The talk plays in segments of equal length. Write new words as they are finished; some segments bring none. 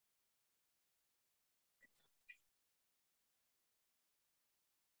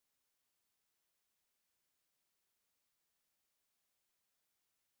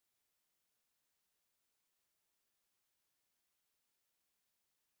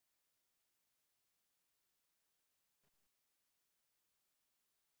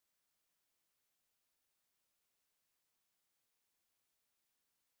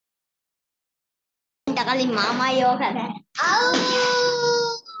කලින් මාමා යෝගද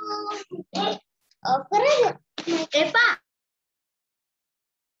ඔකරද එපා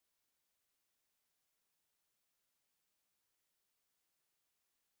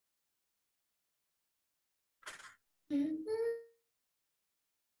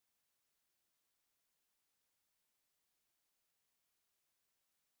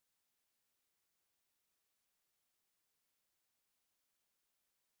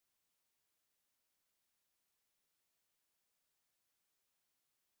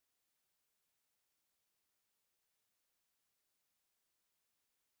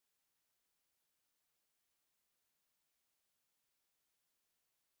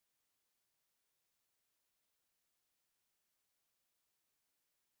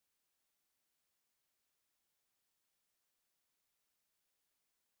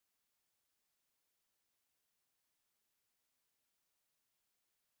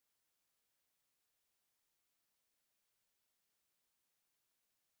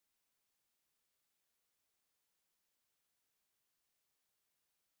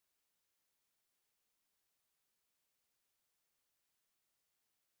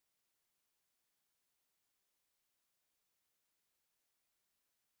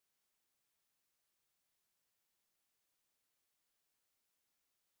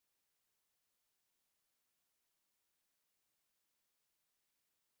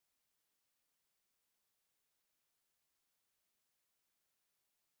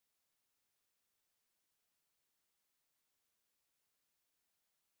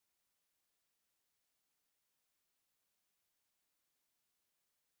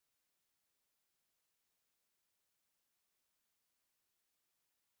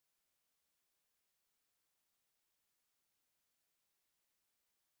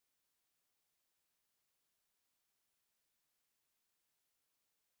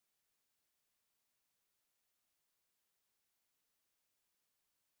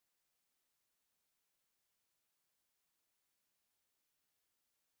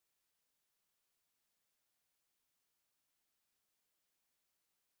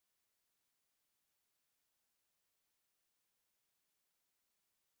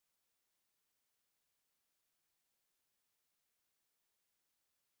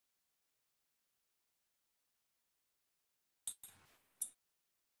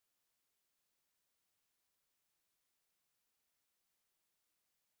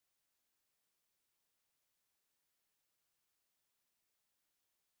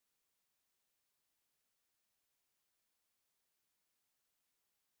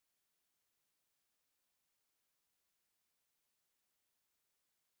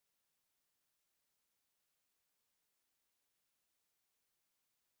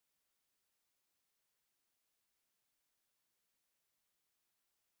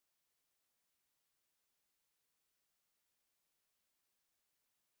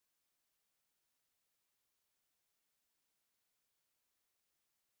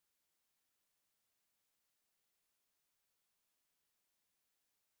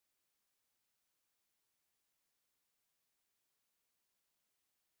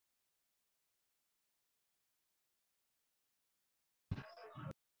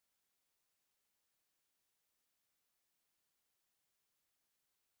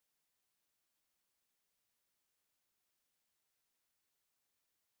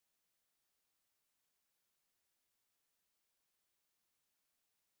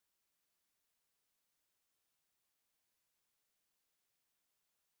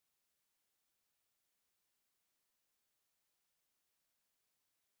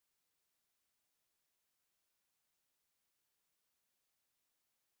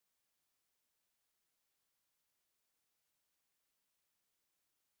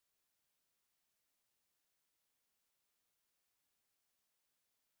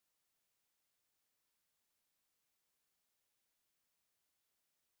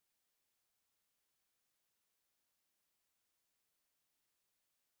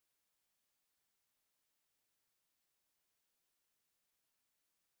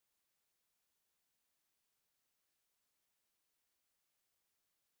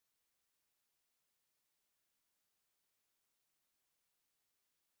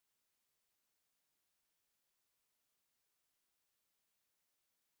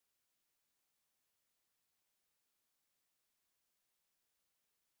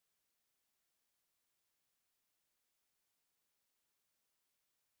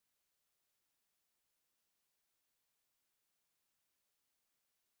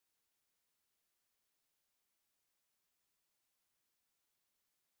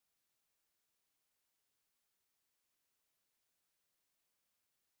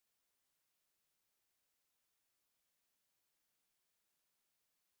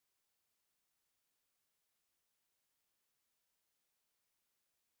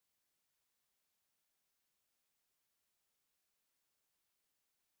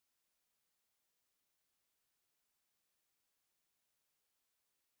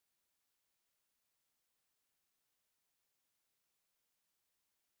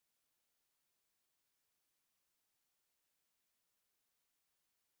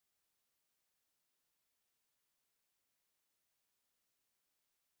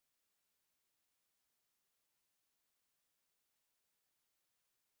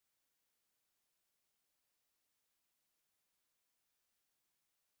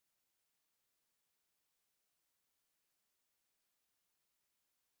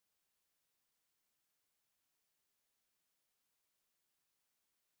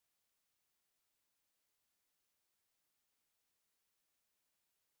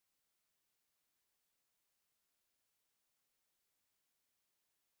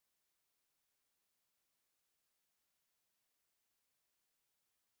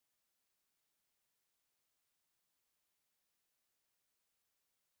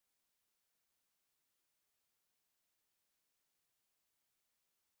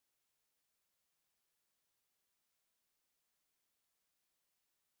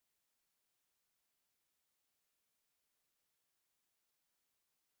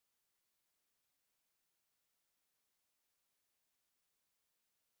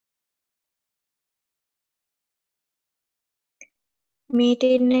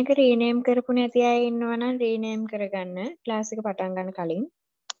මීටින් එක රීනේම් කරපු නැති අය ඉන්නවා නම් රීනේම් කරගන්න ක්ලාස් එක පටන් ගන්න කලින්.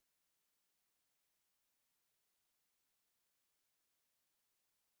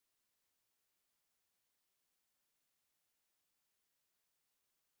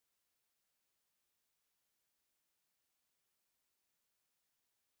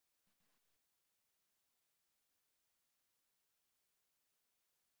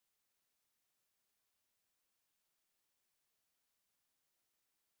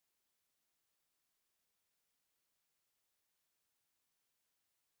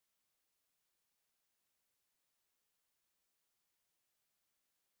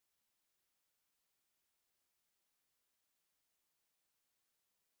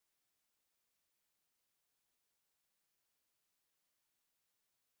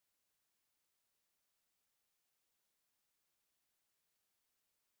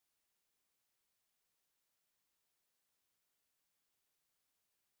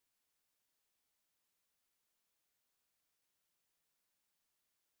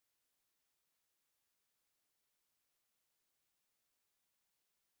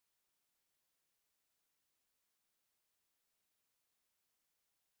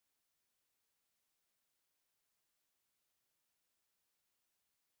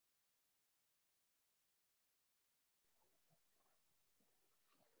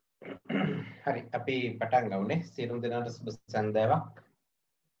 හරි අපි පටන් ගමුනේ සියලුම දෙනාට සුබ සන්ධ්‍යාවක්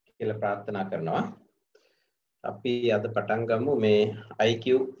කියලා ප්‍රාර්ථනා කරනවා. අපි අද පටන් ගමු මේ IQ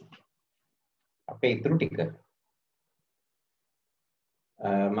අපේ ඉතුරු ටික.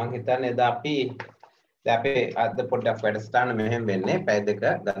 මම හිතන්නේ එදා අපි අපේ අද පොඩ්ඩක් වැඩසටහන මෙහෙම වෙන්නේ පැය දෙක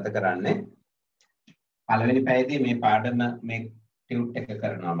ගත කරන්නේ. පළවෙනි පැයදී මේ පාඩම මේ ටියුට් එක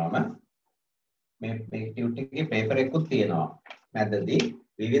කරනවා මම. මේ ටියුට් එකේ පේපර් එකකුත් තියෙනවා. මැදදී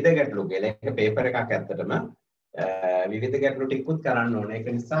විවිධ ගැටලු කියලා එක පේපර් එකක් ඇත්තටම විවිධ ගැටලු ටිකකුත් කරන්න ඕනේ. ඒක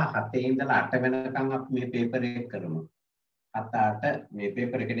නිසා 7 ඉඳලා 8 වෙනකන් අපි මේ පේපර් එක කරමු. 7 8 මේ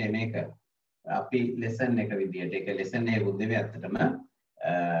පේපර් එකනේ මේක. අපි ලෙසන් එක විදියට ඒක ලෙසන් එක උදේවේ ඇත්තටම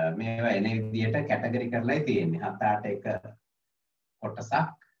මේවා එන විදියට කැටගරි කරලායි තියෙන්නේ. 7 8 එක කොටසක්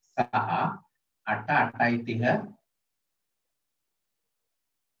සහ 8 8:30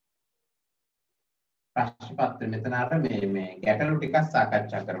 ප්‍රශ්න පත්‍ර මෙතන අර මේ ගැටලු ටිකක්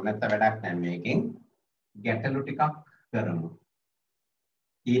සාකච්ඡා කරමු. නැත්නම් වැඩක් නැහැ මේකෙන්. ගැටලු ටිකක් කරමු.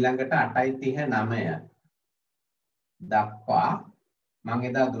 ඊළඟට 8:39 දක්වා මම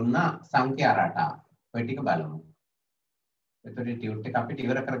එදා දුන්නා සංඛ්‍යා රටා. ඔය ටික බලමු. එතකොට ටියුට් එක අපිට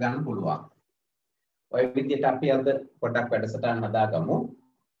ඉවර කරගන්න පුළුවන්. ඔය විදිහට අපි අද පොඩ්ඩක් වැඩසටහන හදාගමු.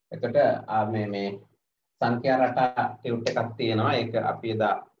 එතකොට මේ සංඛ්‍යා රටා ටියුට් එකක් තියෙනවා. ඒක අපි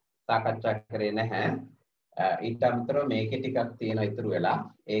එදා සාකච්ඡා කරේ නැහැ. ඊට අමතරව මේකේ ටිකක් තියෙනවා ඉතුරු වෙලා.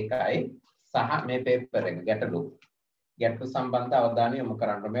 ඒකයි සහ මේ පේපර් එක ගැටලු සම්බන්ධ අවධානය යොමු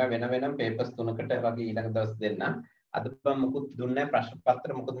කරන්න. මේවා වෙන වෙනම පේපර්ස් 3කට වගේ ඊළඟ දවස් දෙන්න. අද මම මුකුත් දුන්නේ නැහැ ප්‍රශ්න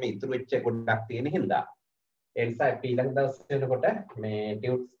පත්‍ර. මොකද මේ ඉතුරු වෙච්ච ගොඩක් තියෙන හින්දා. ඒ නිසා අපි ඊළඟ දවස් වෙනකොට මේ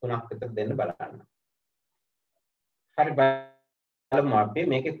ටියුට්ස් 3ක් විතර දෙන්න බලන්න. හරි බලමු අපි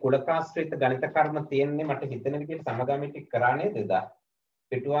මේකේ කුලකාශ්‍රිත ගණිත කර්ම තියෙන්නේ මට හිතෙන විදිහට සමගාමීටි කරා නේද එදා?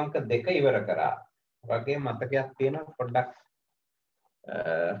 පිටු අංක 2 ඉවර කරා. වගේ මතකයක් තියෙනවා පොඩ්ඩක්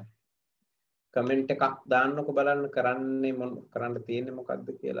කමෙන්ට් එකක් දාන්නකො බලන්න කරන්න තියෙන්නේ මොකක්ද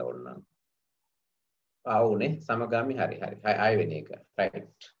කියලා ඕනනම්. ආවුනේ සමගාමී හරි 6 වෙනි එක. right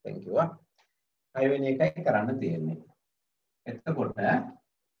thank you. 6 වෙනි එකයි කරන්න තියෙන්නේ. එතකොට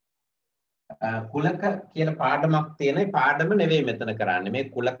කුලක කියලා පාඩමක් තියෙන. ඒ පාඩම නෙවෙයි මෙතන කරන්නේ.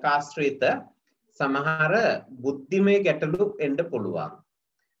 මේ කුලකාශ්‍රිත සමහර බුද්ධිමය ගැටලු එන්න පුළුවන්.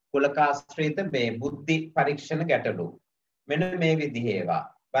 කුලකාශ්‍රිත මේ බුද්ධි පරීක්ෂණ ගැටලු. මෙන්න මේ විදිහේ ඒවා.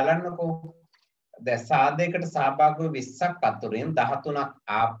 බලන්නකෝ. දැන් සාධයකට සහභාගී 20ක් අතුරින් 13ක්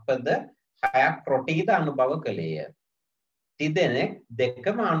ආපද 6ක් රොටීද අනුභව කළේය. තිදෙනෙක්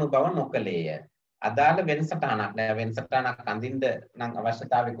දෙකම අනුභව නොකළේය. අදාළ වෙනසටහනක් නෑ. වෙනසටහනක් අඳින්න නම්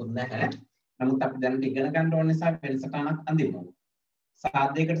අවශ්‍යතාවයකුත් නැහැ. නමුත් අපි දැන් ඉගෙන ගන්න ඕන නිසා වෙනසටහනක් අඳිමු.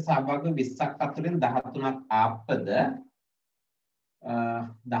 සාධයකට සහභාගී 20ක් අතුරින් 13ක් ආපද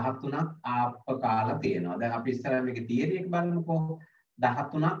 13ක් ආප්ප කාලා තියෙනවා. දැන් අපි ඉස්සරහ මේකේ තියරි එක බලමුකෝ.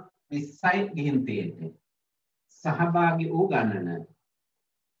 13ක් 20යි ගිහින් තියෙන්නේ. සහභාගී වූ ගණන.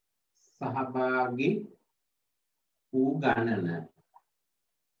 සහභාගී වූ ගණන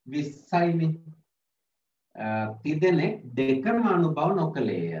 20යිනේ. තිදෙනෙක් දෙකම අනුභව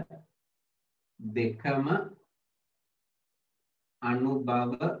නොකළේය. දෙකම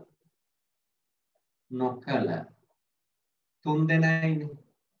අනුභව නොකළ තුන් දෙනයිනේ.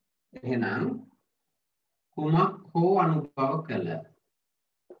 එහෙනම් කුමක් හෝ අනුභව කළ.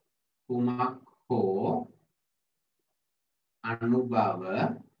 කුමක් හෝ අනුභව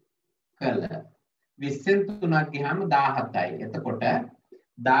කළ 20න් 3ක් ගියාම 17යි. එතකොට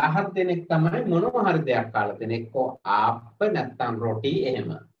 17 දෙනෙක් තමයි මොනවා හරි දෙයක් කාලා තියෙන. එක්කෝ ආප්ප නැත්නම් රොටි එහෙම.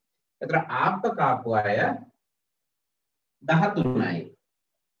 එතන ආප්ප කාපු අය 13යි.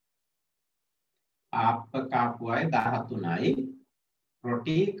 ආප්ප කාපු අය 13යි.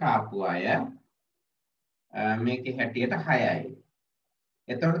 රොටි කාපු අය මේකේ හැටියට 6යි.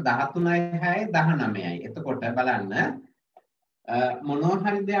 එතකොට 13යි 6යි 19යි. එතකොට බලන්න මොනවා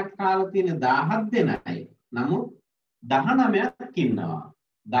හරි දෙයක් කාලා තියෙන 17 දෙනයි. නමුත් 19ක් ඉන්නවා.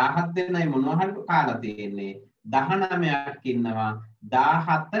 17 දෙනයි මොනවා හරි කාලා තියෙන්නේ 19ක් ඉන්නවා.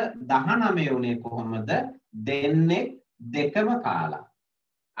 17 19 උනේ කොහොමද? දෙන්නේ දෙකම කාලා.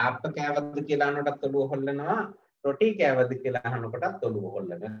 ආප්ප කෑවද කියලා අහනකොටත් ඔළුව හොල්ලනවා. රොටි කෑවද කියලා අහනකොටත් ඔළුව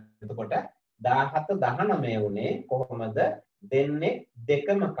හොල්ලනවා. එතකොට 17 19 උනේ කොහොමද? දෙන්නේ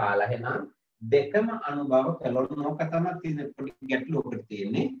දෙකම කාලා. එහෙනම් දෙකම අනුභව කළොත් මොක තමයි තියෙන පොඩි ගැටලුවකට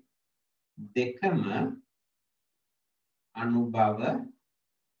තියෙන්නේ. දෙකම අනුභව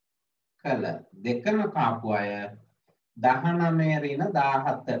කළ දෙකම කාපු අය 19 රින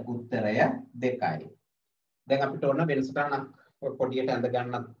 17 උත්තරය 2යි. දැන් අපිට ඕන වෙනසටනක් පොඩියට ඇඳ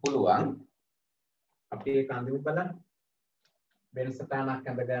ගන්නත් පුළුවන්. අපි ඒක අඳිමු බලන්න. වෙනසටනක්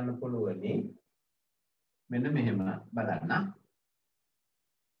ඇඳ ගන්න පුළුවනි. මෙන්න මෙහෙම බලන්න.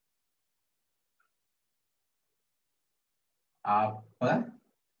 ආප්ප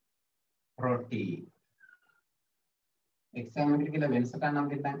රොටි එක්සෑම් එකට කියලා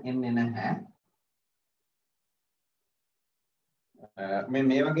වෙනසටනක් දෙන්න එන්නේ නැහැ.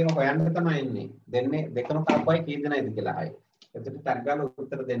 මේ වගේම හොයන්න තමයි එන්නේ. දෙන්නේ දෙකම කාපුවයි කී දෙනයිද කියලා අහයි. එතකොට ටක් ගාලා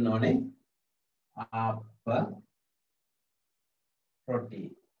උත්තර දෙන්න ඕනේ. ආප්ප රොටි.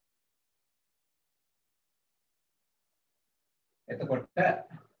 එතකොට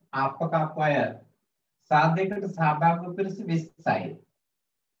ආප්ප කාපුවය සාධයකට සහභාගී වූ පිරිස 20යි.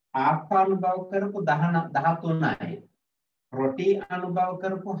 ආප්ප අනුභව කරපු 13යි. රොටි අනුභව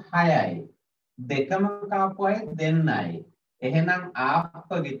කරපු 6යි. දෙකම කාපු අය 2යි. එහෙනම් ආප්ප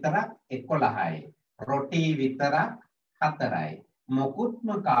විතරක් 11යි. රොටි විතරක් 4යි. මොකුත්ම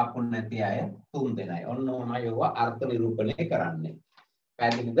කාපු නැති අය 3 දෙනයි. ඔන්නෝම යෝව අර්ථ නිරූපණය කරන්නේ.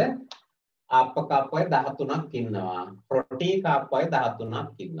 පැහැදිලිද? ආප්ප කාපු අය 13ක් ඉන්නවා. රොටි කාපු අය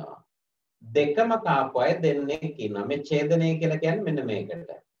 13ක් ඉන්නවා. දෙකම කාපු අය දෙන්නෙක් ඉන්නවා. මේ ඡේදනය කියලා කියන්නේ මෙන්න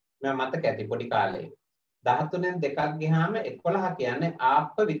මේකට. මම මතක ඇති පොඩි කාලේ 13න් 2ක් ගියාම 11 කියන්නේ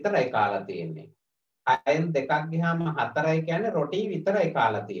ආප්ප විතරයි කාලා තියෙන්නේ. 6න් 2ක් ගියාම 4යි කියන්නේ රොටි විතරයි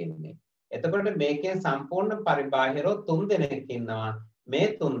කාලා තියෙන්නේ. එතකොට මේකේ සම්පූර්ණ පරිබාහිරව 3 දෙනෙක් ඉන්නවා. මේ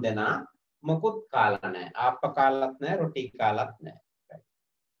 3 දෙනා මොකුත් කාලා නැහැ. ආප්ප කාලත් නැහැ, රොටි කාලත් නැහැ.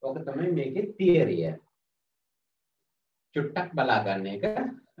 ඕක තමයි මේකේ තියරිය. චුට්ටක් බලා ගන්න එක.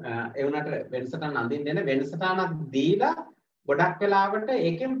 ඒ වුණාට වෙනසටහන අඳින්න වෙනසටහනක් දීලා ගොඩක් වෙලාවට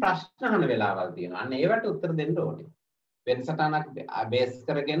ඒකෙන් ප්‍රශ්න අහන වෙලාවල් තියෙනවා. අන්න ඒවට උත්තර දෙන්න ඕනේ. වෙනසටහනක් බේස්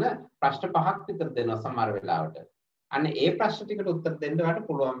කරගෙන ප්‍රශ්න 5ක් විතර දෙනවා සමහර වෙලාවට. අන්න ඒ ප්‍රශ්න ටිකට උත්තර දෙන්න වට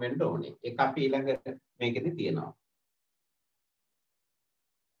පුළුවන් වෙන්න ඕනේ. ඒක අපි ඊළඟ මේකෙදි තියෙනවා.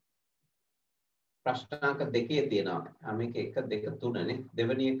 ප්‍රශ්නාංක 2 තියෙනවා. මේක 1 2 3 නේ.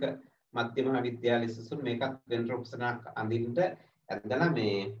 දෙවෙනි එක මධ්‍යම විද්‍යාලය සුසුන් මේකත් වෙන රූපසනක් අඳින්න ඇදලා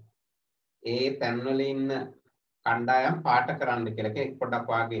මේ ඒ තැන්වල ඉන්න කණ්ඩායම් පාට කරන්න කියලා ඒක පොඩක්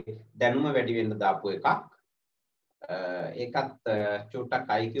වාගේ දැනුම වැඩි වෙන්න දාපු එකක්. ඒකත්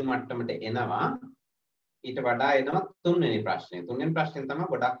චුට්ටක් IQ මට්ටමට එනවා. ඊට වඩා එනවා තුන්වෙනි ප්‍රශ්නේ. තුන්වෙනි ප්‍රශ්නේ තමයි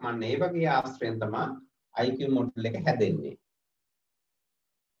ගොඩක් මම මේ වගේ ආශ්‍රයෙන් තමයි IQ මොඩල් එක හැදෙන්නේ.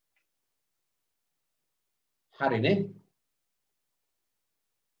 හරිනේ.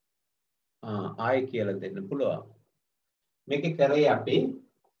 ආයි කියලා දෙන්න පුළුවන්. මේකේ කරේ අපි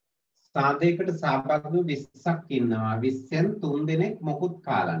සාධයකට සහභාගී වූ 20ක් ඉන්නවා. 20න් 3 දෙනෙක් මොකුත්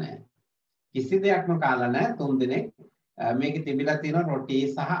කාලා නැහැ. කිසි දෙයක්ම කාලා නැහැ 3 දෙනෙක්. මේකේ තිබිලා තියෙන රොටි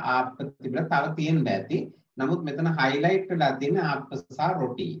සහ ආප්ප තිබිලා තව තියෙන්න ඇති. නමුත් මෙතන highlight වෙලා තියෙන ආප්ප සහ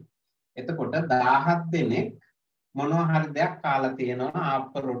රොටි. එතකොට 17 දෙනෙක් මොනවා හරි දෙයක් කාලා තියෙනවා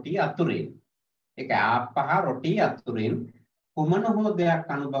ආප්ප රොටි අතුරින්. ඒක ආප්ප හා රොටි අතුරින් කුමන හෝ දෙයක්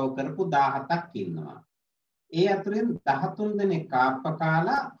අනුභව කරපු 17ක් ඉන්නවා. ඒ අතුරින් 13 දෙනෙක් ආප්ප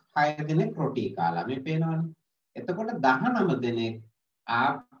කාලා 6 දෙනෙක් රොටි කාලා. මේ පේනවනේ. එතකොට 19 දෙනෙක්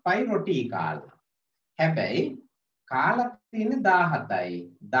ආප්පයි රොටි කාලා. හැබැයි කාලා තියෙන්නේ 17යි.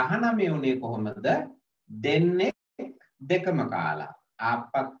 19 උනේ කොහොමද? දෙන්නේ දෙකම කාලා.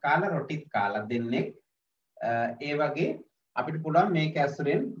 ආප්පත් කාලා රොටිත් කාලා දෙන්නේ ඒ වගේ අපිට පුළුවන් මේක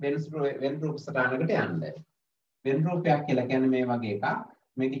ඇසුරෙන් වෙන රූප සටහනකට යන්න. වෙන රූපයක් කියලා කියන්නේ මේ වගේ එකක්.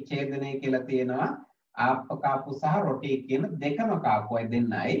 මේකේ ඡේදනය කියලා තියෙනවා ආප්ප කාපු සහ රොටි කියන දෙකම කාපු අය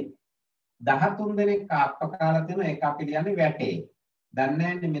දෙන්නයි. 13 දෙනෙක් ආප්ප කාලා තියෙනවා ඒක අපි ලියන්නේ වැටේ.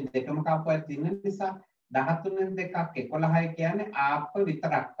 දන්නේ නැහැ මේ දෙකම කාපු අය තියෙන නිසා 13 දෙකක් 11යි කියන්නේ ආප්ප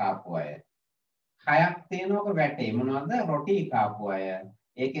විතරක් කාපු අය. 6ක් තියෙනවක වැටේ මොනවද රොටි කාපු අය.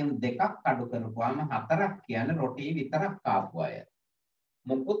 ඒකෙන් දෙකක් අඩු කරපුවාම 4ක් කියන්නේ රොටි විතරක් කාපු අය.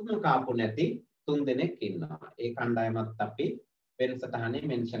 මොකුත්ම කාපු නැති 3 දෙනෙක් ඉන්නවා. ඒ කණ්ඩායමත් අපි වෙනසටහනේ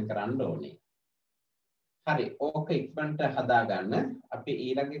මෙන්ෂන් කරන්න ඕනේ. හරි ඕක ඉක්මනට හදාගන්න. අපි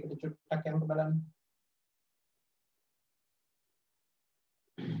ඊළඟ එකට චුට්ටක් යනකොට බලන්න.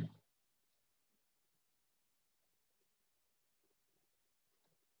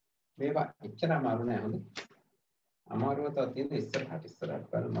 මේවා එච්චර අමාරු නෑ හොඳ. අමාරුව තව තියෙන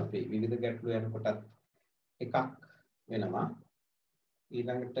ඉස්සරහට බලමු අපි විවිධ ගැටලු යනකොටත් එකක් වෙනවා.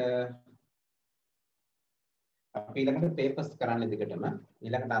 ඊළඟට අපි ඊළඟට පේපර්ස් කරන්න දිගටම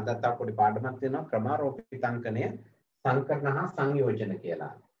ඊළඟට අදත් තව පොඩි පාඩමක් තියෙනවා ක්‍රමාරෝපිතාංකණය සංකරණ හා සංයෝජන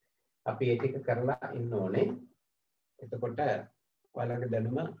කියලා. අපි ඒ ටික කරලා ඉන්න ඕනේ. එතකොට ඔයාලගේ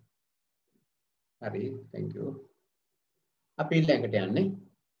දැනුම හරි thank you. අපි ඊළඟට යන්නේ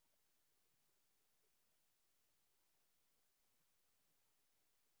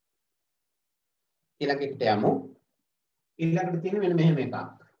ඊළඟට යමු. ඊළඟට තියෙන මෙන්න මෙහෙම එකක්.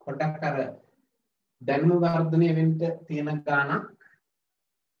 පොඩ්ඩක් අර දැනුම වර්ධනය වෙන්න තියෙන ගානක්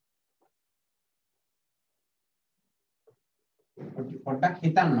පොඩ්ඩක්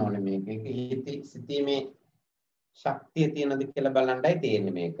හිතන්න ඕනේ මේක. ඒක සිතීමේ ශක්තිය තියෙනද කියලා බලන්නයි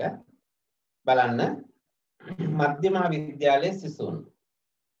තියෙන්නේ මේක. බලන්න මධ්‍යම විද්‍යාලයේ සිසුන්.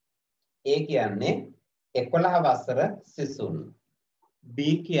 A කියන්නේ 11 වසර සිසුන්. B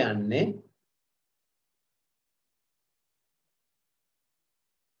කියන්නේ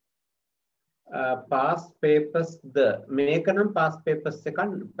past papers මේක නම් past papers එකක්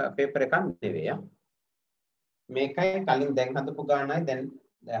paper එකක් නෙවෙයි. මේකයි කලින් දැන් හදපු ගානයි දැන්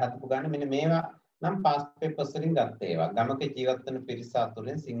හදපු ගාන මෙන්න මේවා නම් past papers වලින් ගත්ත ඒවා. ගමක ජීවත් වෙන පිරිස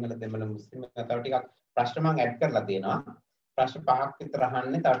අතුරින් සිංහල දෙමළ මුස්ලිම් තව ටිකක් ප්‍රශ්න මම ඇඩ් කරලා තියෙනවා. ප්‍රශ්න 5ක් විතර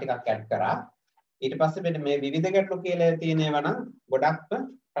අහන්නේ තව ටිකක් ඇඩ් කරා. ඊට පස්සේ මෙන්න මේ විවිධ ගැටලු කියලා තියෙන ඒවා නම් ගොඩක්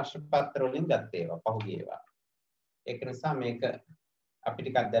ප්‍රශ්න පත්‍ර වලින් ගත්ත ඒවා පහුගිය ඒවා. ඒක නිසා මේක අපි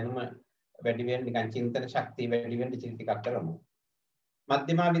ටිකක් දැනුම වැඩි වෙන නිකන් චින්තන ශක්තිය වැඩි වෙන්න ටිකක් කරමු.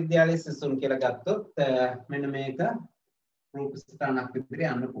 මධ්‍යම විද්‍යාලයේ සිසුන් කියලා ගත්තොත් මෙන්න මේක රූප ස්ථානක්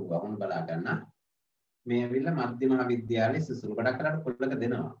විදිහට යන්න පුළුවන් බලා ගන්න. මේ ඇවිල්ලා මධ්‍යම විද්‍යාලයේ සිසුන් ගොඩක් කරලා කුලක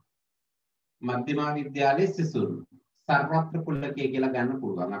දෙනවා. මධ්‍යම විද්‍යාලයේ සිසුන් සර්වත්‍ර කුලකයේ කියලා ගන්න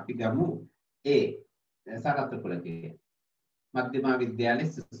පුළුවන්. අපි ගමු A සර්වත්‍ර කුලකයේ. මධ්‍යම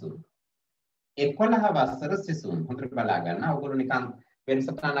විද්‍යාලයේ සිසුන් 11 වසර සිසුන් හොඳට බලා ගන්න. ඔයගොල්ලෝ නිකන්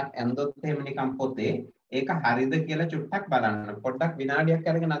වෙනසටහනක් ඇන්දොත් එහෙම නිකන් පොතේ ඒක හරිද කියලා චුට්ටක් බලන්න. පොඩ්ඩක් විනාඩියක්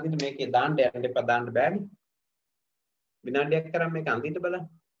අරගෙන අඳින්න මේකේ දාන්න යන්න එපා දාන්න බෑනේ. විනාඩියක් කරන් මේක අඳින්න බලන්න.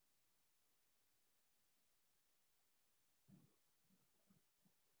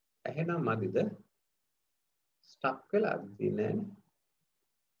 එහෙනම් මදිද? ස්ටක් වෙලා තියෙන්නේ නෑනේ.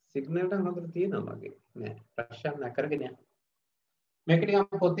 සිග්නල් එක හොඳට තියෙනවා මගේ. නෑ ප්‍රශ්න නැකරගෙන යන්න. මේක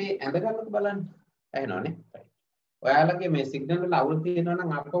නිකන් පොතේ ඇඳ ගන්නත් බලන්න. ඇහෙනවනේ. ඔයාලගේ මේ සිග්නල් වල අවුල් තියෙනවා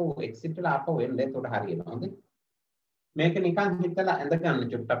නම් අපව එක්සිට් වල අපව වෙන්න එතකොට හරියනවා. හොඳයි. මේක නිකන් හිතලා ඇඳ ගන්න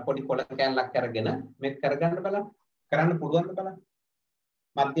චුට්ටක් පොඩි කොළ කෑල්ලක් අරගෙන මේක කරගන්න බලන්න. කරන්න පුළුවන්ද බලන්න.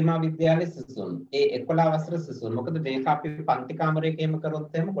 මධ්‍යම විද්‍යාලයේ සිසුන් ඒ 11 වසර සිසුන්. මොකද මේක අපි පන්ති කාමරයක එහෙම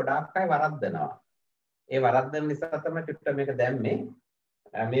කරොත් එහෙම ගොඩාක් අය වරද්දනවා. ඒ වරද්දන නිසා තමයි චුට්ට මේක දැම්මේ.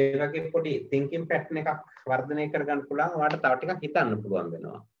 මේ වගේ පොඩි thinking pattern එකක් වර්ධනය කරගන්න පුළුවන්. ඔයාලට තව ටිකක් හිතන්න පුළුවන්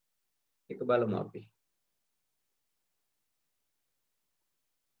වෙනවා. ඒක බලමු අපි.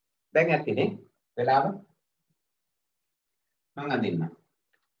 දැන් ඇතිනේ වෙලාව මම අදින්න.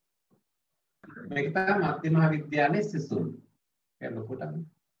 මේක තමයි මධ්‍යම විද්‍යාලයේ සිසුන්. ඒක ලොකුට අදින්න.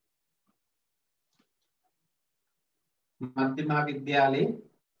 මධ්‍යම විද්‍යාලයේ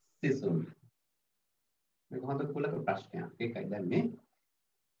සිසුන්. මේක හොඳ කුලක ප්‍රශ්නයක්. ඒකයි දැන් මේ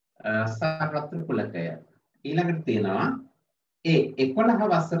සර්වත්‍ර කුලකය. ඊළඟට තියෙනවා ඒ 11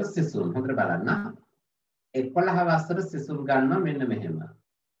 වසර සිසුන්. හොඳට බලන්න. 11 වසර සිසුන් ගන්නවා මෙන්න මෙහෙම.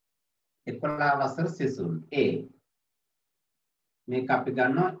 11 වසර සිසුන් A මේක අපි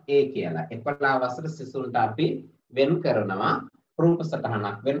ගන්නවා A කියලා. 11 වසර සිසුන්ට අපි වෙන් කරනවා රූප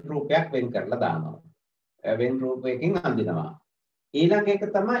සටහනක් වෙන රූපයක් වෙන් කරලා දානවා. වෙන් රූපයකින් අඳිනවා. ඊළඟ එක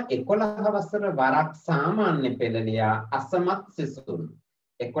තමයි 11 වසර වරක් සාමාන්‍ය පෙළලියා අසමත් සිසුන්.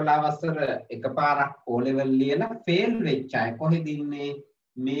 11 වසර එකපාරක් O level ලියලා ෆේල් වෙච්ච අය කොහෙද ඉන්නේ?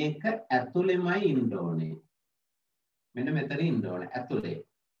 මේක ඇතුළෙමයි ඉන්න ඕනේ. මෙන්න මෙතන ඉන්න ඕනේ ඇතුළේ.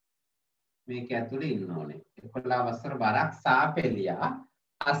 මේක ඇතුලේ ඉන්න ඕනේ. 11 වසර වරක් සාපෙලියා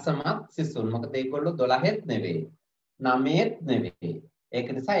අසමත් සිසුන්. මොකද ඒගොල්ලෝ 12ත් නෙවෙයි 9ත් නෙවෙයි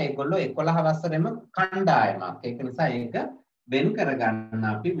ඒක නිසා ඒගොල්ලෝ 11 වසරෙම කණ්ඩායමක්. ඒක නිසා ඒක වෙන් කරගන්න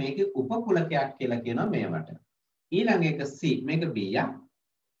අපි මේකේ උපකුලකයක් කියලා කියනවා මේවට. ඊළඟ එක C මේක B යා.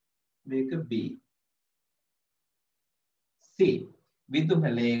 මේක B. C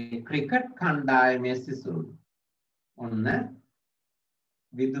විදුහලේ ක්‍රිකට් කණ්ඩායමේ සිසුන්. ඔන්න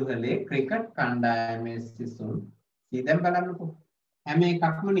විදුහලේ ක්‍රිකට් කණ්ඩායමේ සිසුන්. C දැන් බලන්නකෝ. හැම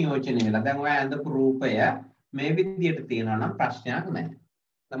එකක්ම නියෝජනය වෙලා. දැන් ඔය ඇඳපු රූපය මේ විදියට තියෙනවා නම් ප්‍රශ්නයක් නැහැ.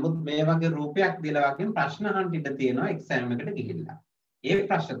 නමුත් මේ වගේ රූපයක් දීලා වගේ ප්‍රශ්න අහන්න ඉඩ තියෙනවා එක්සෑම් එකට ගිහිල්ලා. ඒ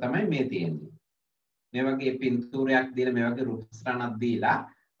ප්‍රශ්න තමයි මේ තියෙන්නේ. මේ වගේ පින්තූරයක් දීලා මේ වගේ රූප ස්ථානක් දීලා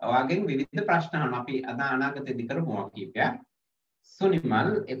ඔයගෙන් විවිධ ප්‍රශ්න අහන අපි අද අනාගතයේදී කරමු කීපයක්. සුනිමල්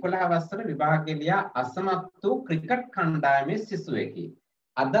 11 වසර විභාගයේලියා අසමත් වූ ක්‍රිකට් කණ්ඩායමේ සිසුවෙකි.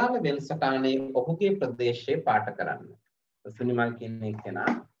 අදාළ වෙළසටහනේ ඔහුගේ ප්‍රදේශයේ පාට කරන්න. සුනිමල් කියන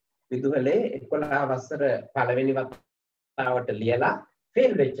කෙනා විදුහලේ 11 වසර පළවෙනි වතාවට ලියලා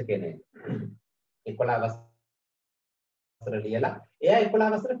ෆේල් වෙච්ච කෙනෙක්. 11 වසර ලියලා එයා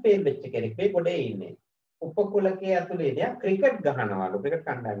 11 වසර ෆේල් වෙච්ච කෙනෙක්. මේ ගොඩේ ඉන්නේ. උපකුලකයේ ඇතුලේ එයා ක්‍රිකට් ගහනවලු. ක්‍රිකට්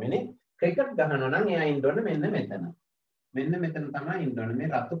කණ්ඩායමනේ ක්‍රිකට් ගහනවා නම් එයා ඉන්න ඕනේ මෙන්න මෙතන. මෙන්න මෙතන තමයි ඉන්න ඕනේ. මේ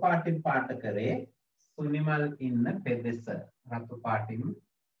රතු පාටින් පාට කරේ සුනිමල් ඉන්න පෙදෙස. රතු පාටින්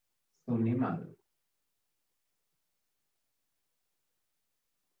සුනිමල්.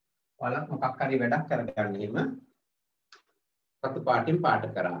 ඔයාලත් මොකක් හරි වැඩක් කරගන්න හිම රතු පාටින් පාට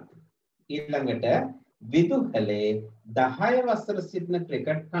කරා. ඊළඟට විදුහලේ 10 වසර සිටින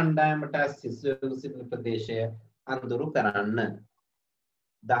ක්‍රිකට් කණ්ඩායමට සිසුවෙකු සිටින ප්‍රදේශය අඳුරු කරන්න.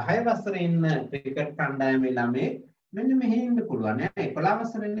 10 වසර ඉන්න ක්‍රිකට් කණ්ඩායමේ ළමයි මෙන්න මෙහෙ ඉන්න පුළුවන් නෑ 11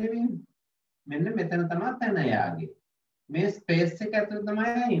 වසර නෙවෙයි. මෙන්න මෙතන තමයි තැන යාගේ. මේ ස්පේස් එක ඇතුළේ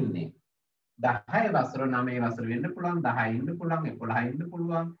තමයි ඉන්නේ. 10 වසර 9 වසර වෙන්න පුළුවන් 10 ඉන්න පුළුවන් 11 ඉන්න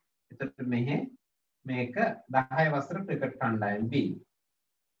පුළුවන්. එතකොට මෙහෙ මේක 10 වසර ක්‍රිකට් කණ්ඩායම B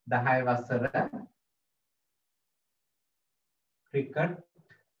 10 වසර ක්‍රිකට්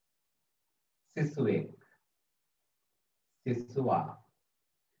සිසුවා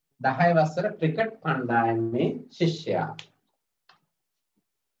 10 වසර ක්‍රිකට් කණ්ඩායමේ ශිෂ්‍යයා.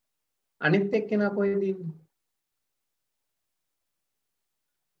 අනිත් එක්කෙනා කොහෙද ඉන්නේ?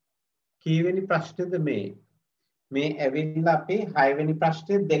 කීවෙනි ප්‍රශ්නේද මේ? මේ ඇවිල්ලා අපි 6 වෙනි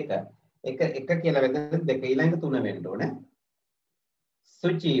ප්‍රශ්නේ 2. එක කියලා වෙන 2 ඊළඟ 3 වෙන්න ඕනේ.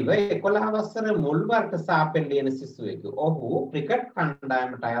 සුජීව 11 වසර මුල් වර්ග සාපෙන් ලියන සිසුවෙකු. ඔහු ක්‍රිකට්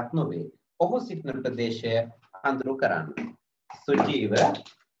කණ්ඩායමට අයත් නොවේ. ඔහු සිටින ප්‍රදේශය අඳුරු කරන්න. සුජීව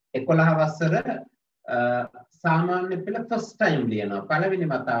 11 වසර සාමාන්‍ය පෙළ ෆස්ට් ටයිම් ලියනවා. පළවෙනි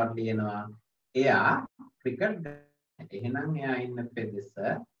වතාවට ලියනවා. එයා ක්‍රිකට් එහෙනම් එයා ඉන්න පෙදෙස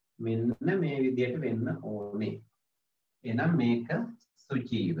මෙන්න මේ විදියට වෙන්න ඕනේ. එහෙනම් මේක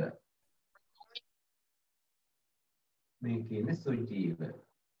සුජීව. මේ කියන්නේ සුජීව.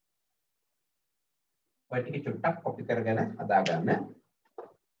 ඔය ටික චුට්ටක් කොපි කරගෙන හදාගන්න.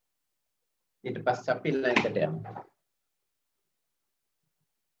 ඊට පස්සේ අපි ඊළඟට යමු.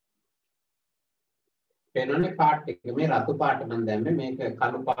 පෙනුනේ පාට එක මේ රතු පාට මම දැම්මේ මේක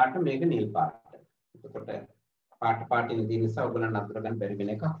කළු පාට මේක නිල් පාට. එතකොට පාටින් තියෙන නිසා ඔයගොල්ලන් අතර ගන්න බැරි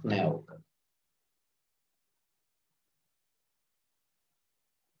වෙන එකක් නෑ ඕක.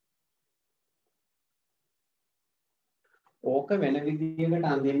 ඕක වෙන විදියකට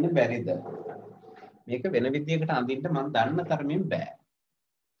අඳින්න බැරිද? මේක වෙන විදියකට අඳින්න මම දන්න තරමින් බෑ.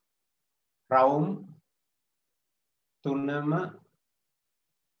 රවුම් තුනම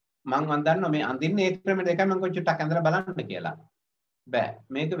මම දන්නවා මේ අඳින්නේ ඒ ක්‍රම දෙකයි මම කොච්චරක් ඇඳලා බලන්න කියලා. බෑ.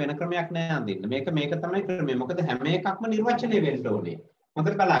 මේක වෙන ක්‍රමයක් නෑ අඳින්න. මේක තමයි ක්‍රමය. මොකද හැම එකක්ම නිර්වචනය වෙන්න ඕනේ.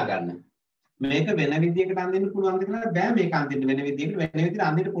 හොඳට බලා ගන්න. මේක වෙන විදියකට අඳින්න පුළුවන් ද කියලා බෑ මේක අඳින්න වෙන විදියකට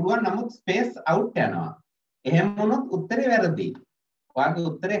අඳින්න පුළුවන් නමුත් ස්පේස් අවුට් යනවා. එහෙම වුණොත් උත්තරේ වැරදි. ඔයාගේ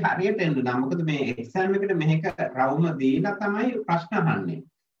උත්තරේ හරියට එන්න නම් මොකද මේ එක්සෑම් එකට මෙහෙක රවුම දීලා තමයි ප්‍රශ්න අහන්නේ.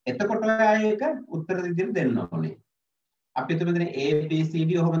 එතකොට ඔයා ඒක උත්තර විදියට දෙන්න ඕනේ. අපි හිතමු දැන් A B C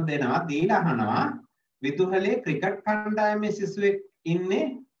D ඔහොම දෙනවා දීලා අහනවා විදුහලේ ක්‍රිකට් කණ්ඩායමේ සිසුවෙක් ඉන්නේ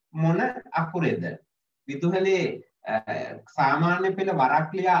මොන අකුරේද? විදුහලේ සාමාන්‍ය පෙළ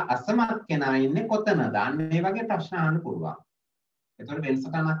වරක් ලියා අසමත් කෙනා ඉන්නේ කොතනද? අන්න මේ වගේ ප්‍රශ්න අහන්න පුළුවන්. එතකොට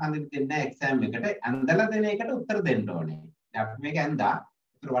වෙනසටනක් අඳින්න දෙන්න එක්සෑම් එකට ඇඳලා දෙන එකට උත්තර දෙන්න ඕනේ. දැන් අපි මේක ඇඳා.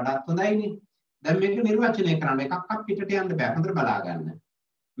 ඒතර වඩාත් හොඳයිනේ. දැන් මේක නිර්වචනය කරන්න එකක් පිටට යන්න බෑ. හොඳට බලා ගන්න.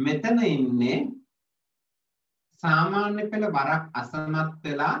 මෙතන ඉන්නේ සාමාන්‍ය පෙළ වරක් අසමත්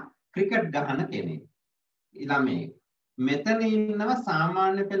වෙලා ක්‍රිකට් ගහන කෙනෙක්. ළමයි. මෙතන ඉන්නවා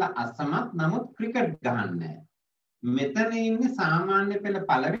සාමාන්‍ය පෙළ අසමත් නමුත් ක්‍රිකට් ගහන්නේ. මෙතන ඉන්නේ සාමාන්‍ය පෙළ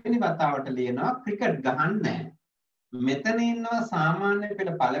පළවෙනි වතාවට ලියනවා ක්‍රිකට් ගහන්නේ. මෙතන ඉන්නවා සාමාන්‍ය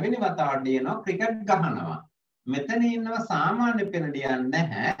පෙළ පළවෙනි වතාවට ලියනවා ක්‍රිකට් ගහනවා. මෙතන ඉන්නවා සාමාන්‍ය පෙළ ලියන්නේ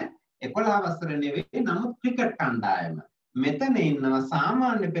නැහැ. 11 වසර නෙවෙයි නමුත් ක්‍රිකට් කණ්ඩායම. මෙතන ඉන්නවා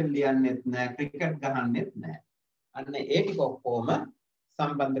සාමාන්‍ය පෙළ ලියන්නෙත් නැහැ ක්‍රිකට් ගහන්නෙත් නැහැ. අන්න ඒ ටික ඔක්කොම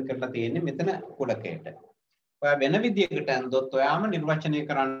සම්බන්ධ කරලා තියෙන්නේ මෙතන කුලකයට. ඔයා වෙන විදියකට අඳොත් ඔයාම නිර්වචනය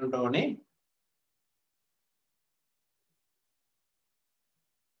කරන්න ඕනේ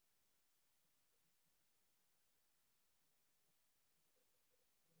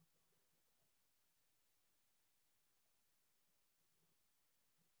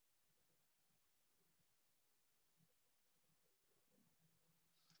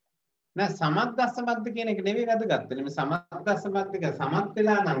නෑ සමත් අසමත්ද කියන එක නෙවෙයි වැදගත් වෙන්නේ. මේ සමත් අසමත් එක සමත්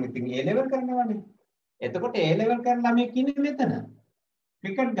වෙලා නම් ඉතින් A level කරනවානේ. එතකොට A level කරන ළමයෙක් ඉන්නේ මෙතන.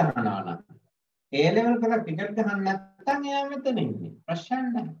 ක්‍රිකට් ගහනවා නම්. A level කරලා ක්‍රිකට් ගහන්න නැත්නම් එයා මෙතන ඉන්නේ. ප්‍රශ්න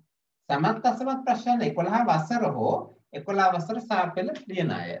නැහැ. සමත් අසමත් ප්‍රශ්න 11 වසර හෝ 11 වසර සාපෙල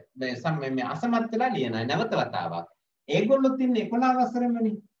ලියන අය. මේ අසමත් වෙලා ලියන අය නැවත වතාවක්. ඒගොල්ලොත් ඉන්නේ 11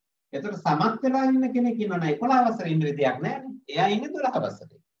 වසරෙමනේ. එතකොට සමත් වෙලා ඉන්න කෙනෙක් ඉන්නවනේ 11 වසරේ ඉන්න විදියක් නැහැනේ. එයා ඉන්නේ 12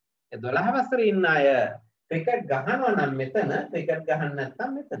 වසරේ. 12 වසරේ ඉන්න අය ක්‍රිකට් ගහනවා නම් මෙතන ක්‍රිකට් ගහන්න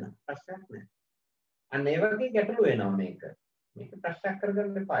නැත්නම් මෙතන ප්‍රශ්නයක් නැහැ. අන්න ඒ වගේ ගැටලු වෙනවා මේක. මේක ප්‍රශ්නයක්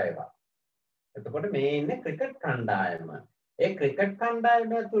කරගන්න එපා ඒවා. එතකොට මේ ඉන්නේ ක්‍රිකට් කණ්ඩායම. ඒ ක්‍රිකට්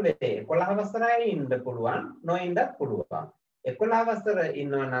කණ්ඩායම ඇතුලේ 11 වසරයි ඉන්න පුළුවන්, නොඉන්නත් පුළුවන්. 11 වසර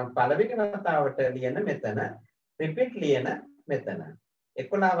ඉන්නවා නම් පළවෙනි වතාවට ලියන මෙතන, රිපීට් ලියන මෙතන.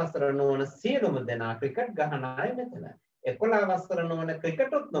 11 වසර නොවන සියලුම දෙනා ක්‍රිකට් ගහන අය මෙතන. 11 වසර නොවන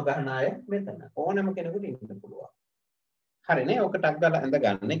ක්‍රිකට්ත් නොගහන අය මෙතන. ඕනම කෙනෙකුට ඉන්න පුළුවන්. හරිනේ. ඔක ටක් ගාලා ඇඳ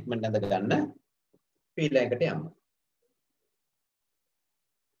ගන්න. ඉක්මනට ඇඳ ගන්න. පීලයකට යමු.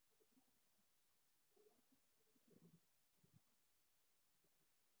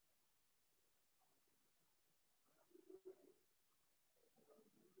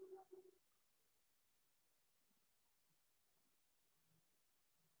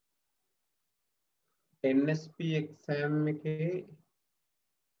 NSP exam එකේ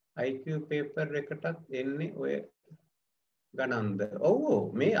IQ paper එකටත් එන්නේ ඔය ගණන්ද.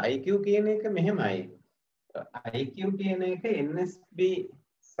 ඔව් මේ IQ කියන එක මෙහෙමයි. IQ කියන එක NSB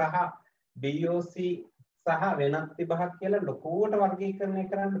සහ BOC සහ වෙනත් විභාග කියලා ලොකුවට වර්ගීකරණය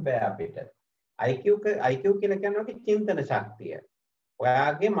කරන්න බෑ අපිට. IQ කියලා කියන්නේ චින්තන ශක්තිය.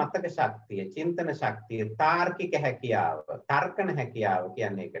 ඔයාගේ මතක ශක්තිය, චින්තන ශක්තිය, තාර්කික හැකියාව, තර්කන හැකියාව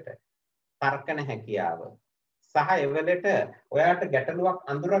කියන්නේ ඒකට. තර්කන හැකියාව සහ එවලට ඔයාට ගැටලුවක්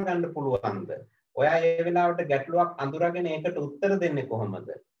අඳුර ගන්න පුළුවන්ද? ඔයා ඒ වෙලාවට ගැටලුවක් අඳුරගෙන ඒකට උත්තර දෙන්නේ කොහොමද?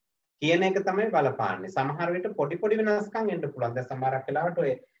 කියන එක තමයි බලපාන්නේ. සමහර විට පොඩි වෙනස්කම් එන්න පුළුවන්. දැන් සමහරක් වෙලාවට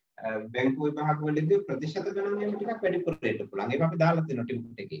ඔය බැංකු විභාග වලදී ප්‍රතිශත ගණන් එහෙම ටිකක් වැඩිපුර වෙන්න පුළුවන්. ඒක අපි දාලා තියෙනවා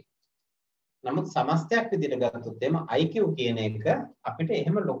ටියුට් එකේ. නමුත් සමස්තයක් විදිහට ගත්තොත් එම IQ කියන එක අපිට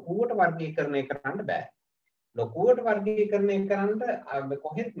එහෙම ලොකුවට වර්ගීකරණය කරන්න බෑ. ලොකුවට වර්ගීකරණය කරන්න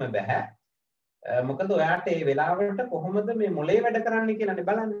කොහෙත්ම බෑ. මොකද ඔයාට ඒ වෙලාවට කොහොමද මේ මොලේ වැඩ කරන්නේ කියලානේ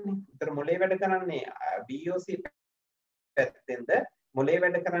බලන්නේ. ඒතර මොලේ වැඩ කරන්නේ BOC පැත්තෙන්ද, මොලේ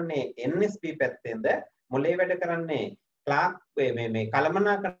වැඩ කරන්නේ NSP පැත්තෙන්ද, මොලේ වැඩ කරන්නේ ක්ලාක් මේ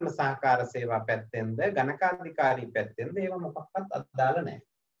කළමනාකරන සහකාර සේවා පැත්තෙන්ද, ගණකාධිකාරී පැත්තෙන්ද ඒව මොකක්වත් අදාළ නැහැ.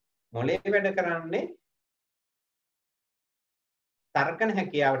 මොලේ වැඩ කරන්නේ තර්කන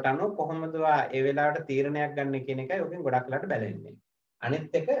හැකියාවට අනුව කොහොමද ඒ වෙලාවට තීරණයක් ගන්න කියන එකයි ඔකෙන් ගොඩක් වෙලාට බැලෙන්නේ.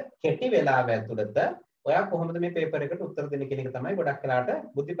 අනිත් එක කෙටි වෙලාව ඇතුළත ඔයා කොහොමද මේ පේපර් එකට උත්තර දෙන්නේ කියන එක තමයි ගොඩක් වෙලාට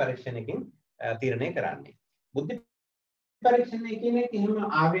බුද්ධි පරීක්ෂණයකින් තීරණය කරන්නේ. බුද්ධි පරීක්ෂණය කියන එක එහෙම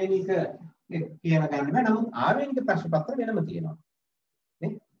ආවේනික කියලා ගන්න බෑ. නමුත් ආවේනික ප්‍රශ්න පත්‍ර වෙනම තියෙනවා.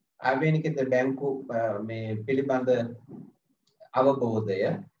 නේ? ආවේනිකද බැංකු මේ පිළිබඳ අවබෝධය,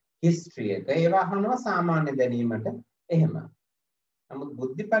 හිස්ටරි එක ඒවා අහනවා සාමාන්‍ය දැනීමට එහෙම. නමුත්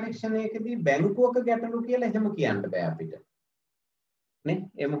බුද්ධි පරීක්ෂණයකදී බැංකුවක ගැටලු කියලා එහෙම කියන්න බෑ අපිට. නේ?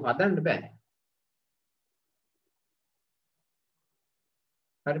 එහෙම හදන්න බෑ.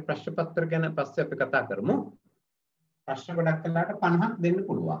 හරි ප්‍රශ්න පත්‍ර ගැන පස්සේ අපි කතා කරමු. ප්‍රශ්න ගොඩක් වෙලාවට 50ක් දෙන්න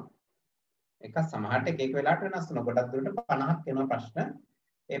පුළුවන්. එක සමහරට එක වෙලාවට වෙනස් වෙනවා. ගොඩක් දුරට 50ක් එනවා ප්‍රශ්න.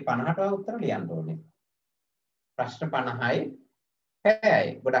 ඒ 50ට උත්තර ලියන්න ඕනේ. ප්‍රශ්න 50යි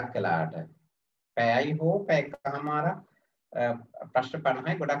පැයයි ගොඩක් වෙලාවට. පැයයි හෝ පැයකමාරක් ප්‍රශ්න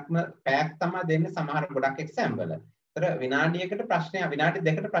 50යි ගොඩක්ම පැයක් තමයි දෙන්නේ සමහර ගොඩක් එක්සෑම් වල. ඒතර විනාඩියකට ප්‍රශ්නයක් විනාඩි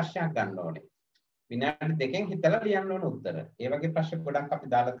දෙකකට ප්‍රශ්නයක් ගන්න ඕනේ. විනාඩි දෙකෙන් හිතලා ලියන්න ඕන උත්තර. ඒ වගේ ප්‍රශ්න ගොඩක් අපි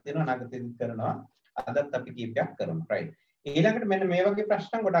දාලා තියෙනවා අනාගතයේදී කරනවා. අදත් අපි කීපයක් කරමු. right. ඊළඟට මෙන්න මේ වගේ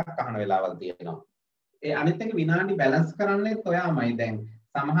ප්‍රශ්න ගොඩක් අහන වෙලාවල් තියෙනවා. ඒ අනිත් එක විනාඩි බැලන්ස් කරන්නේත් ඔයාමයි දැන්.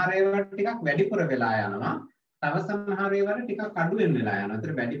 සමහර ඒවාට ටිකක් වැඩිපුර වෙලා යනවා. තව සමහර ඒවාට ටිකක් අඩුවෙන් වෙලා යනවා.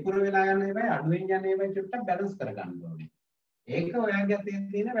 ඒතර වැඩිපුර වෙලා යන ඒවායි අඩුවෙන් යන ඒවායි චුට්ටක් බැලන්ස් කරගන්න ඕනේ. ඒක ඔයාගේ අතේ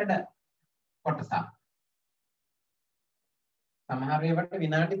තියෙන වැඩ කොටසක්. සමහර ඒවාට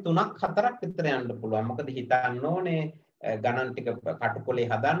විනාඩි 3ක් 4ක් විතර යන්න පුළුවන්. මොකද හිතන්න ඕනේ ගණන් ටික කටුකොලේ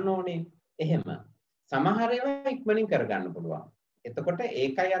හදන්න ඕනේ. එහෙම. සමහර ඒවා ඉක්මනින් කරගන්න පුළුවන්. එතකොට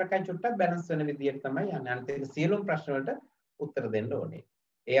ඒකයි අරකයි චුට්ටක් බැලන්ස් වෙන විදියට තමයි යන්නේ. අනිත් ඒක සියලුම ප්‍රශ්න වලට උත්තර දෙන්න ඕනේ.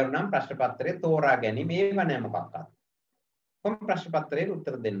 ඒ වුණාම ප්‍රශ්න පත්‍රයේ තෝරා ගැනීම ඒව නෑ මොකක්වත්. කොහොම ප්‍රශ්න පත්‍රයේ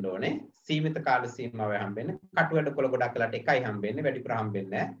උත්තර දෙන්න ඕනේ. සීමිත කාල සීමාවෙ හම්බෙන්නේ. කටු වැඩ කොළ ගොඩක් වෙලාට එකයි හම්බෙන්නේ. වැඩිපුර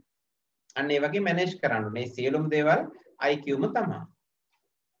හම්බෙන්නේ නෑ. අන්න ඒ වගේ මැනේජ් කරන්න ඕනේ. සියලුම දේවල් IQ-ම තමයි.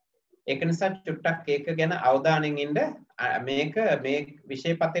 ඒක නිසා චුට්ටක් ඒක ගැන අවධානයෙන් ඉන්න. මේක මේ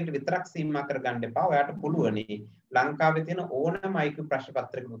විෂය පත්‍රයට විතරක් සීමා කරගන්න එපා. ඔයාලට පුළුවනි ලංකාවේ තියෙන ඕනම IQ ප්‍රශ්න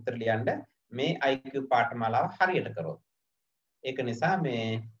පත්‍රයකට උත්තර ලියන්න මේ IQ පාඨමාලාව හරියට කරොත්. ඒක නිසා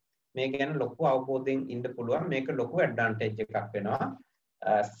මේ ගැන ලොකු අවබෝධයෙන් ඉන්න පුළුවන්. මේක ලොකු ඇඩ්වාන්ටේජ් එකක් වෙනවා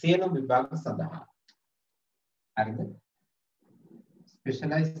සියලුම විභාග සඳහා. හරිද?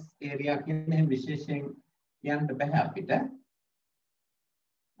 ස්පෙෂලායිස් ඒරියා කියන්නේ විශේෂයෙන් කියන්න බෑ අපිට.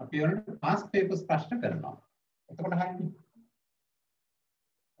 අපි වලට පාස් පේපර්ස් ප්‍රශ්න කරනවා. එතකොට හරිනේ.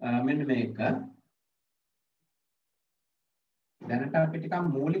 මෙන්න මේක දැනට අපි ටිකක්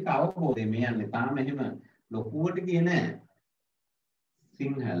මූලික අවබෝධය මේ යන්නේ. තාම එහෙම ලොකුවට ගියේ නෑ.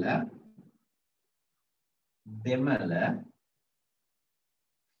 සිංහල දෙමළ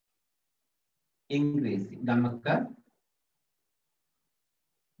ඉංග්‍රීසි ගමක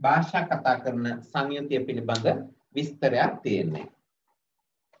භාෂා කතා කරන සංයුතිය පිළිබඳ විස්තරයක් තියෙන්නේ.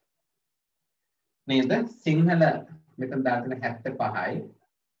 නේද? සිංහල මෙතන දාගෙන 75යි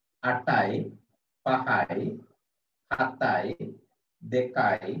 8යි 5යි 7යි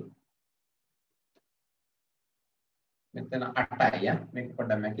 2යි මෙතන 8යි මේක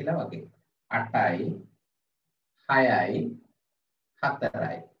පොඩ්ඩක් මැකිලා වගේ 8යි 6යි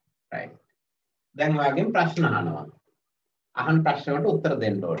 4යි right දැන් ඔයගෙන් ප්‍රශ්න අහනවා අහන ප්‍රශ්න වලට උත්තර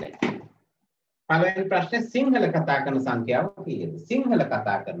දෙන්න ඕනේ පළවෙනි ප්‍රශ්නේ සිංහල කතා කරන සංඛ්‍යාව කීයද සිංහල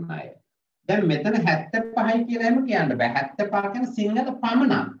කතා කරන අය දැන් මෙතන 75යි කියලා එහෙම කියන්න බෑ 75 කියන්නේ සිංහල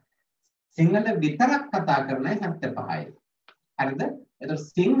පමණක් සිංහල විතරක් කතා කරන අය 75යි හරිද එතකොට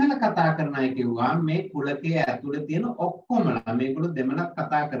සිංහල කතා කරන අය කිව්වා මේ කුලකයේ ඇතුළේ තියෙන ඔක්කොමලා මේගොල්ලෝ දෙමළක්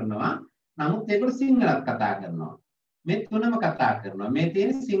කතා කරනවා නමුත් ඒගොල්ලෝ සිංහලත් කතා කරනවා මේ තුනම කතා කරනවා මේ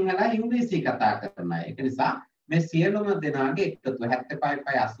තියෙන සිංහල ඉංග්‍රීසි කතා කරන අය ඒක නිසා මේ සියලුම දෙනාගේ එකතුව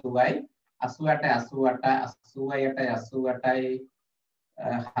 75යි 80යි 88යි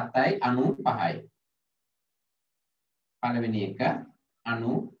 7යි 95යි පළවෙනි එක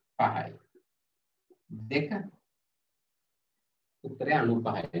 95යි දෙක උත්තරේ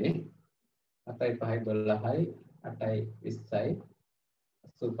 95යි නේ 7යි 5යි 12යි 8යි 20යි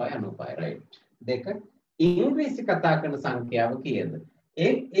 85යි 95යි right දෙක ඉංග්‍රීසි කතා කරන සංඛ්‍යාව කීයද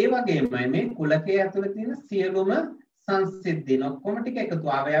ඒ වගේමයි මේ කුලකයේ ඇතුළේ තියෙන සියලුම සංසිද්ධීන් ඔක්කොම ටික එකතු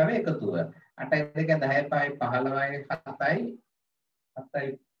ආවයව එකතුව 8යි 2යි 10යි 5යි 15යි 7යි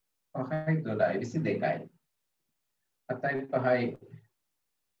 7යි 5යි 12යි 22යි 7යි 5යි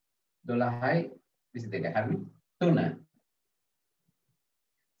 12යි 22යි හරි තුන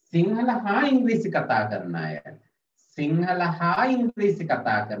සිංහල හා ඉංග්‍රීසි කතා කරන අය සිංහල හා ඉංග්‍රීසි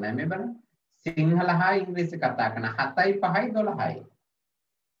කතා කරන අය මේ බලන්න සිංහල හා ඉංග්‍රීසි කතා කරන 7යි 5යි 12යි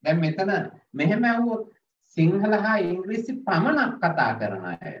දැන් මෙතන මෙහෙම આવුවොත් සිංහල හා ඉංග්‍රීසි පමණක් කතා කරන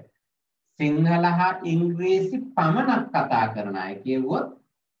අය සිංහල හා ඉංග්‍රීසි පමණක් කතා කරන අය කියුවොත්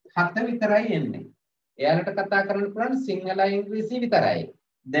 7 විතරයි එන්නේ එයාලට කතා කරන්න පුළුවන් සිංහල ඉංග්‍රීසි විතරයි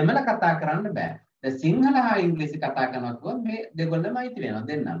දෙමළ කතා කරන්න බෑ දැන් සිංහල හා ඉංග්‍රීසි කතා කරනවා කිව්වොත් මේ දෙගොල්ලම අයිති වෙනවා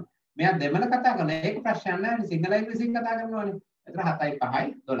දෙන්නම මෙයා දෙමළ කතා කරන ඒක ප්‍රශ්නයක් නෑ සිංහල ඉංග්‍රීසි කතා කරනවානේ එතන 7යි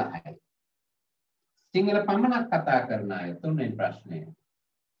 5යි 12යි සිංහල පමණක් කතා කරන අය තුන්වෙනි ප්‍රශ්නය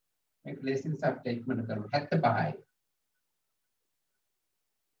මේක ලේසින් සබ්ටේට්මන්ට් කරමු 75යි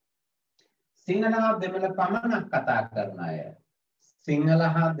සිංහල හා දෙමළ පමණක් කතා කරන අය සිංහල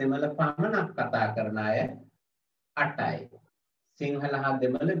හා දෙමළ පමණක් කතා කරන අය 8යි සිංහල හා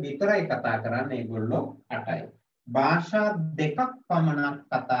දෙමළ විතරයි කතා කරන්නේ ඒගොල්ලෝ 8යි භාෂා දෙකක් පමණක්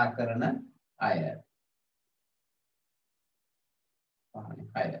කතා කරන අය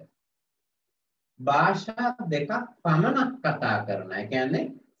 6යි භාෂා දෙකක් පමණක් කතා කරන අය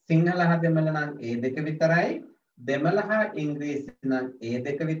කියන්නේ සිංහල හා දෙමළ නම් ඒ දෙක විතරයි දෙමළ හා ඉංග්‍රීසි නම් ඒ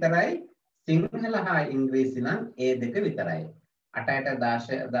දෙක විතරයි සිංහල හා ඉංග්‍රීසි නම් ඒ දෙක විතරයි 8ට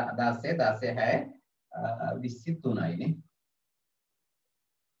 16 16 23යි නේ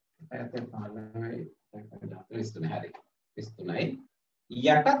 23යි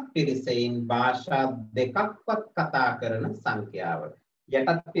යටත් පිරිසෙන් භාෂා දෙකක්වත් කතා කරන සංඛ්‍යාව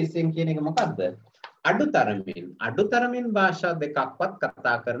යටත් පිරිසෙන් කියන එක මොකද්ද අඩුතරමින් භාෂා දෙකක්වත්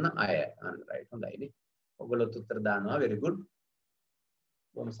කතා කරන අය right හොඳයි නේ ඔයගොල්ලෝ උත්තර දානවා very good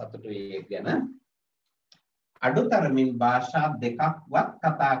බොහොම සතුටුයි ඒක ගැන අඩුතරමින් භාෂා දෙකක්වත්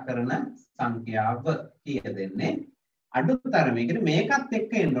කතා කරන සංඛ්‍යාව කීයද දෙන්නේ? අඩුතරමින් කියන්නේ මේකත්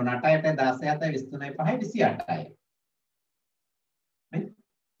එක්ක එන්න ඕන 8යි 16යි 23යි 5යි 28යි.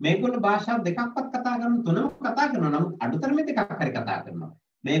 මේගොල්ලෝ භාෂා දෙකක්වත් කතා කරන තුනම කතා කරනවා. නමුත් අඩුතරමින් දෙකක් හරි කතා කරනවා.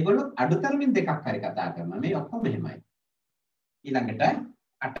 මේගොල්ලෝ අඩුතරමින් දෙකක් හරි කතා කරනවා. මේ ඔක්කොම එහෙමයි. ඊළඟට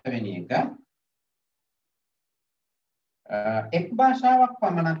 8 වෙනි එක එක් භාෂාවක්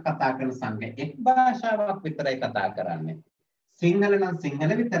පමණක් කතා කරන සංඝයා එක් භාෂාවක් විතරයි කතා කරන්නේ. සිංහල නම්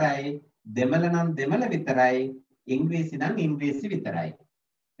සිංහල විතරයි, දෙමළ නම් දෙමළ විතරයි, ඉංග්‍රීසි නම් ඉංග්‍රීසි විතරයි.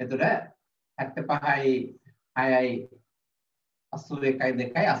 එතකොට 75යි 6යි 81යි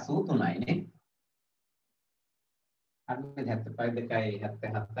 2යි 83යි නේ. අන්න 75යි 2යි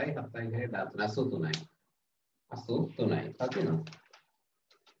 77යි 7යි 83යි 83යි. පතිනවා.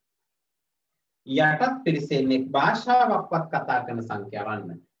 යටත් පිරිසෙන් එක් භාෂාවක්වත් කතා කරන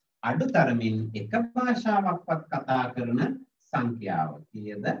සංඛ්‍යාවන්න අඩුතරමින් එක භාෂාවක්වත් කතා කරන සංඛ්‍යාව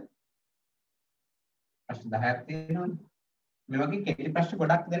කීයද? ප්‍රශ්න 10ක් තියෙනවනේ. මේ වගේ කෙටි ප්‍රශ්න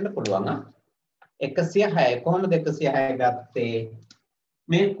ගොඩක් දෙන්න පුළුවන්. 106 කොහොමද 106 ගත්තේ?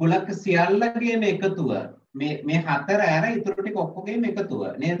 මේ කුලක සියල්ලගේම එකතුව මේ හතර ඇර ඉතුරු ටික ඔක්කොගේම එකතුව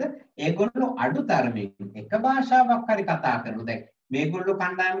නේද? ඒගොල්ලෝ අඩුතරමින් එක භාෂාවක් හරි කතා කරනවා. දැන් මේගොල්ලෝ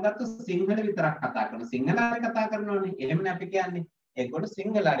කණ්ඩායම ගත්තොත් සිංහල විතරක් කතා කරනවා. සිංහල හරි කතා කරනවනේ. එහෙමනේ අපි කියන්නේ. ඒගොල්ලෝ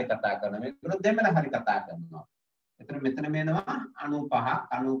සිංහල හරි කතා කරනවා. මේගොල්ලෝ දෙමළ හරි කතා කරනවා. එතන මෙතන මේනවා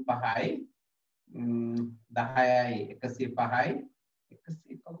 95යි 10යි 105යි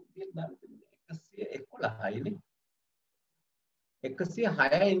 111යි නේ.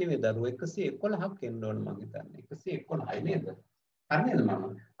 106යි නෙවෙයි දරුවෝ 111ක් එන්න ඕන මං හිතන්නේ. 111යි නේද? හරි නේද මම?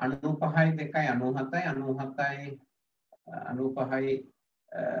 95යි 2යි 97යි 97යි 95යි 105යි 105යි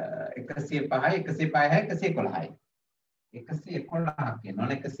 111යි 111ක් එනවා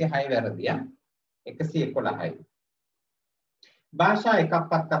 106 වැරදියා 111යි. භාෂා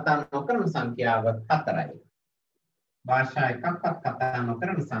එකක්වත් කතා නොකරන සංඛ්‍යාව 4යි. භාෂා එකක්වත් කතා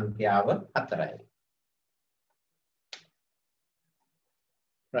නොකරන සංඛ්‍යාව 4යි.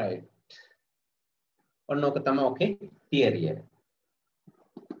 right. ඔන්න ඔක තමයි ඔකේ තියරිය.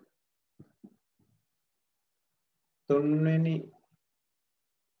 තුන්වෙනි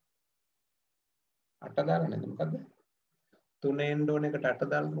 8 දාලා නේද මොකද්ද? 3 එන්න ඕන එකට 8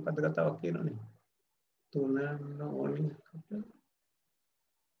 දාලා මොකද්ද කතාවක් කියනවනේ. 3 එන්න ඕන එකට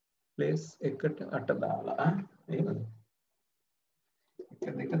ප්ලේස් එකට 8 දාලා එහෙමද?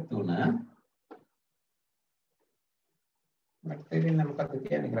 1 2 3 මට තේරෙන්නේ මොකක්ද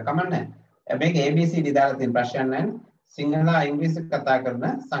කියන්නේ කියලා කමන්නේ. මේක ABCD දාලා තියෙන ප්‍රශ්න නැහැ. සිංහල ඉංග්‍රීසි කතා කරන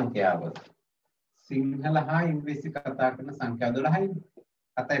සංඛ්‍යාව. සිංහල හා ඉංග්‍රීසි කතා කරන සංඛ්‍යාව 12යි.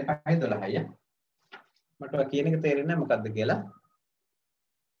 7යි 5යි 12යි. මට ඔය කියන එක තේරෙන්නේ නැහැ මොකක්ද කියලා.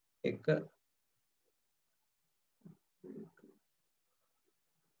 එක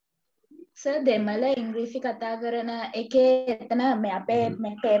සර් දෙමළ ඉංග්‍රීසි කතා කරන එකේ එතන මේ අපේ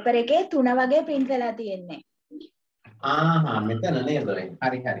මේ පේපර් එකේ 3 වගේ print වෙලා තියෙන්නේ. මෙතන නේද ඔය.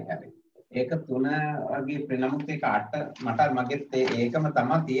 හරි. ඒක 3 වගේ නමුත් ඒක 8 මට මගෙත් ඒකම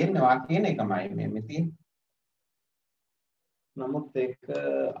තමයි තියෙන්නේ වා කියන එකමයි මේ තියෙන්නේ. නමුත් ඒක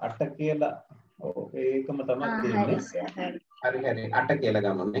 8 කියලා ඒකම තමයි තියෙන්නේ. හරි 8 කියලා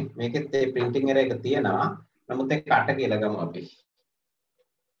ගමුනේ. මේකෙත් ඒ printing error එක තියෙනවා. නමුත් ඒක 8 කියලා ගමු අපි.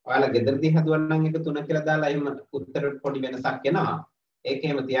 ඔයාලා ගෙදරදී හදුවා නම් ඒක 3 කියලා දාලා එහෙම උත්තරෙට පොඩි වෙනසක් එනවා. ඒක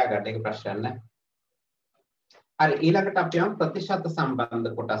එහෙම තියාගන්න. ඒක ප්‍රශ්න නැහැ. හරි ඊළඟට අපි යමු ප්‍රතිශත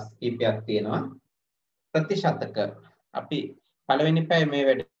සම්බන්ධ කොටස් කීපයක් තියෙනවා. ප්‍රතිශතක අපි පළවෙනි පැය මේ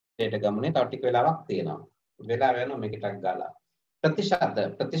වැඩේට ගමුනේ. තව ටික වෙලාවක් තියෙනවා. වෙලාව යනවා මේක ටක් ගාලා.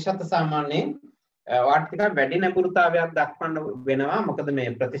 ප්‍රතිශත සාමාන්‍යයෙන් වාට ටිකක් වැඩි නැඹුරුතාවයක් දක්වන්න වෙනවා. මොකද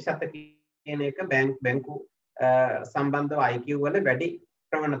මේ ප්‍රතිශත කියන එක බැංකු සම්බන්ධව IQ වල වැඩි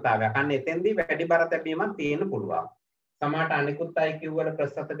ප්‍රවණතාවයක්. අන්න එතෙන්දී වැඩි බර තැබීමක් තියෙන්න පුළුවන්. සමහරට අනිකුත් IQ වල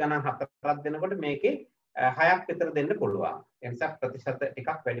ප්‍රතිශත ගණන් 4ක් දෙනකොට මේකේ 6ක් විතර දෙන්න පුළුවන්. ඒ නිසා ප්‍රතිශත ටිකක්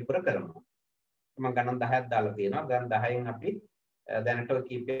වැඩිපුර කරමු. මම ගණන් 10ක් දාලා තියෙනවා. ගණන් 10න් අපි දැනට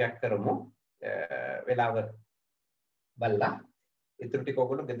කීපයක් කරමු. වෙලාව බලලා ඉතුරු ටික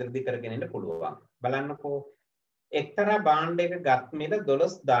ඔයගොල්ලෝ ගෙදරදී කරගෙන ඉන්න පුළුවන්. බලන්නකෝ එක්තරා භාණ්ඩයක ගත් මිල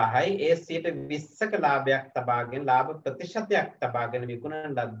 12000යි. ඒ 20%ක ලාභයක් තබාගෙන ලාභ ප්‍රතිශතයක් තබාගෙන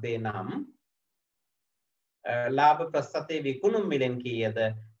විකුණන ලද්දේ නම් ලාභ ප්‍රතිශතයේ විකුණුම් මිලෙන් කීයද?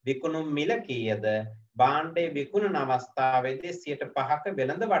 විකුණුම් මිල කීයද? භාණ්ඩයේ විකුණන අවස්ථාවේදී 5%ක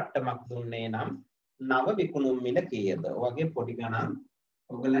වෙළඳ වට්ටමක් දුන්නේ නම් නව විකුණුම් මිල කීයද? ඔයගේ පොඩි ගණන්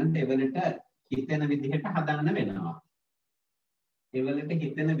ඔයගලන්ට එවලට හිතෙන විදිහට හදන්න වෙනවා. එවලට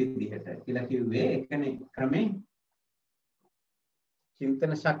හිතෙන විදිහට කියලා කිව්වේ එකනේ ක්‍රමේ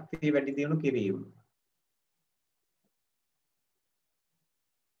චින්තන ශක්තිය වැඩි දියුණු කිරීම.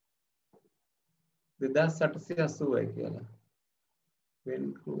 2880යි කියලා. වෙන්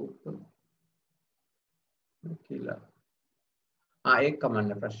ගෲප් කියලා. ඒක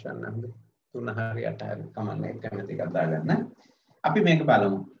කමන්න ප්‍රශ්න නැහැ. 3 හරි 8 හරි කමන්න එක කැමති එකක් දාගන්න. අපි මේක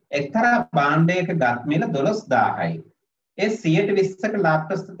බලමු. එක්තරා භාණ්ඩයක ගත් මිල 12000යි. ඒ 120ක ලාභ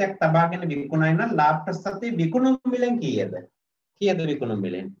ප්‍රස්තුතයක් තබාගෙන විකුණයි නම් ලාභ ප්‍රස්තුතයේ විකුණුම් මිලෙන් කීයද? කීයද විකුණුම්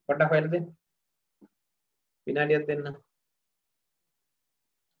මිලෙන්? පොඩ්ඩක් හොයලා දෙන්න. විනාඩියක් දෙන්න.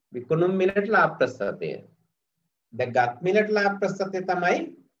 විකුණුම් මිලට ලාභ ප්‍රස්තුතය. දැන් ගත් මිලට ලාභ ප්‍රස්තුතය තමයි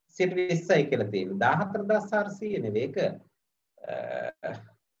 120යි කියලා තියෙන්නේ. 14400 නෙවෙයි ඒක.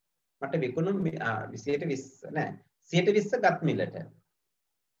 මට විකුණුම් 120 නෑ 120 ගත් මිලට.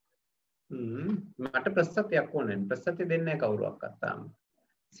 මට ප්‍රස්තුතයක් ඕනේ. ප්‍රස්තුතය දෙන්නේ කවුරුවක්වත් තාම.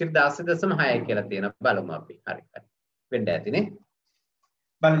 16.6 කියලා තියෙනවා. බලමු අපි. හරි හරි. වෙන්න ඇතිනේ.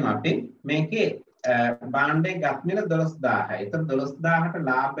 බලමු අපි මේකේ භාණ්ඩයේ ගත් මිල 12000යි. ඒතර 12000ට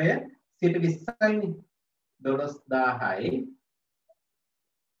ලාභය 120යිනේ. 12000යි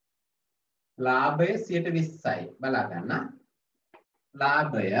ලාභය 120යි. බලා ගන්න.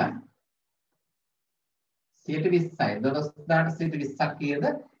 ලාභය 120යි. 12000ට 120ක් කීයද?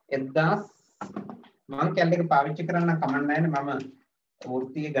 1000 මම කැල් එක පාවිච්චි කරන්න කමක් නැහැ නේ. මම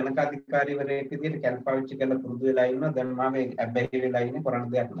වෘත්තීය ගණකාධිකාරීවරයෙක් විදිහට කැල් පාවිච්චි කරලා පුරුදු වෙලා ඉන්නවා. දැන් මම ඇබ්බැහි වෙලා ඉන්නේ කරන්න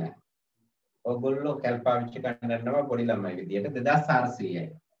දෙයක් නැහැ. ඔයගොල්ලෝ කැල් පාවිච්චි කරන්න යනවා පොඩි ළමයි විදිහට 2400යි.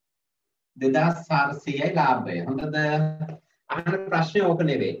 2400යි ලාභය. හොඳද? අහන ප්‍රශ්නේ ඕක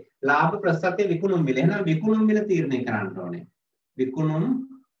නෙවෙයි. ලාභ ප්‍රස්තුතයේ විකුණුම් මිල. එහෙනම් විකුණුම් මිල තීරණය කරන්න ඕනේ. විකුණුම්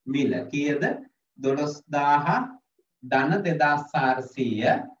මිල කීයද? 12000 ධන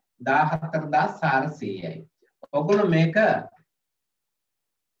 2400 14400යි. ඔයගොල්ලෝ මේක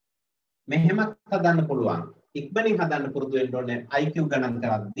මෙහෙමත් හදන්න පුළුවන්. ඉක්මනින් හදන්න පුරුදු වෙන්න ඕනේ. IQ ගණන්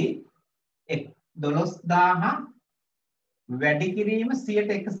කරද්දී 12000 වැඩි කිරීම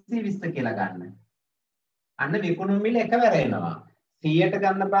 120 කියලා ගන්න. අන්න විකුණුම් මිල එකවර එනවා. 100ට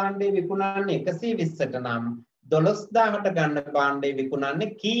ගන්න භාණ්ඩේ විකුණන්නේ 120ට නම් 12000ට ගන්න භාණ්ඩේ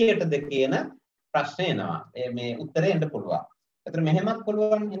විකුණන්නේ කීයටද කියන ප්‍රශ්නේ එනවා. මේ උත්තරේ එන්න පුළුවන්. ඒතර මෙහෙමත්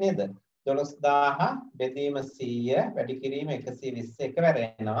පුළුවන් නේද? 12000 බෙදීම 100 වැඩි කිරීම 120 එකවර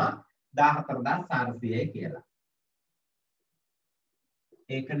එනවා 14400යි කියලා.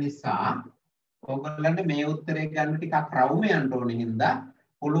 ඒක නිසා ඔයගොල්ලන්ට මේ උත්තරේ ගන්න ටිකක් රවුම යන්න ඕනේ හින්දා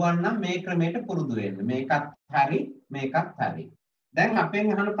පුළුවන් නම් මේ ක්‍රමයට පුරුදු වෙන්න. මේකත් හරි මේකත් හරි. දැන් අපෙන්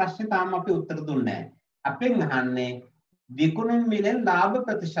අහන ප්‍රශ්නේ තාම අපි උත්තර දුන්නේ නැහැ. අපෙන් අහන්නේ විකුණුම් මිලෙන් ලාභ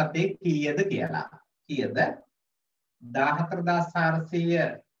ප්‍රතිශතය කීයද කියලා. කීයද?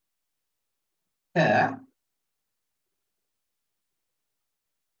 14400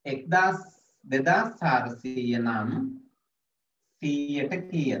 2400 නම් 100ට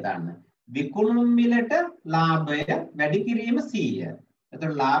කීය දාන්න. විකුණුම් මිලට ලාභය වැඩි කිරීම 100.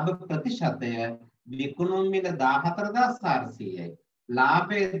 එතකොට ලාභ ප්‍රතිශතය විකුණුම් මිල 14400යි.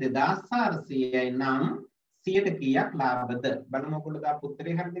 ලාභය 2400යි නම් 100ට කීයක් ලාභද? බලමු ඔයගොල්ලෝ දාපු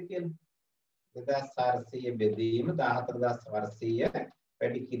උත්තරේ හරිද කියලා. 2400 බෙදීම 14400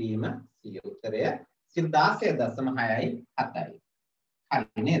 වැඩි කිරීම 100 උත්තරය 16.6යි 7යි.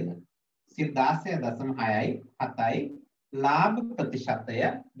 හරි නේද? 16.6යි 7යි ලාභ ප්‍රතිශතය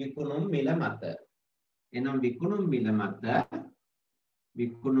විකුණුම් මිල මත. එනම් විකුණුම් මිල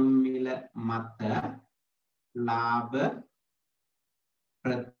මත ලාභ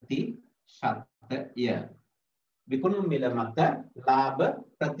ප්‍රතිශතය. විකුණුම් මිල මත ලාභ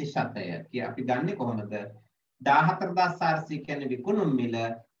ප්‍රතිශතය කිය අපි ගන්නෙ කොහොමද? 14400 කියන්නේ විකුණුම් මිල,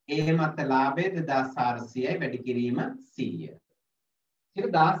 ඒ මත ලාභය 2400යි වැඩි කිරීම 100.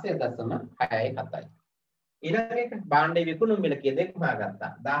 16.6යි 7යි. ඊළඟ එක භාණ්ඩයේ විකුණුම් මිල කීයද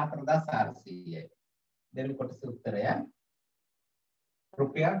හොයාගත්තා. 14400යි. දෙවෙනි කොටසේ උත්තරය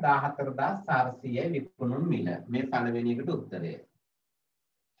රුපියල් 14400යි විකුණුම් මිල. මේ පළවෙනි එකට උත්තරය.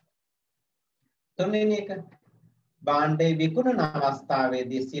 තුන්වෙනි එක භාණ්ඩයේ විකුණන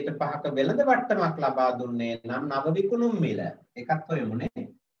අවස්ථාවේදී 5% වෙළඳ වට්ටමක් ලබා දුන්නේ නම් නව විකුණුම් මිල. එකත් ඔයමුනේ.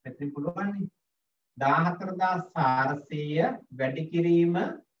 මෙතන පුළුවන් නේ. 14400 වැඩි කිරීම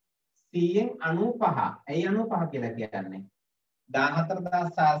 100න් 95. ඇයි 95 කියලා කියන්නේ?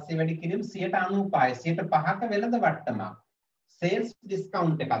 14400 වැඩි කිරීම 195යි. 105ක වෙළඳ වට්ටමක්. සේල්ස්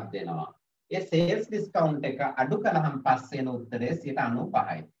ඩිස්කවුන්ට් එකක් දෙනවා. ඒ සේල්ස් ඩිස්කවුන්ට් එක අඩු කළාම පස්සේ එන උත්තරේ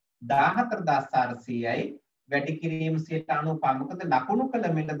 195යි. 14400යි වැඩි කිරීම 195. මොකද ලකුණු කළ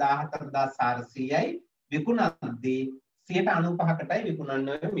මිල 14400යි විකුණද්දී 195කටයි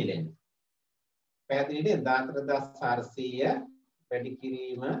විකුණන්නේ ඔය මිලෙන්. පැහැදිලිද? 14400 වැඩි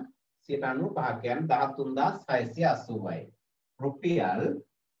කිරීම 195 කියන්නේ 13680යි. රුපියල්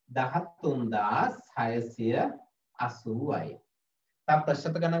 13680යි. තා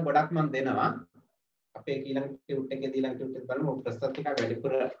ප්‍රශ්න ගණන් ගොඩක් මම දෙනවා. අපේ ඊළඟ ටියුට් එකේදී ඊළඟ ටියුට් එක බලමු ප්‍රශ්න ටික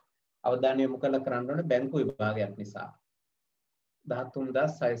වැඩිපුර අවධානය යොමු කරලා කරන්න ඕනේ බැංකු විභාගයක් නිසා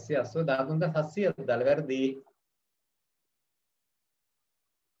 13680 13780 දාලා වැරදි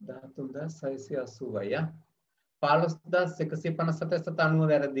 13680 15157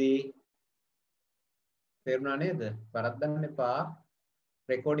 90 වැරදි තේරුණා නේද වරද්දන්න එපා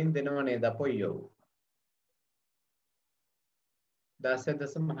රෙකෝඩින් දෙනව නේද අපොයියෝ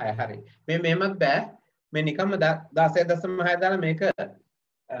 16.6 හරි මේ මෙහෙමත් බෑ මේ නිකම්ම 16.6 දාලා මේක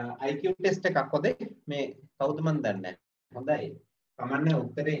IQ ටෙස්ට් එකක් හොදේ මේ කවුද මන් දන්නේ හොඳයි කමන්නේ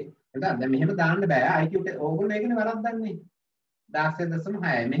උත්තරේ දැන් මෙහෙම දාන්න බෑ IQ ඕගොල්ලෝ ඒකනේ වරද්දන්නේ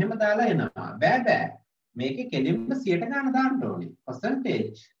 16.6 මෙහෙම දාලා එනවා බෑ මේකේ කෙලින්ම 100ට ගන්න දාන්න ඕනේ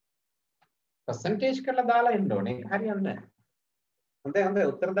percentage කරලා දාලා එන්න ඕනේ ඒක හරියන්නේ නැහැ හොඳයි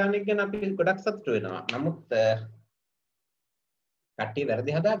උත්තර දාන්න එක ගැන අපි ගොඩක් සතුටු වෙනවා නමුත් කට්ටිය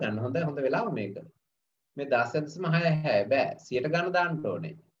වැරදි හදා ගන්න හොඳ වෙලාව මේක මේ 16.6 බෑ 100ට ගන්න දාන්න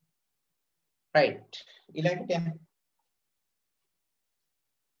ඕනේ right ඊළඟට යන්න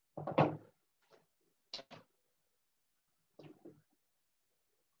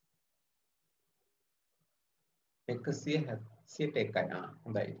 171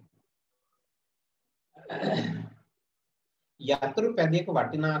 හොඳයි යතුරු පැදියක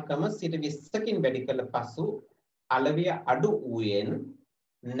වටිනාකම 20%කින් වැඩි කළ පසු අලවිය අඩු වූයෙන්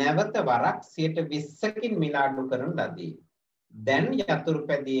නැවත වරක් 20%කින් මිල අඩු කරන ලදී. දැන් යතුරු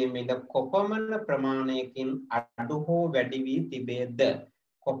පැදියේ මිල කොපමණ ප්‍රමාණයකින් අඩු හෝ වැඩි වී තිබේද?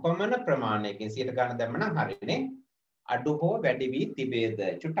 කොපමණ ප්‍රමාණයකින් 100 ගන්න දැම්ම නම් හරිනේ. අඩු හෝ වැඩි වී තිබේද?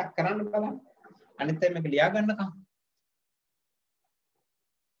 චුට්ටක් කරන්න බලන්න. අනිත් එක මේක ලියා ගන්නකම්.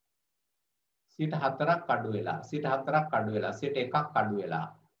 4ක් අඩු වෙලා 4ක් අඩු වෙලා 1ක් අඩු වෙලා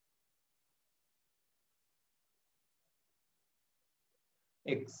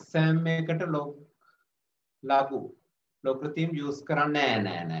එක්සෑම් එකට ලඝු කෘතිම යූස් කරන්නේ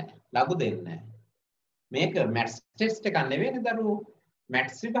නෑ ලඝු දෙන්නේ මේක මැත්ස් ටෙස්ට් එකක් නෙවෙයිනේ දරුවෝ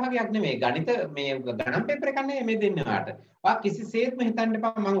මැත්ස් විභාගයක් නෙවෙයි ගණිත මේ ගණන් පේපර් එකක් නෙවෙයි මේ දෙන්නේ ඔයාට ඔයා කිසිසේත්ම හිතන්න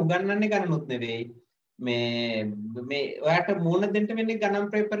එපා මම උගන්වන්නේ ගණනුත් නෙවෙයි මේ ඔයාට මූණ දෙන්න වෙන්නේ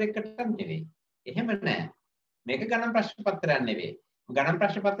ගණන් පේපර් එකට නෙවෙයි එහෙම නෑ මේක ගණන් ප්‍රශ්න පත්‍රයක් නෙවෙයි ගණන්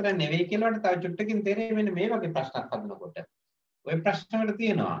ප්‍රශ්න පත්‍රයක් නෙවෙයි කියලා වලට තව චුට්ටකින් තේරෙන්නේ මෙන්න මේ වගේ ප්‍රශ්නක් හදනකොට ඔය ප්‍රශ්න වල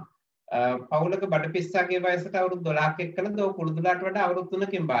තියෙනවා පවුලක බඩපිස්සාගේ වයසට අවුරුදු 12ක් එක්කනද ඔය කුරුදුලාට වඩා අවුරුදු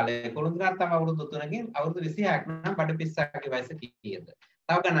 3කින් බාලයි කුරුදුලාට තව අවුරුදු 3කින් අවුරුදු 26ක් නම් බඩපිස්සාගේ වයස කීයද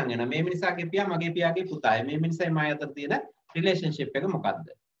තව ගණන් වෙනවා මේ මිනිසාගේ පියා මගේ පියාගේ පුතායි මේ මිනිසයි මා අතර තියෙන රිලේෂන්ෂිප් එක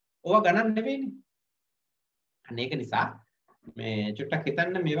මොකද්ද ඕවා ගණන් නෙවෙයිනේ අන්න ඒක නිසා මේ චුට්ටක්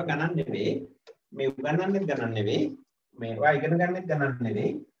හිතන්න මේවා ගණන් නෙවෙයි මේ උගන්වන්නේ ගණන් නෙවෙයි මේ ඔයා ඉගෙන ගන්නෙත් ගණන්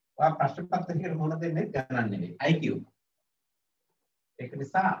නෙවෙයි ඔයා ප්‍රශ්න පත්‍රයකට මොන දෙන්නේ ගණන් නෙවෙයි IQ ඒක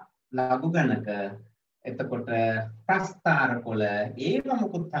නිසා ලඝු ගණක එතකොට ප්‍රස්ථාර කොළ ඒව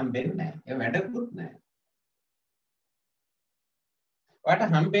මොකුත් හම්බෙන්නේ නැහැ ඒ වැඩකුත් නැහැ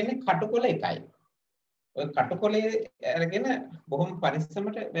ඔයාට හම්බෙන්නේ කටුකොළ එකයි ඔය කටුකොළේ අරගෙන බොහොම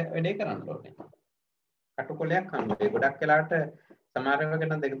පරිස්සමට වැඩේ කරන්න ඕනේ කටුකොළයක් හම්බෙයි ගොඩක් වෙලාවට සමහරව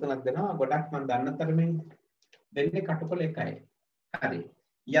ගැන දෙක තුනක් දෙනවා ගොඩක් මම දන්න තරමින් දෙන්නේ කටුකොළ එකයි හරි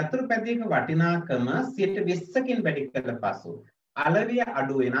යතුරු පැදියක වටිනාකම 20%කින් වැඩි කළ පසු අලවිය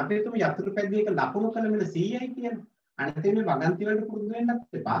අඩු වෙන අපි හිතමු යතුරු පැදියක ලකුණු කළ මිල 100යි කියලා අනිත් මේ වගන්ති වලට පුරුදු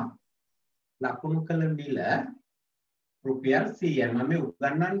වෙන්නත් එපා ලකුණු කළ මිල රුපියල් 100යි මම මේ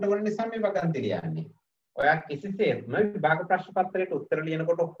උගන්වන්න ඕන නිසා මේ වගන්ති ලියන්නේ ඔයා කිසිසේත්ම විභාග ප්‍රශ්න පත්‍රයට උත්තර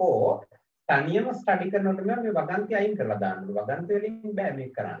ලියනකොට හෝ තනියම ස්ටඩි කරනකොට මේ වගන්ති අයින් කරලා දාන්න ඕනේ වගන්ති වලින් බෑ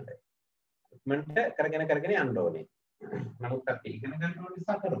මේක කරන්න ඉක්මනට කරගෙන යන්න ඕනේ නමුත් අපි ඉගෙන ගන්න ඕන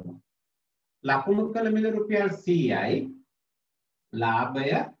නිසා කරමු ලකුණු කළ මිල රුපියල් 100යි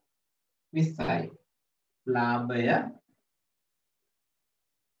ලාභය 20යි ලාභය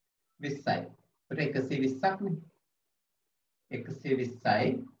 20යි ඒකට 120ක් නේ 120යි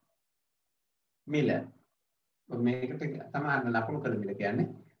මිල මේකට තමයි ලකුණු කළ මිල කියන්නේ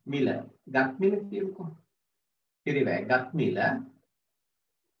මිල ගත් මිල කියනකො පිරිවැය ගත් මිල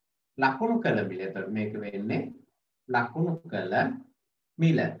ලකුණු කළ මිල එතකොට මේක වෙන්නේ ලකුණු කළ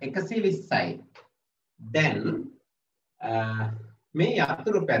මිල 120යි දැන් මේ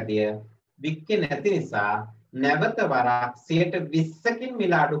යතුරු පැදිය වික්කේ නැති නිසා නැවත වරක් 120කින්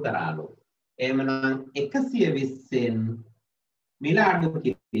මිල අඩු කරාලු එහෙමනම් 120න් මිල අඩු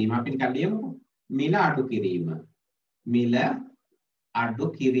කිරීම අපි නිකන් ලියමුකෝ මිල අඩු කිරීම මිල අඩු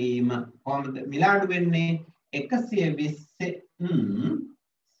කිරීම කොහොමද මිල අඩු වෙන්නේ 120න්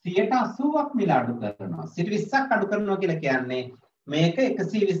 180ක් මිල අඩු කරනවා 120ක් අඩු කරනවා කියලා කියන්නේ මේක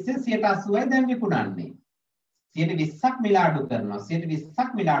 120න් 180යි දැන් විකුණන්නේ 120ක් මිල අඩු කරනවා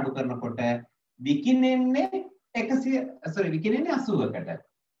 120ක් මිල අඩු කරනකොට විකිනෙන්නේ 100 විකිනෙන්නේ 80කට.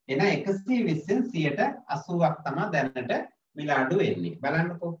 එහෙනම් 120න් 80ක් තමයි දැනට මිල අඩු වෙන්නේ.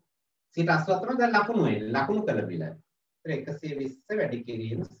 බලන්නකෝ. 80ක් තමයි දැන් ලකුණු වෙන්නේ. ලකුණු කළ මිල. 120 වැඩි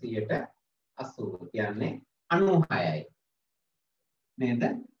කිරීම 80 කියන්නේ 96යි. නේද?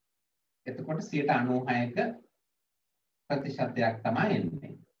 එතකොට 96ක ප්‍රතිශතයක් තමයි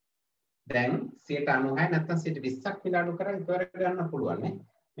එන්නේ. දැන් 96 නැත්නම් 20ක් මිල අඩු කරන් ඉවර ගන්න පුළුවන් නේ.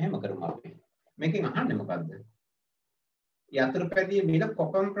 මෙහෙම කරමු අපි. මේකෙන් අහන්නේ මොකද්ද? යතුරුපැදියේ මිල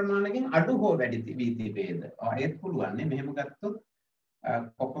කොපමණ ප්‍රමාණයකින් අඩු හෝ වැඩි වී තිබේද? ඒත් පුළුවන් නේ. මෙහෙම ගත්තොත්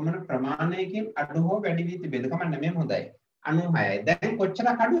කොපමණ ප්‍රමාණයකින් අඩු හෝ වැඩි වී තිබේද? කමන්න මෙහෙම හොඳයි. 96යි. දැන්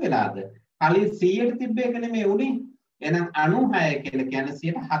කොච්චරක් අඩු වෙලාද? කලින් 100ට තිබ්බ එක නෙමෙයි උනේ. එහෙනම් 96 කියලා කියන්නේ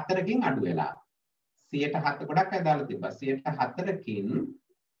 104කින් අඩු වෙලා. 107 ගොඩක් අය දාලා තිබ්බා. 104කින්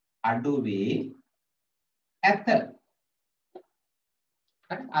අඩු වී ඇත.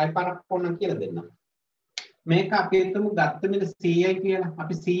 හරි ආයෙ පාරක් පොන්න කියලා දෙන්න. මේක අපි හිතමු ගත්ත මිල 100යි කියලා.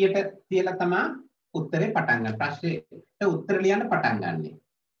 අපි 100ට තියලා තමයි උත්තරේ පටන් ගන්න. ප්‍රශ්නෙට උත්තර ලියන්න පටන් ගන්නෙ.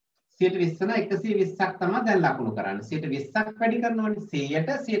 120 නම් 120ක් තමයි දැන් ලකුණු කරන්නේ. 120ක් වැඩි කරනවනේ 100ට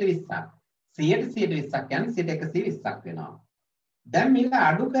 120ක්. 100ට 120ක් කියන්නේ 120ක් වෙනවා. දැන් මිල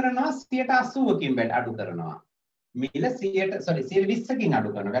අඩු කරනවා 80කින් අඩු කරනවා. මිල 120කින් අඩු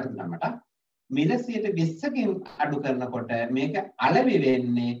කරනවා. වැරදුනා මට. මිල 120කින් අඩු කරනකොට මේක අලෙවි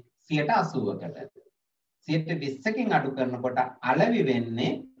වෙන්නේ 80කට. 120කින් අඩු කරනකොට අලෙවි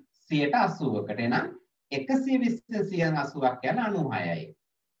වෙන්නේ 80කට. එහෙනම් 120 180ක් කියන්නේ 96යි.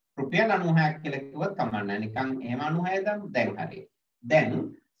 රුපියල් 96ක් කියලා කිව්වත් කමක් නැහැ. නිකන් එහෙම 96 දාමු. දැන් හරි. දැන්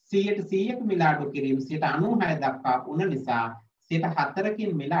 100ට 100ක මිල අඩු කිරීම 96 දක්වා වුණ නිසා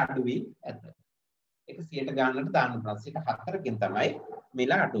 104කින් මිල අඩු වී ඇත. ඒක 100ට ගන්නට දාන්න පුළුවන්. 104කින් තමයි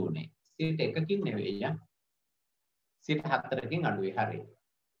මිල අඩු වුනේ. 101කින් නෙවෙයි යා. 104කින් අඩු වෙයි. හරි.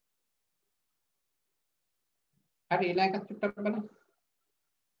 හරි ඊළඟ එකක් චුට්ටක් බලන්න.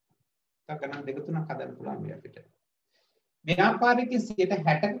 ගණන් දෙක තුනක් හදන්න පුළුවන් මේ අපිට. ව්‍යාපාරිකයන්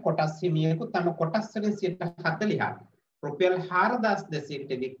 60ක කොටස් හිමියෙකු තම කොටස් වලින් 40ක් රුපියල්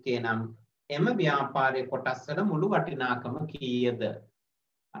 4200කට වික්කේ නම් එම ව්‍යාපාරයේ කොටස් වල මුළු වටිනාකම කීයද?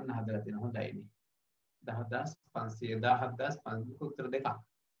 අන්න හදලා තියෙන හොඳයිනේ. 10500 17500 උත්තර දෙකක්.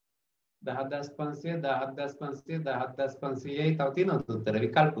 10500 17500 17500යි තව තියෙන උත්තර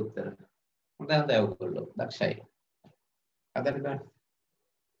විකල්ප උත්තර. හොඳයි ඔයගොල්ලෝ දක්ෂයි. හදන්න බෑ.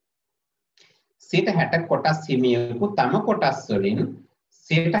 60 කොටස් හිමියෙකු තම කොටස් වලින්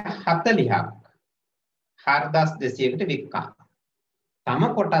 40ක් 4200කට වික්කා. තම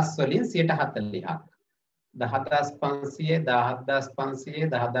කොටස් වලින් 40ක් 10500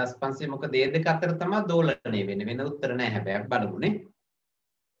 17500 10500 මොකද මේ දෙක අතර තමයි දෝලණය වෙන්නේ. වෙන උත්තර නැහැ හැබැයි බලමුනේ.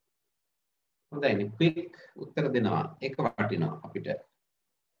 හොඳයිනේ ක්වික් උත්තර දෙනවා. ඒක වටිනවා අපිට.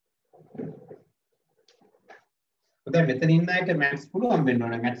 දැන් මෙතන ඉන්න අයට මැත්ස් පුළුවන් වෙන්න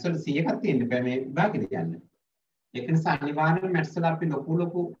ඕනේ. මැත්ස් වල 100ක් තියෙන්න බෑ මේ විභාගෙට යන්න. ඒක නිසා අනිවාර්යයෙන් මැත්ස් වල අපි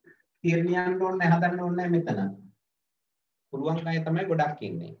ලොකු තීරණ යන්න ඕනේ හදන්න ඕනේ මෙතන. පුළුවන් අය තමයි ගොඩක්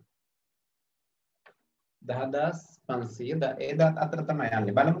ඉන්නේ. 10500 ඒ දාත් අතර තමයි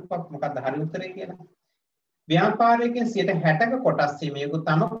යන්නේ. බලමුකෝ මොකක්ද හරි උත්තරේ කියලා. ව්‍යාපාරිකයන් 60ක කොටස් හිමියෙකු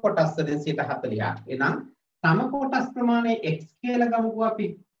තම කොටස් වලින් 40ක්. එහෙනම් තම කොටස් ප්‍රමාණය x කියලා ගමුකෝ අපි.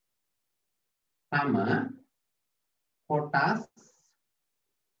 තම කොටස්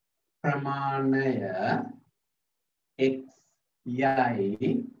ප්‍රමාණය x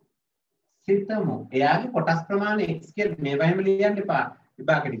යයි සිතමු. එයාගේ කොටස් ප්‍රමාණය x කියලා මේවා එහෙම ලියන්න එපා.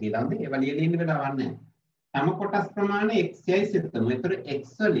 විභාගෙට ගිහලා හොඳ ඒවා ලියලා ඉන්න වෙලාවක් නැහැ. තම කොටස් ප්‍රමාණය x යයි සිතමු. ඒතර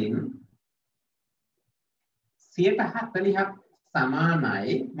x වලින් 140ක්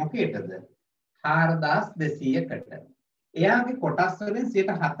සමානයි මොකේටද? 4200කට. එයාගේ කොටස් වලින්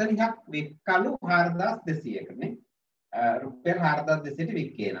 140ක් වික්කලු 4200කට නේ. රුපියල් 4200ට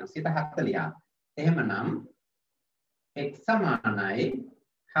වික්කේ නම් 140ක්. එහෙමනම් x සමානයි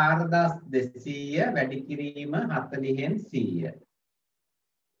 4200 වැඩි කිරීම 40න් 100.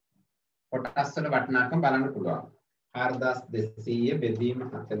 කොටස් වල වටිනාකම බලන්න පුළුවන්. 4200 බෙදීම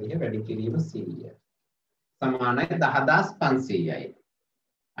 40 වැඩි කිරීම 100 සමානයි 10500යි.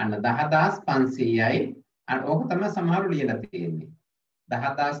 අන්න 10500යි. අන්න ඕක තමයි සමහරව ලියලා තියෙන්නේ.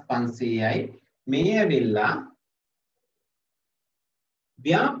 10500යි මේ ඇවිල්ලා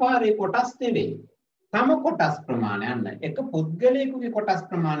ව්‍යාපාරයේ කොටස් නෙවෙයි. තම කොටස් ප්‍රමාණය අන්න එක පුද්ගලයෙකුගේ කොටස්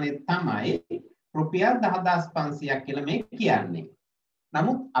ප්‍රමාණය තමයි රුපියල් 10500ක් කියලා මේ කියන්නේ.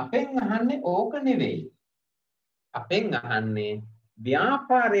 නමුත් අපෙන් අහන්නේ ඕක නෙවෙයි. අපෙන් අහන්නේ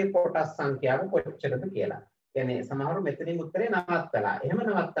ව්‍යාපාරයේ කොටස් සංඛ්‍යාව කොච්චරද කියලා. කියන්නේ සමහරව මෙතනින් උත්තරේ නවත්තලා. එහෙම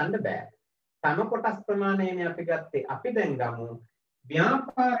නවත්තන්න බෑ. තම කොටස් ප්‍රමාණයනේ අපි ගත්තේ. අපි දැන් ගමු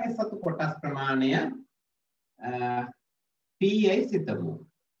ව්‍යාපාරයේ සතු කොටස් ප්‍රමාණය P යයි සිතමු.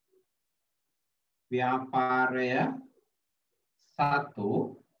 ව්‍යාපාරය සතු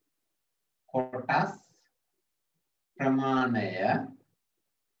කොටස් ප්‍රමාණය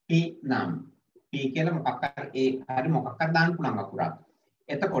P නම් P කියලා මොකක් හරි මොකක් හරි දාන්න පුළුවන් අකුරක්.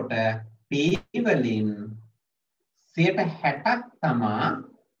 එතකොට P වලින් 60ක් තමා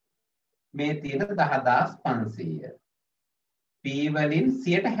මේ තියෙන 10500. P වලින්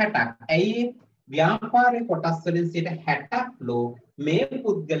 60ක්. ඇයි ව්‍යාපාරයේ කොටස් වලින් 60ක් ලෝ මේ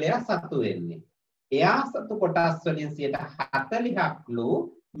පුද්ගලයා සතු වෙන්නේ. එයා සතු කොටස් වලින් 40ක් ලෝ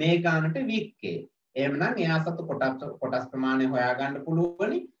මේ ගානට වික්කේ. එහෙමනම් එයා සතු කොටස් ප්‍රමාණය හොයාගන්න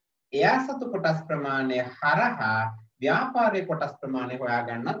පුළුවනි. එයා සතු කොටස් ප්‍රමාණය හරහා ව්‍යාපාරයේ කොටස් ප්‍රමාණය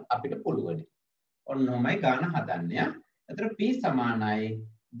හොයාගන්නත් අපිට පුළුවනි. ඔන්නෝමයි ගාන හදන්නේ. එතකොට P සමානයි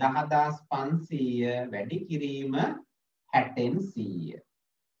 10500 වැඩි කිරීම 60න් 100.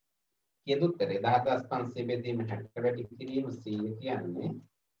 කියද උත්තරේ 10500 බෙදීම 60 වැඩි කිරීම 100 කියන්නේ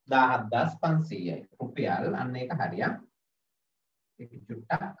 17500යි. රුපියල් අන්න ඒක හරියක්. ඒක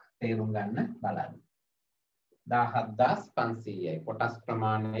චුට්ටක් තේරුම් ගන්න බලන්න. 17500යි. කොටස්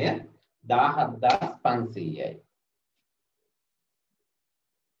ප්‍රමාණය 17500යි.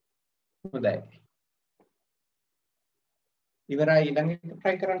 හොඳයි. ඉවරයි. ඊළඟ එක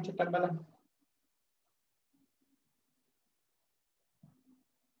try කරන්න චුට්ටක් බලන්න.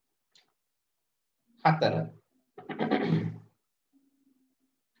 හතර.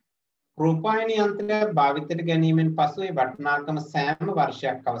 රූපවාහිනී යන්ත්‍රය භාවිතයට ගැනීමෙන් පසු ඒ වටිනාකම සෑම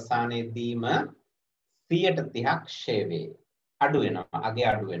වර්ෂයක් අවසානයේදීම 130ක් ක්ෂය වේ. අඩු වෙනවා. අගේ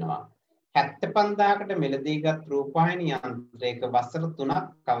අඩු වෙනවා. 75000කට මිලදීගත් රූපවාහිනී යන්ත්‍රයක වසර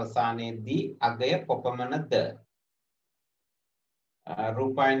 3ක් අවසානයේදී අගය කොපමණද?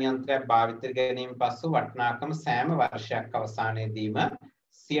 රූපවාහිනී යන්ත්‍රය භාවිතයට ගැනීමෙන් පසු වටිනාකම සෑම වර්ෂයක් අවසානයේදීම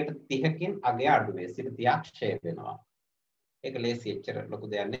 130කින් අගය අඩු වේ. 130ක් ක්ෂය වෙනවා. ඒක ලේසි එච්චර ලොකු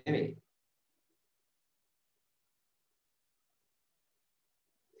දෙයක් නෙවෙයි.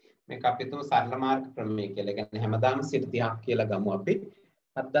 මේක අපි තුමු සරල මාර්ග ක්‍රමය කියලා. කියන්නේ හැමදාම 130ක් කියලා ගමු අපි.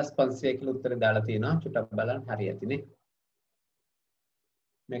 7500 කියලා උත්තර දාලා තියෙනවා. චුට්ටක් බලන්න හරියටිනේ.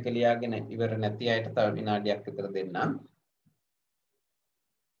 මේක ලියාගෙන ඉවර නැති අයට තව විනාඩියක් විතර දෙන්නම්.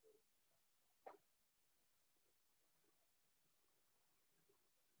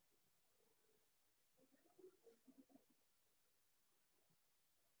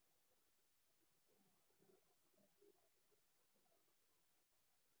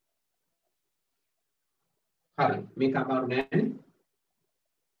 හරි මේක අමාරු නෑනේ.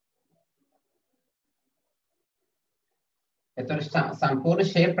 එතකොට සම්පූර්ණ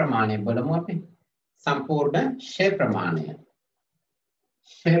ෂේ ප්‍රමාණය බලමු අපි. සම්පූර්ණ ෂේ ප්‍රමාණය.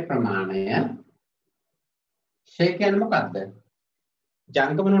 ෂේ ප්‍රමාණය ෂේ කියන්නේ මොකක්ද?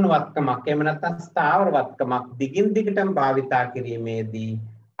 ජංගම නොවන වත්කමක් එහෙම නැත්නම් ස්ථාවර වත්කමක් දිගින් දිගටම භාවිතා කිරීමේදී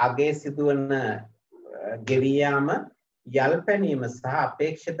අගේ සිදුවන ගෙවී යාම යල්පැනීම සහ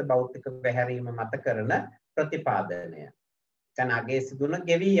අපේක්ෂිත භෞතික වැහැරීම මත කරන ප්‍රතිපාදනය. දැන් අගේ සිදුවන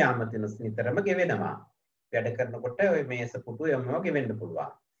ගෙවී යාම නිතරම ගෙවෙනවා. වැඩ කරනකොට ඔය මේස පුටු යමව ගෙවෙන්න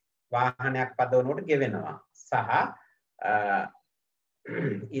පුළුවන්. වාහනයක් පදවනකොට ගෙවෙනවා. සහ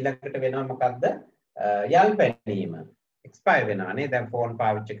ඊළඟට වෙනවා මොකද්ද? යල්පැනීම. එක්ස්පයර් වෙනවා නේ. දැන් ෆෝන්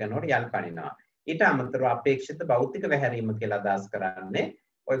පාවිච්චි කරනකොට යල්පනිනවා. ඊට අමතරව අපේක්ෂිත භෞතික වැහැරීම කියලා අදහස් කරන්නේ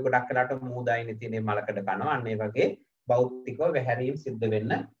ඔය ගොඩක් වෙලාට මූදායිනේ තියෙන මලකඩ කනවා. අන්න ඒ වගේ භෞතිකව වැහැරීම් සිද්ධ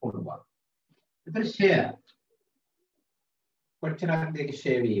වෙන්න පුළුවන්. ඒතර ෂෙයා කොච්චරක්ද ඒක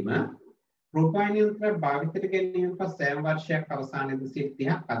ෂෙයා වීම? රූපවාහිනී යන්ත්‍ර භාවිතයට ගැනීමෙන් පසු සෑම වර්ෂයක් අවසානයේදී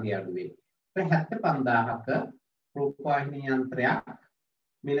 30ක් අගේ අඩු වේ. 75000ක රූපවාහිනී යන්ත්‍රයක්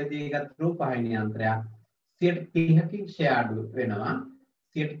මිලදීගත් රූපවාහිනී යන්ත්‍රයක් 30කින් ෂෙයා අඩු වෙනවා.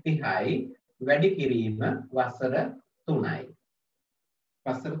 30යි වැඩි කිරීම වසර 3යි.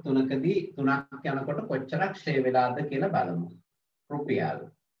 වසර 3කදී 3ක් යනකොට කොච්චරක් ෂෙයා වෙලාද කියලා බලමු. රුපියල්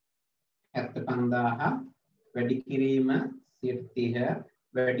 75000 වැඩි කිරීම 30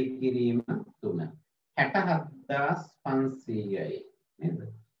 වැඩි කිරීම 3 67500යි නේද?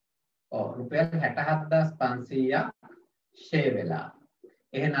 ඔව් රුපියල් 67500ක් ෂෙයා වෙලා.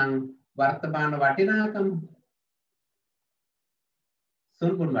 එහෙනම් වර්තමාන වටිනාකම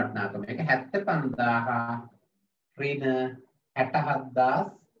සුන්පුන් වටිනාකම එක 75000 ඍණ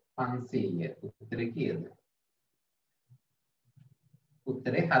 67500. උත්තරේ කීයද?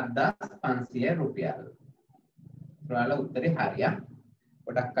 උත්තරේ 7500 රුපියල්. ඔයාලා උත්තරේ හරියක්.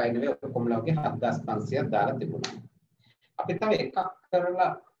 ගොඩක් අය නෙවෙයි ඔක්කොමලාගේ 7500ක් දාලා තිබුණා. අපි තව එකක්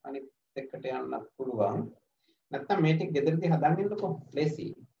කරලා අනිත් එකට යන්නත් පුළුවන්. නැත්තම් මේ ටික ගෙදරදී හදන්න ඉන්නකො ලේසි.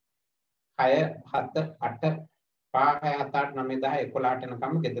 6 7 8 5 6 7 8 9 10 11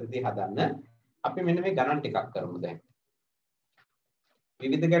 යනකම් ගෙදරදී හදන්න. අපි මෙන්න මේ ගණන් ටිකක් කරමු දැන්.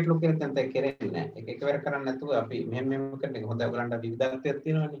 විවිධ ගැටලු කියලා දැන් කරන්නේ නැහැ. එක එකවර කරන්නේ නැතුව අපි මෙහෙම කරන එක හොඳයි. ඔයගලන්ට විවිධත්වයක්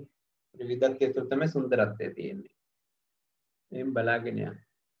තියෙනවනේ. විවිධත්වය තුළ තමයි සුන්දරත්වය තියෙන්නේ. එම් බලාගෙන යන්න.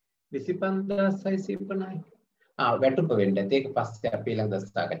 25650යි. වැටුප වෙන්න ඇති. ඒක පස්සේ අපි ඊළඟ දවස්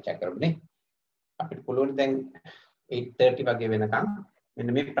සාකච්ඡා කරමුනේ. අපිට පුළුවන් දැන් 8:30 වගේ වෙනකම් මෙන්න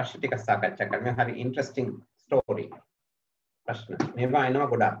මේ ප්‍රශ්න ටික සාකච්ඡා කරමු. හරි ඉන්ටරෙස්ටිං ස්ටෝරි. ප්‍රශ්න. මේවා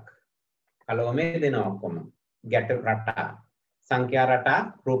එනවා ගොඩක්. කලවමේ දෙනවා ඔක්කොම. ගැට රටා, සංඛ්‍යා රටා,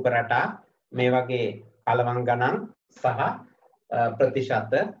 රූප රටා, මේ වගේ කලවම් ගණන් සහ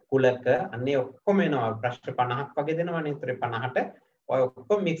ප්‍රතිශත, කුලක අන්නේ ඔක්කොම එනවා. ප්‍රශ්න 50ක් වගේ දෙනවනේ. ඒතර 50ට ඔය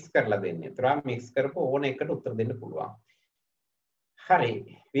ඔක්කොම මික්ස් කරලා දෙන්නේ. ඒතර මික්ස් කරපුව ඕන එකට උත්තර දෙන්න පුළුවන්. හරි.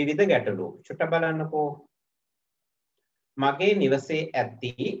 විවිධ ගැටලු. චුට්ට බලන්නකෝ. මගේ නිවසේ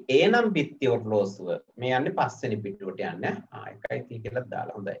ඇති ඒනම් බිත්ති ඔරලෝසුව. මේ යන්නේ පස්වෙනි පිටුවට යන්නේ. 1:30 කියලා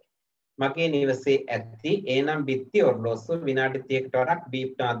දාලා හොඳයි. මගේ නිවසේ ඇති ඒනම් බිත්ති ඔරලෝසුව විනාඩි 30කට වරක්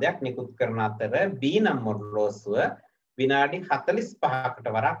බීප් නාදයක් නිකුත් කරන අතර බී නම් ඔරලෝසුව විනාඩි 45කට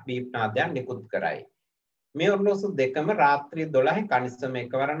වරක් බීප් නාදයක් නිකුත් කරයි. මේ ඔරලෝසු දෙකම රාත්‍රී 12 කනිෂ්ඨම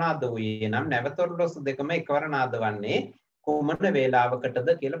එකවර නාද වූයේ නම් නැවත ඔරලෝසු දෙකම එකවර නාද වන්නේ කොමන වේලාවකටද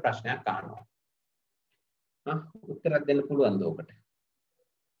කියලා ප්‍රශ්නයක් අහනවා. උත්තරයක් දෙන්න පුළුවන්ද ඔකට?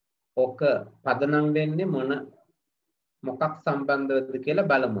 ඔක පදනම් වෙන්නේ මොකක් සම්බන්ධවද කියලා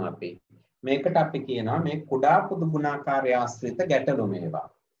බලමු අපි. මේකට අපි කියනවා මේ කුඩා පොදු ගුණාකාරය ආශ්‍රිත ගැටලු මේවා.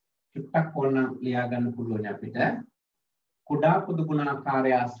 චුට්ටක් ඕනනම් ලියා ගන්න පුළුවන් අපිට. කුඩා පොදු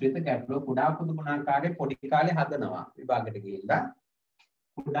ගුණාකාරය ආශ්‍රිත ගැටලු. කුඩා පොදු ගුණාකාරය පොඩි කාලේ හදනවා විභාගෙට ගිහිල්ලා.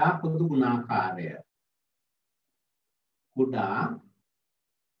 කුඩා පොදු ගුණාකාරය. කුඩා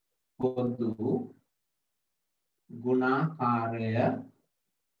පොදු ගුණාකාරය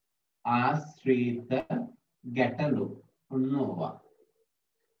ආශ්‍රිත ගැටලු. ඔන්නවා.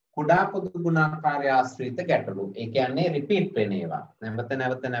 කුඩා පොදු ගුණාකාරය ආශ්‍රිත ගැටලු. ඒ කියන්නේ රිපීට් වෙන ඒවා. නැවත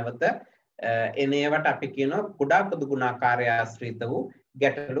එන ඒවාට අපි කියනවා කුඩා පොදු ගුණාකාරය ආශ්‍රිත වූ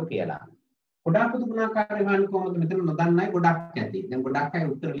ගැටලු කියලා. කුඩා පොදු ගුණාකාරය වань කොහොමද මෙතන නොදන්නයි ගොඩක් ඇති. දැන් ගොඩක් අය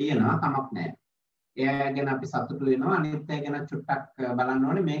උත්තර ලියනවා කමක් නැහැ. ඒ ගැන අපි සතුටු වෙනවා. අනිත් අය ගැන චුට්ටක් බලන්න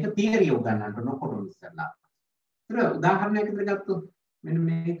ඕනේ. මේක තියරිය උගන්නන්න නොකොටු ඉස්සලා. ඒතර උදාහරණයකට ගත්තොත් මෙන්න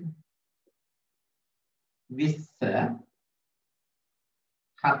මේක 20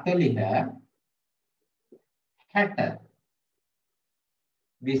 40 60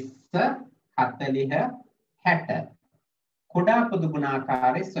 20 40 60 කුඩා පොදු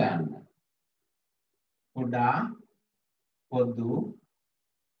ගුණාකාරය සොයන්න. කුඩා පොදු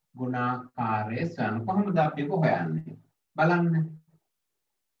ගුණාකාරය සොයන්න. කොහොමද අපි ඒක හොයන්නේ? බලන්න.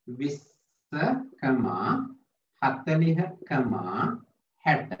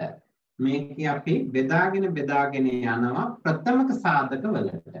 20,40,60 මේක අපි බෙදාගෙන යනවා ප්‍රථමක සාධක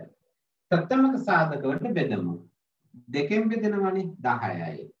වලට. ප්‍රථමක සාධක වලට බෙදමු. දෙකෙන් බෙදනවනේ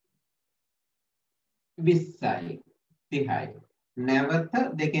 10යි 20යි 30යි. නැවත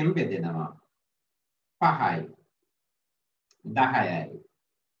දෙකෙන් බෙදෙනවා 5යි 10යි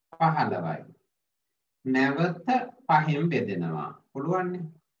 15යි. නැවත පහෙන් බෙදෙනවා. පුළුවන්නේ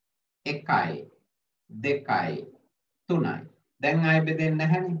 1යි 2යි 3යි. දැන් ආයෙ බෙදෙන්නේ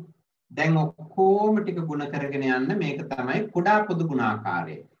නැහැනේ. දැන් ඔක්කොම ටික ගුණ කරගෙන යන්න මේක තමයි කුඩා පොදු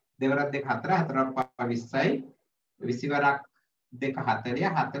ගුණාකාරය. 2 වරක් 2 4 4 5 20යි 20 වරක් 2 40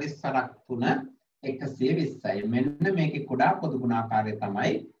 40 වරක් 3 120යි. මෙන්න මේකේ කුඩා පොදු ගුණාකාරය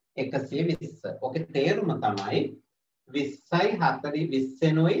තමයි 120. ඔකේ තේරුම තමයි 20යි 40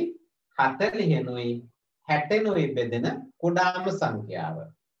 20ෙනුයි 40ෙනුයි 60ෙනුයි බෙදෙන කුඩාම සංඛ්‍යාව.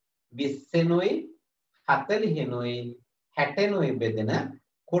 20ෙනුයි 40ෙනුයි 60ෙනුයි බෙදෙන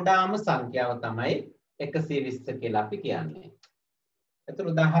කුඩාම සංඛ්‍යාව තමයි 120 කියලා අපි කියන්නේ. එතන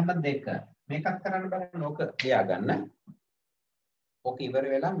උදාහරණ දෙක. මේකත් කරන්න බලන්න. ඕක ලියා ගන්න. ඕක ඉවර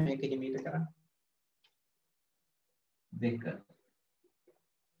වෙලා මේක හිමීට කරන්න. 2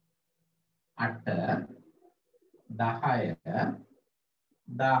 8 10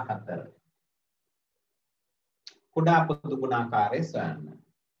 14 කුඩා පොදු ගුණාකාරය සොයන්න.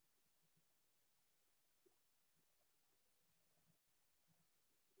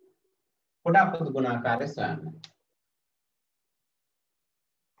 කුඩා පොදු ගුණාකාරය සොයන්න.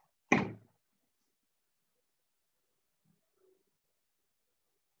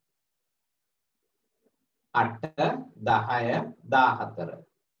 අට 10 14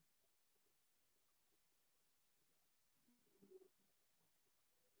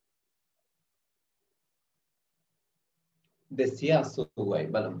 280යි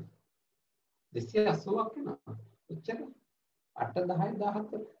බලමු. 280ක් වෙනවා. එච්චර 8 10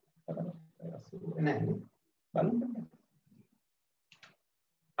 14 නෑ. බලමු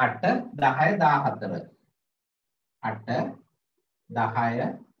 8 10 14 8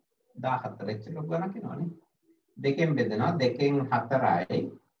 10 14 එච්චර ගණන් කියනවනේ දෙකෙන් බෙදෙනවා දෙකෙන් 4යි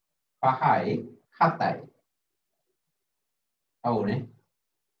 5යි 7යි අවුනේ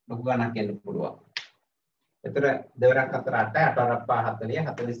ලොකු ගණනක් කියන්න පුළුවන්. එතන දෙවරක් 4 8යි 8 වරක් 5 40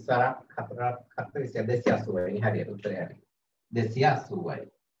 40 වරක් 4 280යි හරියට උත්තරය හරි 280යි.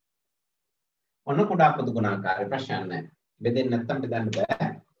 ඔන්න කුඩා පොදු ගුණාකාරය ප්‍රශ්න නැහැ. බෙදෙන්නේ නැත්තම් බෙදන්න බෑ.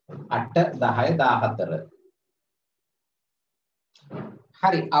 8 10 14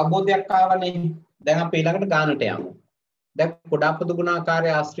 හරි අවබෝධයක් ආවනේ. දැන් අපි ඊළඟට ගානට යමු. දැන් කුඩා පොදු ගුණාකාරය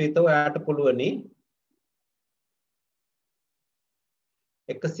ආශ්‍රිතව ඔයාලට පුළුවනි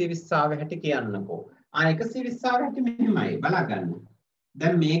 120 ආව හැටි කියන්නකෝ. 120 ආව හැටි මෙහෙමයි බලා ගන්න.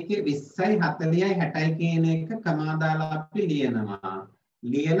 දැන් මේකේ 20යි 40යි 60යි කියන එක කමා දාලා අපි ලියනවා.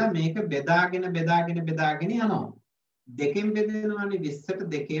 ලියලා මේක බෙදාගෙන යනවා. දෙකෙන් බෙදෙනවානේ 20ට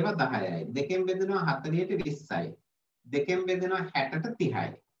දෙකේව 10යි. දෙකෙන් බෙදෙනවා 40ට 20යි. දෙකෙන් බෙදෙනවා 60ට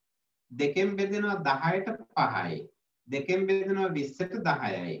 30යි. දෙකෙන් බෙදෙනවා 10ට 5යි. දෙකෙන් බෙදෙනවා 20ට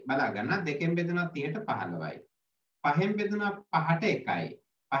 10යි. බලා ගන්න. දෙකෙන් බෙදෙනවා 30ට 15යි. පහෙන් බෙදෙනවා 5ට 1යි.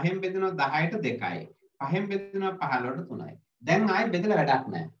 පහෙන් බෙදෙනවා 10ට 2යි. පහෙන් බෙදෙනවා 15ට 3යි. දැන් ආයෙ බෙදලා වැඩක්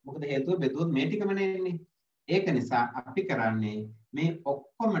නැහැ. මොකද හේතුව බෙදුවොත් මේ ටිකම නෙන්නේ. ඒක නිසා අපි කරන්නේ මේ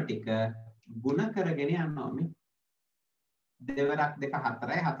ඔක්කොම ටික ගුණ කරගෙන යනවා මේ. දෙවරක් 2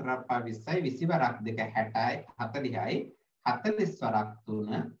 4යි 4ක් 5 20යි 20 වරක් 2 60යි 40යි 40 වරක්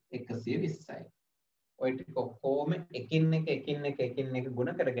 3 120යි. ඔය ටික ඔක්කොම එකින් එක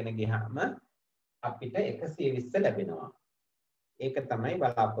ගුණ කරගෙන ගියාම අපිට 120 ලැබෙනවා. ඒක තමයි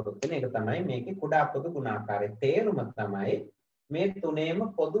බලාපොරොත්තු වෙන. ඒක තමයි මේකේ කුඩා පොදු ගුණාකාරයේ තේරුම තමයි මේ තුනේම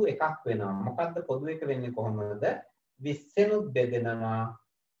පොදු එකක් වෙනවා. මොකද්ද පොදු එක වෙන්නේ කොහොමද? 20නුත් බෙදෙනවා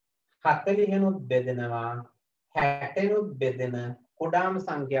 40නුත් බෙදෙනවා 60නුත් බෙදෙන කුඩාම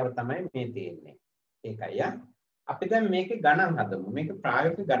සංඛ්‍යාව තමයි මේ තියෙන්නේ. ඒකයි අපි දැන් මේකේ ගණන් හදමු. මේක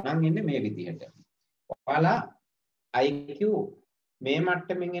ප්‍රායෝගික ගණන් ඉන්නේ මේ විදිහට. ඔයාලා IQ මේ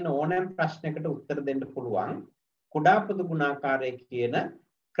මට්ටමින් එන ඕනෑම ප්‍රශ්නයකට උත්තර දෙන්න පුළුවන් කුඩා පොදු ගුණාකාරය කියන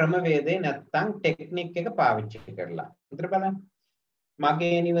ක්‍රමවේදය නැත්තම් ටෙක්නික් එක පාවිච්චි කරලා. උතර බලන්න.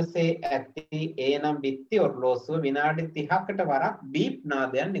 මගේ නිවසේ ඇති ඒ නම් බිත්ති ඔරලෝසුව විනාඩි 30කට වරක් බීප්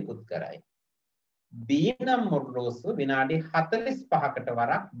නාදයන් නිකුත් කරයි. B නම් ඔරලෝසුව විනාඩි 45කට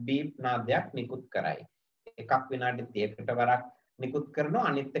වරක් බීප් නාදයක් නිකුත් කරයි. එකක් විනාඩි 30කට වරක් නිකුත් කරනවා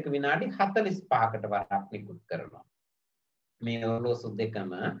අනිත් එක විනාඩි 45කට වරක් නිකුත් කරනවා. මේ ඔරලෝසු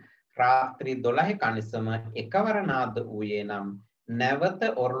දෙකම රාත්‍රී 12 කනිසම එකවර නාද වූයේ නම් නැවත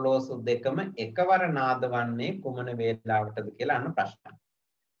ඔරලෝසු දෙකම එකවර නාද වන්නේ කුමන වේලාවටද කියලා අහන ප්‍රශ්නයක්.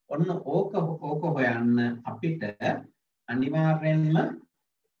 ඔන්න ඕක හොයන්න අපිට අනිවාර්යෙන්ම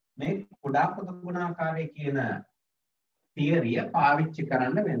මේ කුඩා පොදු ගුණාකාරය කියන තියරිය පාවිච්චි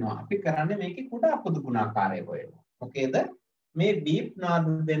කරන්න වෙනවා. අපි කරන්නේ මේකේ කුඩා පොදු ගුණාකාරය හොයනවා. මොකේද මේ බීප් නාද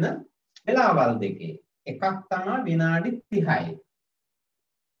දෙන වෙලාවල් දෙකේ එකක් තමයි විනාඩි 30යි.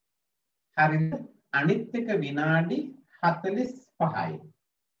 හරිද? අනිත් එක විනාඩි 45යි.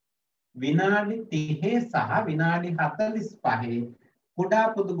 විනාඩි 30 සහ විනාඩි 45 කුඩා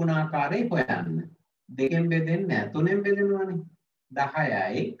පොදු ගුණාකාරය හොයන්න. දෙකෙන් බෙදෙන්නේ නැහැ. තුනෙන් බෙදෙනවනේ.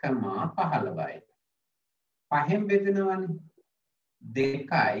 10යි, 15යි. පහෙන් බෙදෙනවනේ.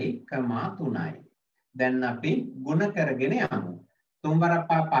 2යි, 3යි. දැන් අපි ගුණ කරගෙන යමු. 3 වරක්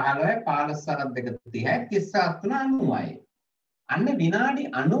 15යි, 15 වරක් 2 30යි, 37 90යි. අන්න විනාඩි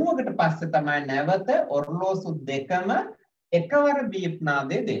 90කට පස්සේ තමයි නැවත ඔරලෝසු දෙකම එකවර බීප්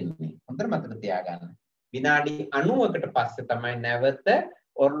නාදය දෙන්නේ. හොඳට මතක තියාගන්න. විනාඩි 90කට පස්සේ තමයි නැවත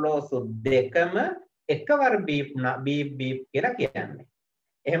ඔරලෝසු දෙකම එකවර බීප් කියලා කියන්නේ.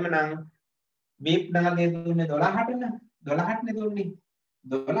 එහෙමනම් බීප් නාදය දුන්නේ 12ටනේ. 12ටනේ දුන්නේ.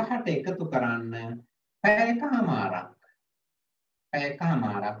 12ට එකතු කරන්න පැය එකමාරක්. පැය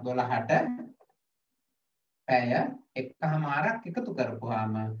එකමාරක් 12ට පැය එකමාරක් එකතු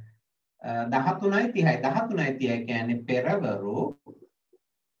කරපුවාම 13යි 30යි 13යි 30යි කියන්නේ පෙරවරු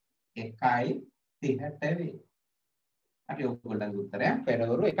 1:30ට වේ. හරි ඔයගොල්ලන්ගේ උත්තරය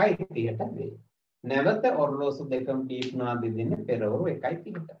පෙරවරු 1:30ට වේ. නැවත ඔරලෝසු දෙකම බීප් නාද දෙන්නේ පෙරවරු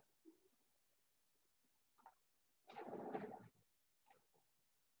 1:30ට.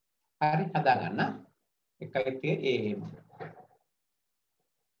 හරි හදාගන්න 1:30 AM.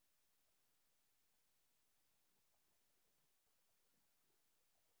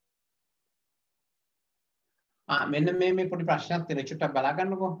 මෙන්න මේ පොඩි ප්‍රශ්නයක් තියෙනවා චුට්ටක් බලා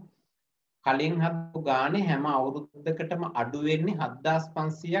ගන්නකෝ. කලින් හදපු ගානේ හැම අවුරුද්දකටම අඩු වෙන්නේ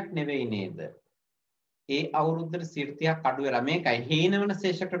 7500ක් නෙවෙයි නේද? ඒ අවුරුද්දට 30ක් අඩු වෙලා මේකයි හීනවන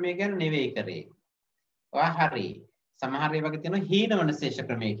ශේෂ ක්‍රමය ගැන නෙවෙයි කරේ. ඔයා හරි. සමහර ඒවා වගේ තියෙනවා හීනවන ශේෂ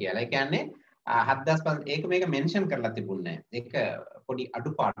ක්‍රමය කියලා. ඒ කියන්නේ 7000 ඒක මේක මෙන්ෂන් කරලා තිබුණේ නැහැ. ඒක පොඩි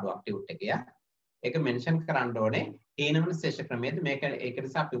අඩුපාඩුවක් ටියුට් එකේ. ඒක මෙන්ෂන් කරන්න ඕනේ හීනවන ශේෂ ක්‍රමයේද මේක ඒක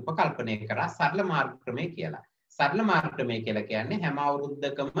නිසා අපි උපකල්පනය කරා සරල මාර්ග ක්‍රමය කියලා. සරල මාර්ග ක්‍රමය කියලා කියන්නේ හැම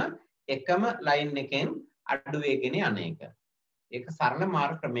අවුරුද්දකම එකම ලයින් එකෙන් අඩු වේගෙන යන එක. ඒක සරල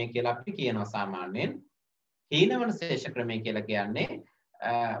මාර්ග ක්‍රමය කියලා අපි කියනවා සාමාන්‍යයෙන්. හීනවන ශේෂ ක්‍රමය කියලා කියන්නේ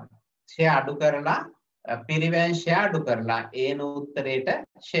ෂේ අඩු කරලා පිරිවැන් ෂේ අඩු කරලා ඒන උත්තරේට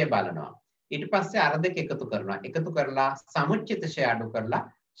ෂේ බලනවා. ඊට පස්සේ අර දෙක එකතු කරනවා. එකතු කරලා සමුච්චිත ෂේ අඩු කරලා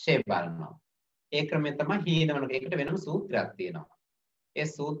ෂේ බලනවා. ඒ ක්‍රමය තමයි හීනවන. ඒකට වෙනම සූත්‍රයක් තියෙනවා. ඒ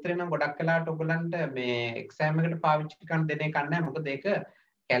සූත්‍රය නම් ගොඩක් වෙලාවට ඔයගලන්ට මේ එක්සෑම් එකට පාවිච්චි කරන්න දෙන එකක් නැහැ. මොකද ඒක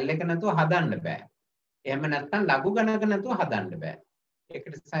කැල් එක නැතුව හදන්න බෑ. එහෙම නැත්නම් ලඝු ගණක නැතුව හදන්න බෑ.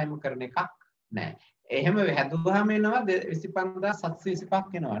 ඒකට සෑම කරන එකක් නැහැ. එහෙම හැදුවාම එනවා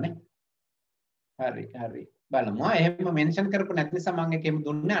 25725ක් එනවානේ. හරි. බලමු. එහෙම මෙන්ෂන් කරපු නැති නිසා මම එකෙම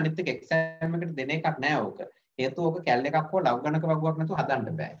දුන්නේ. අනිත් එක එක්සෑම් එකට දෙන එකක් නෑ ඕක. හේතුව ඕක කැල් එකක් හෝ ලඝු ගණක වගුවක් නැතුව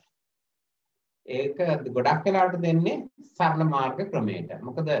හදන්න බෑ. ඒක ගොඩක් වෙලාවට දෙන්නේ සරල මාර්ග ක්‍රමයට.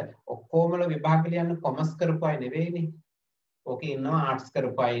 මොකද ඔක්කොමල විභාග ලියන්න කොමර්ස් කරපු අය නෙවෙයිනේ. ඕකේ ඉන්නවා ආර්ට්ස්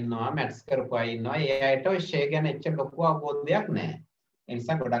කරපු අය ඉන්නවා, මැත්ස් කරපු අය ඉන්නවා. ඒ අයට ඔය ෂේ ගැන එච්චර ලොකු අවබෝධයක් නැහැ. ඒ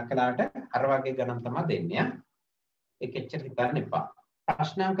නිසා ගොඩක් වෙලාවට අර වගේ ගණන් තමයි දෙන්නේ. ඒක එච්චර හිතන්න එපා.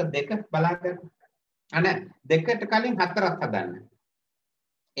 ප්‍රශ්නාංක 2 බලාගන්න. අනේ 2ට කලින් 4ක් හදන්න.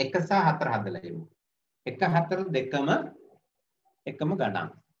 1 සහ 4 හදලා ඉමු. 1 4 දෙකම එකම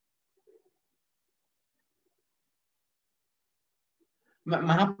ගණන්.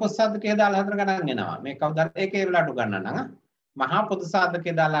 මහා පොදු සාධකයේ දාලා හතර ගණන් එනවා. මේ කවුද ඒකේ වෙලාවට ගණන් නම් මහා පොදු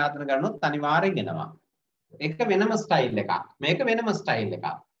සාධකයේ දාලා හතර ගන්නොත් අනිවාර්යෙන් එනවා. ඒක වෙනම ස්ටයිල් එකක්. මේක වෙනම ස්ටයිල් එකක්.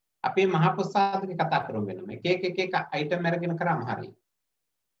 අපි මහා පොදු සාධකේ කතා කරමු වෙනම. එක අයිටම් අරගෙන කරාම හරි.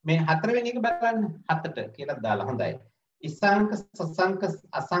 මේ හතරවෙනි එක බලන්න. 7ට කියලා දාලා හොඳයි. ඉසංක සසංක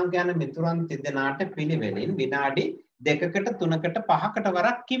අසංක යන මිතුරන් තිදෙනාට පිළිවෙලින් විනාඩි 2කට 3කට 5කට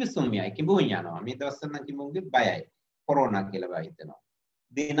වරක් කිවිසුම් යයි. කිඹුන් යනවා. මේ දවස්වල නම් කිඹුන්ගේ බයයි. කොරෝනා කියලා බය හිතෙනවා.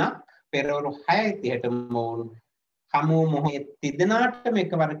 දිනක් පෙරවරු 6:30ට මොවුන් හමු මොහේ තිදෙනාටම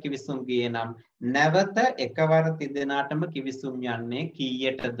එකවර කිවිසුම් ගියේ නම් නැවත එකවර තිදෙනාටම කිවිසුම් යන්නේ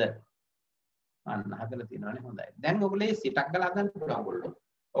කීයටද? අන්න හදලා තියෙනවානේ හොඳයි. දැන් ඔයගොල්ලෝ සිටක් ගලා හදන්න පුළුවන් ඔයගොල්ලෝ.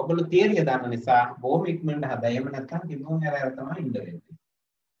 ඔයගොල්ලෝ තියරිය දන්න නිසා බොහොම ඉක්මනට හදා. එහෙම නැත්නම් කිඹුන් ඇර තමයි ඉන්න වෙන්නේ.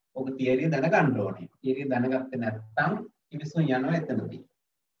 ඔක තියරිය දැනගන්න ඕනේ. තියරිය දැනගත්තේ නැත්නම් කිවිසුම් යනවා එතනදී.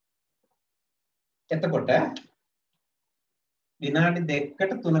 එතකොට විනාඩි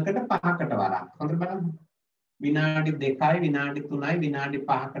 2කට 3කට 5කට වරක්. හොඳට බලන්න. විනාඩි 2යි විනාඩි 3යි විනාඩි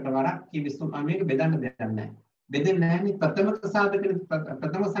 5කට වරක් කිවිසුම් මේක බෙදන්න දෙයක් නැහැ. බෙදෙන්නේ නැහැනේ ප්‍රථම සාධකයේ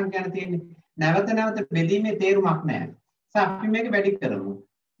ප්‍රථම සංඛ්‍යාවේ තියෙන්නේ. නැවත බෙදීමේ තේරුමක් නැහැ. අපි මේක වැඩි කරමු.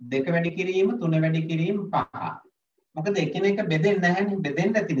 2 වැඩි කිරීම 3 වැඩි කිරීම 5. මොකද එකිනෙක බෙදෙන්නේ නැහැනේ.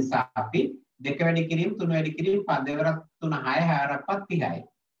 බෙදෙන්නේ නැති නිසා අපි 2 වැඩි කිරීම 3 වැඩි කිරීම 5 දෙවරක් 3 6 6 30යි.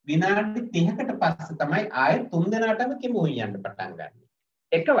 විනාඩි 30කට පස්සේ තමයි ආයෙ 3 දෙනාටම කිඹුන් යන්න පටන් ගන්න.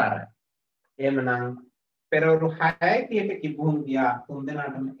 එකවර. එහෙමනම් පෙරවරු 6:30ට කිඹුන් ගියා 3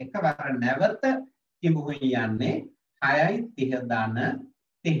 දෙනාටම එකවර නැවත කිඹුන් යන්නේ 6:30 ධන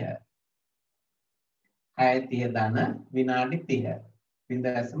 30. 6:30 ධන විනාඩි 30.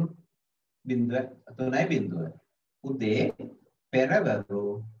 0.3 උදේ පෙරවරු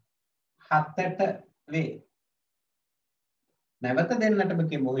 7ට වේ. නැවත දෙන්නටම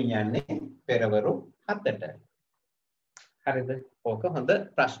කිඹුන් යන්නේ පෙරවරු 7ට. හරිද? ඕක හොඳ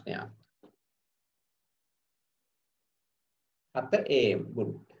ප්‍රශ්නයක්. 7 am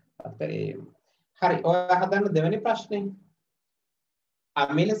good. 7 am. හරි. ඔයා හදන්න දෙවෙනි ප්‍රශ්නේ.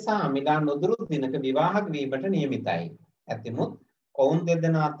 අමිල සහ අමිලා නොදුරු දිනක විවාහක වීමට නියමිතයි. ඇතිමුත් ඔවුන්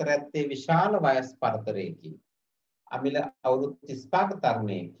දෙදෙනා අතර ඇත්තේ විශාල වයස් පරතරයකි. අමිල අවුරුදු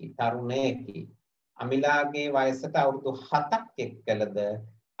 35ක තරුණයෙකි. අමිලාගේ වයසට අවුරුදු 7ක් එක්කලද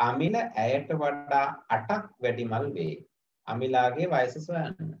අමිල ඇයට වඩා 8ක් වැඩිමල් වේ. අමිලාගේ වයස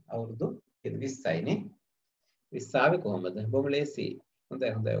සොයන්න. අවුරුදු 20යිනේ. 20 කොහමද? බොහොම ලේසි.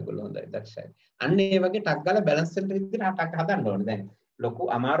 හොඳයි ඔයගොල්ලෝ හොඳයි දක්ෂයි. අන්න ඒ වගේ ටක් ගාලා බැලන්ස් වෙන විදිහට 8ක් හදන්න ඕනේ. දැන් ලොකු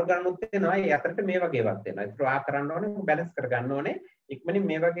අමාරු ගණනුත් වෙනවා. ඒ අතරට මේ වගේ ඒවාත් වෙනවා. ඒක ආ කරන්න ඕනේ, බැලන්ස් කරගන්න ඕනේ. ඉක්මනින්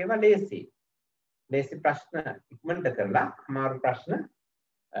මේ වගේ ඒවා ලේසි. ලේසි ප්‍රශ්න ඉක්මනට කරලා අමාරු ප්‍රශ්න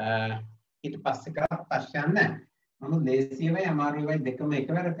ඊට පස්සේ කරලා ප්‍රශ්න නැහැ. මම ලේසි ඒවායි අමාරු ඒවායි දෙකම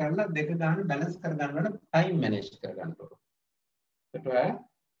එකවර කරලා දෙක ගන්න බැලන්ස් කරගන්න ඕන ටයිම් මැනේජ් කරගන්න ඕන. ඒකට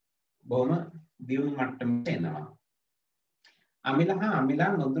බොහොම දියුණු මට්ටමට එනවා.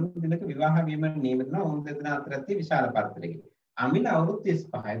 අමිලා නොදුරු දිනක විවාහ වීමට නියමිත වන ඔවුන් දෙදෙනා අතර ඇති විශාල පරතරයකි. අමිල අවුරුදු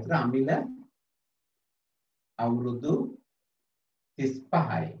 35යි. ඒතර අමිල අවුරුදු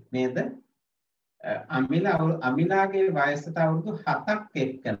 35යි නේද? අමිලාගේ වයසට අවුරුදු 7ක්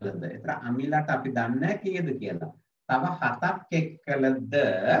එක්කලද? ඒතර අමිලාට අපි දන්නේ නැහැ කීයද කියලා. තව 7ක් එක්කලද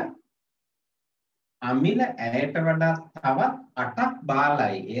අමිල ඇයට වඩා තවත් 8ක්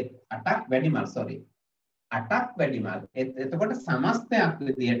බාලයි. ඒ 8ක් වැඩිමල් sorry. 8ක් වැඩිමල්. එතකොට සමස්තයක්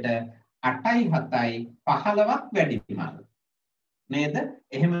විදියට 8යි 7යි 15ක් වැඩිමල්. නේද?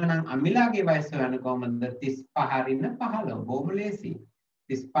 එහෙමනම් අමිලාගේ වයස වෙන කොහමද? 35 රින 15. බොහොම ලේසි.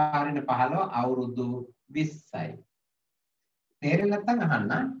 35 රින 15 අවුරුදු 20යි. තේරෙන්නේ නැත්නම්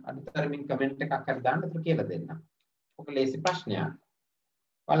අහන්න. අදතරමින් කමෙන්ට් එකක් හරි දාන්න ඒක කියලා දෙන්න. ඔක ලේසි ප්‍රශ්නයක්.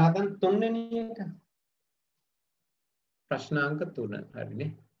 ඔයාලා හදන තුන්වෙනි එක. ප්‍රශ්නාංක 3 හරිනේ.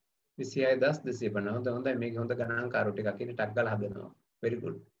 26250. හොඳයි මේක හොඳ ගණන්කාරෝ ටිකක් ඉන්නේ ටක් ගාලා හදනවා. very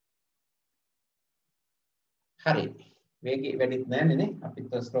good. හරි. මේක වැඩිත් නෑනේ නේ.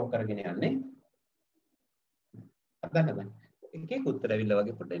 අපිත් ස්ලෝ කරගෙන යන්නේ. හදන්න. එකේ උත්තර ඇවිල්ලා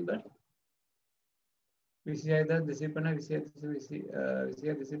වගේ පොඩ්ඩක් බලන්න. 26250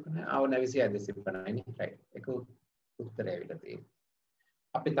 26250 ආව නෑ 26250 නේ. right. ඒක උත්තර ඇවිල්ලා තියෙනවා.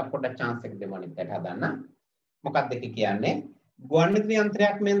 අපි තව පොඩ්ඩක් chance එක දෙමු අනිත් පැයට හදන්න. මොකක්ද ඒක කියන්නේ? ගුවන්විදුලි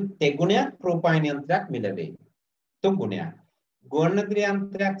යන්ත්‍රයක් මෙන් තෙගුණයක් රූපాయన යන්ත්‍රයක් මිලවේ. තුන්ගුණයක්. ගුවන්විදුලි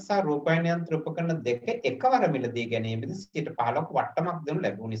යන්ත්‍රයක් සහ රූපాయన යන්ත්‍ර උපකරණ දෙක එකවර මිලදී ගැනීමේදී 15ක වට්ටමක් දෙනු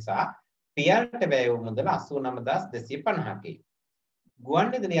ලැබුණ නිසා පියල්ට වැය වූ මුදල 89250කි.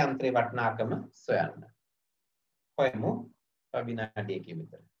 ගුවන්විදුලි යන්ත්‍රයේ වටිනාකම සොයන්න. කොහෙමු? විනාඩියකින්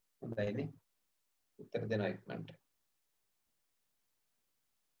විතර. හොඳයිනේ. උත්තර දෙනවා ඉක්මනට.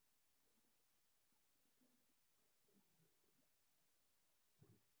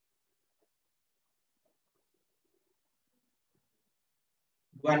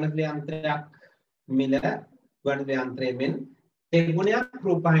 ගුවන්විදුලි යන්ත්‍රයක් මිල ගුවන්විදුලි යන්ත්‍රයෙන් තෙගුණයක්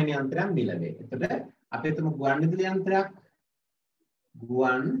රූපాయన යන්ත්‍රයක් මිලවේ. එතකොට අපි හිතමු ගුවන්විදුලි යන්ත්‍රයක්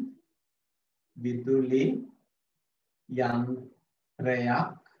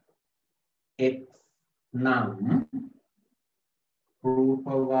X නම්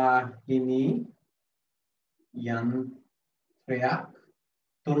රූපවාහිනී යන්ත්‍රයක්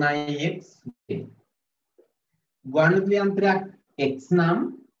 3x ගුවන්විදුලි යන්ත්‍රයක් X නම්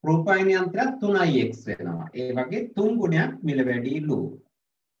රූපాయన යන්ත්‍රයක් 3x වෙනවා. ඒ වගේ 3 ගුණයක් මිල වැඩිලු.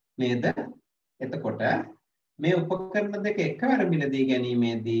 නේද? එතකොට මේ උපකරණ දෙක එකවර මිලදී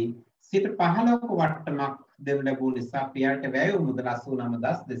ගැනීමේදී 15ක වට්ටමක් දෙනු ලැබුණ නිසා පියාට වැය වූ මුදල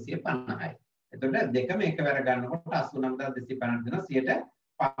 89250යි. එතකොට දෙකම එකවර ගන්නකොට 89250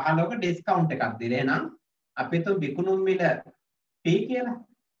 දෙනවා 15ක ඩිස්කවුන්ට් එකක් දීලා. එහෙනම් අපි හිතමු විකුණුම් මිල P කියලා.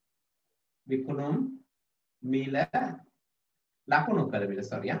 විකුණුම් මිල ලකුණු කළ මිල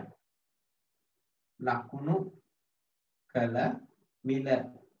sorry ලකුණු කළ මිල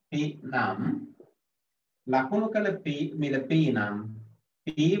P නම් ලකුණු කළ මිල P නම් P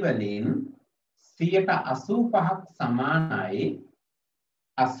වලින් 85ක් සමානයි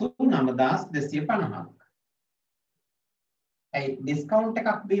 89250ක්. ඒ ඩිස්කවුන්ට්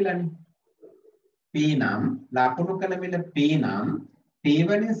එකක් දීලානේ. P නම් ලකුණු කළ මිල P නම් P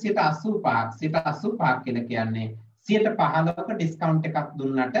වලින් 85ක් 85ක් කියලා කියන්නේ 15ක ඩිස්කවුන්ට් එකක්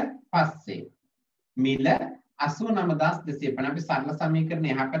දුන්නට පස්සේ මිල 89250. අපි සරල සමීකරණ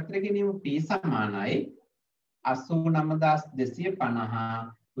එහා පැත්තට ගෙනියමු. P සමානයි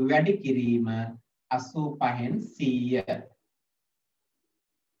 89250 වැඩි කිරීම 85න් 100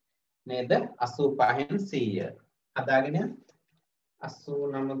 නේද? 85න් 100 හදාගෙන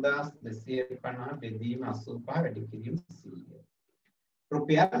 89250 බෙදීම 85 වැඩි කිරීම 100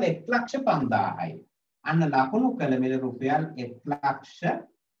 රුපියල් 1,50,000යි. අන්න ලකුණු කළ මිල රුපියල්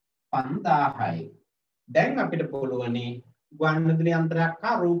 1,50,000යි. දැන් අපිට පුළුවනි ගුවන්විදුලි යන්ත්‍රයක්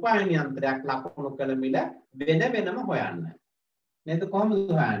හා රූපాయన යන්ත්‍රයක් ලකුණු කළ මිල වෙන වෙනම හොයන්න. නේද? කොහොමද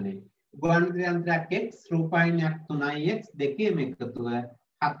හොයන්නේ? ගුවන්විදුලි යන්ත්‍රයක් X රූපాయనයක් 3x දෙකේම එකතුව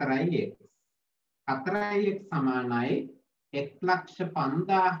 4x. 4x සමානයි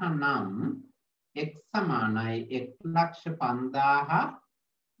 1,50,000 නම් x සමානයි 1,50,000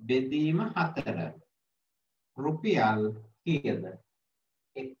 බෙදීම 4. රුපියල් කීයද?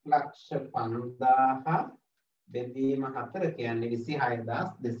 1,50,000 බෙදීම 4 කියන්නේ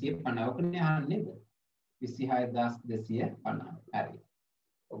 26,250 නේ අහන්නේද? 26,250. හරි.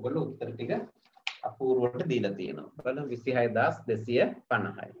 ඔයගොල්ලෝ උත්තර ටික අපූර්වට දීලා තියෙනවා. බලන්න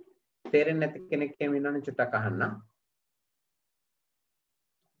 26,250යි. තේරෙන්නේ නැති කෙනෙක් එහෙම ඉන්නවනේ චුට්ටක් අහන්න.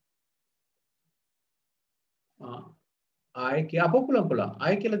 ආයෙ කිය අපෝ පුළුවන්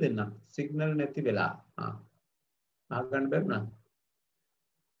ආයෙ කියලා දෙන්න. සිග්නල් නැති වෙලා. අහගන්න බැරුණා.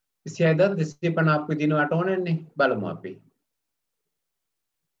 26,250ක් විදිනවට ඕනන්නේ බලමු අපි.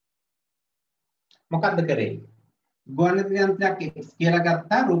 මොකද්ද කරේ? ගුවන්විදුලි යන්ත්‍රයක් x කියලා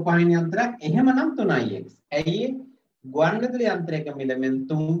ගත්තා රූපවාහිනී යන්ත්‍රයක් එහෙමනම් 3x. ඇයි ගුවන්විදුලි යන්ත්‍රයක මිල මෙන්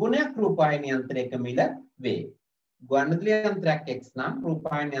 3 ගුණයක් රූපවාහිනී යන්ත්‍රයක මිල වේ. ගුවන්විදුලි යන්ත්‍රයක් x නම්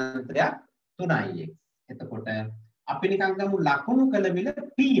රූපවාහිනී යන්ත්‍රයක් 3x. එතකොට අපි නිකන් ගමු ලකුණු කළ මිල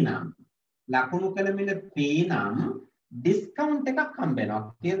p නම්. ලකුණු කළ මිල p නම් ඩිස්කවුන්ට් එකක් හම්බ වෙනවා.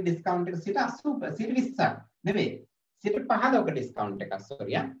 කියන ඩිස්කවුන්ට් එක 20%ක් නෙවෙයි. 15%ක ඩිස්කවුන්ට් එකක්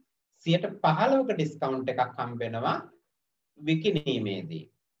සෝරිය. 15%ක ඩිස්කවුන්ට් එකක් හම්බ වෙනවා විකිණීමේදී.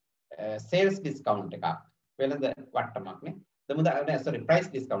 සේල්ස් ඩිස්කවුන්ට් එකක්. වෙළඳ වට්ටමක් නේ. ප්‍රයිස්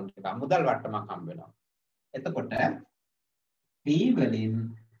ඩිස්කවුන්ට් එකක්. මුදල් වට්ටමක් හම්බ වෙනවා. එතකොට p වලින්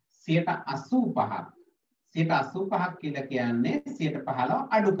 85%ක් 85%ක් කියලා කියන්නේ 15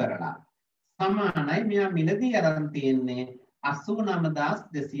 අඩු කරලා. සමානයි මෙයා මිලදී අරන් තියෙන්නේ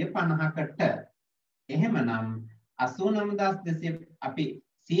 89250කට. එහෙමනම් 89200 අපි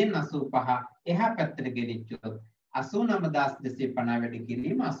 185 එහා පැත්තට ගෙනිච්චොත් 89250 වැඩි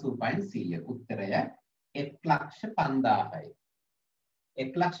කිරීම 80.100. උත්තරය 1,50,000යි.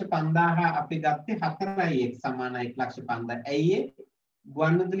 1,50,000 අපි ගත්තේ 4x සමාන 1,50,000. ඇයි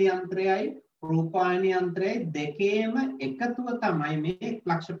ගුවන්විදුලි යන්ත්‍රයයි රූපවාහිනී යන්ත්‍රයයි දෙකේම එකතුව තමයි මේ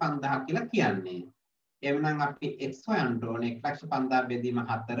 1,50,000 කියලා කියන්නේ. එවනම් අපි x හොයන්න ඕනේ 1,50,000 බෙදීම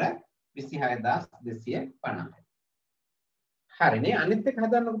 4 26,250. හරිනේ අනිත් එක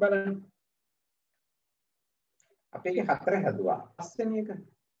හදන්නකො බලන්න. අපි ඒකේ 4 හැදුවා. පස්වෙනි එක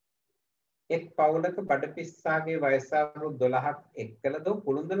එක් පවුලක බඩපිස්සාගේ වයස අවුරුදු 12ක් එක්කලද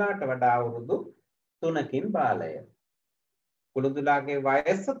කුළුඳුලාට වඩා අවුරුදු 3කින් බාලය. කුළුඳුලාගේ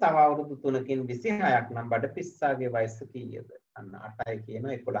වයස තව අවුරුදු 3කින් 26ක් නම් බඩපිස්සාගේ වයස කීයද? අන්න 8යි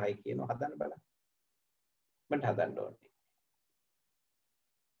කියනවා 11යි කියනවා හදන්න බලන්න. මට හදන්න ඕනේ.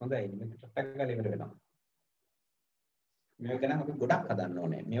 හොඳයි මේක ටක් ගාලා ඉවර වෙනවා. මේක ගැන අපි ගොඩක් හදන්න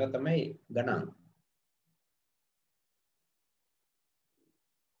ඕනේ. මේවා තමයි ගණන්.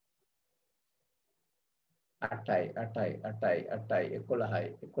 අටයි 11යි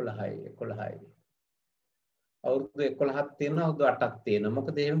අවුරුදු 11ක් තියෙනවා අවුරුදු 8ක් තියෙනවා.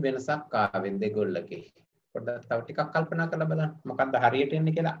 මොකද එහෙම වෙනසක් ආවෙන් දෙගොල්ලකේ. පොඩ්ඩක් තව ටිකක් කල්පනා කරලා බලන්න. මොකක්ද හරියට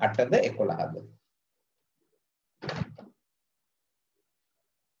එන්නේ කියලා 8ද 11ද?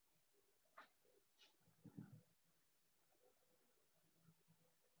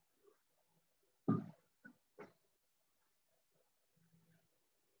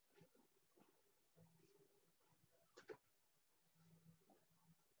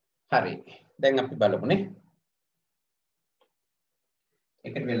 හරි. දැන් අපි බලමුනේ.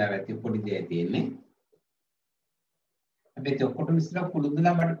 එකට වෙලා ඇති පොඩි දෙයක් තියෙන්නේ. අපි ඔක්කොටම ඉස්සරහ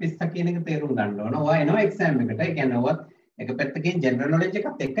කුළුඳුලා බඩපිස්සා කියන එක තේරුම් ගන්න ඕන. ඔයා එනවා එක්සෑම් එකට. ඒ කියන්නේ ඔයත් එක පැත්තකින් ජෙනරල් නොලෙජ්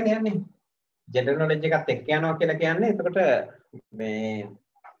එකත් එක්කනේ යන්නේ. ජෙනරල් නොලෙජ් එකත් එක්ක යනවා කියලා කියන්නේ එතකොට මේ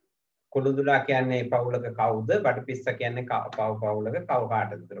කුළුඳුලා කියන්නේ පවුලක කවුද? බඩපිස්සා කියන්නේ පවුලක කව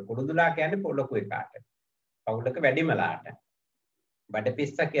කාටද? එතකොට කුළුඳුලා කියන්නේ ලොකු එකාට. පවුලක වැඩිමලාට.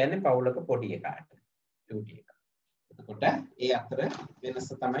 බඩපිස්සා කියන්නේ පවුලක පොඩි එකාට. චූටි එකා. එතකොට ඒ අතර වෙනස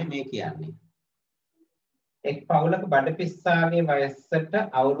තමයි මේ කියන්නේ. එක් පවුලක බඩපිස්සාගේ වයසට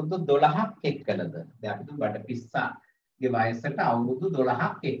අවුරුදු 12ක් එක්කලද? දැන් අපි බඩපිස්සාගේ වයසට අවුරුදු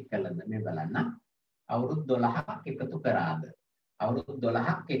 12ක් එක්කලද? මේ බලන්න. අවුරුදු 12ක් එකතු කරාද? අවුරුදු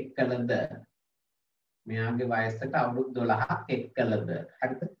 12ක් එක්කලද? මෙයාගේ වයසට අවුරුදු 12ක් එක්කලද?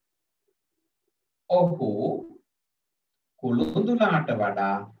 හරිද? ඔහු කුළුඳුලාට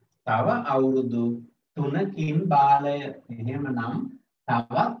වඩා තව අවුරුදු 3කින් බාලය. එහෙමනම්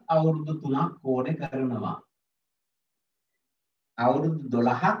තවත් අවුරුදු 3ක් ඕනේ කරනවා. අවුරුදු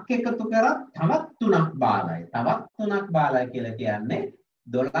 12ක් එකතු කරත් තවත් 3ක් බාලයි. තවත් 3ක් බාලයි කියලා කියන්නේ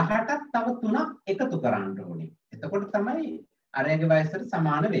 12ටත් තව 3ක් එකතු කරන්න ඕනේ. එතකොට තමයි අරයාගේ වයසට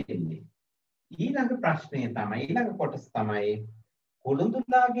සමාන වෙන්නේ. ඊළඟ ප්‍රශ්නය තමයි ඊළඟ කොටස තමයි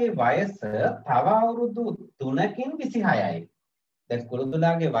කුළුඳුලාගේ වයස තව අවුරුදු 3කින් 26යි. දැන්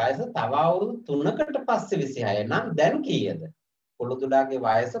කුළුඳුලාගේ වයස තව අවුරුදු 3කට පස්සේ 26 නම් දැන් කීයද? කුළුඳුලාගේ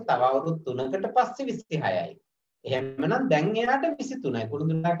වයස තව අවුරුදු 3කට පස්සේ 26යි. එහෙමනම් දැන් එයාට 23යි.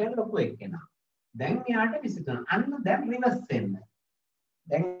 කුළුඳුලා කියන්නේ ලොකු එක්කෙනා. දැන් එයාට 23. අන්න දැන් රිවර්ස් වෙන්න.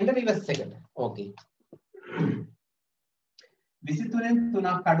 දැන් එන්න රිවර්ස් එකට. ඕකේ. 23න්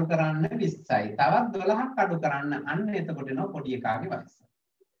 3ක් අඩු කරන්න 20යි. තවත් 12ක් අඩු කරන්න අන්න එතකොට එනවා පොඩි එකාගේ වයස.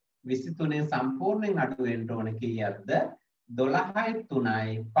 23න් සම්පූර්ණයෙන් අඩු වෙන්න ඕන කීයක්ද? 12යි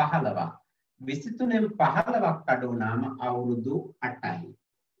 3යි 15ක්. 23න් 15ක් අඩු වුණාම අවුරුදු 8යි.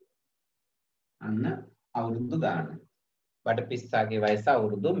 අන්න අවුරුදු ගාන. බඩපිස්සාගේ වයස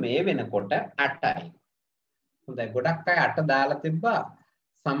අවුරුදු මේ වෙනකොට 8යි. හොඳයි ගොඩක් අය 8 දාලා තිබ්බා.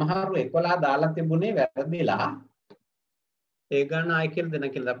 සමහරව 11 දාලා තිබුණේ වැරදිලා. ඒ ගන්න ආයි කියලා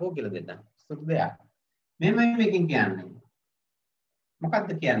දෙන්න කියලා දපුව කියලා දෙන්න. සුදු දෙයක්. මෙහෙමයි මේකෙන් කියන්නේ.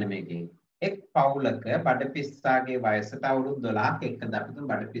 මොකක්ද කියන්නේ මේකෙන්? එක් පවුලක බඩපිස්සාගේ වයසට අවුරුදු 12ක් එක්කද අපි තුන්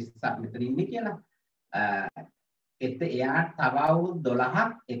බඩපිස්සා මෙතන ඉන්නේ කියලා. එයා තව අවුරුදු 12ක්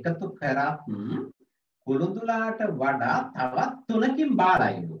එකතු කරත් කුළුඳුලාට වඩා තවත් 3කින්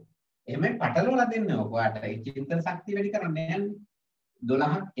බාලයිලු. එහෙමයි පටලවලා දෙන්නේ ඔයාට. ඒ චින්තන ශක්තිය වැඩි කරන්නේ නැහැ.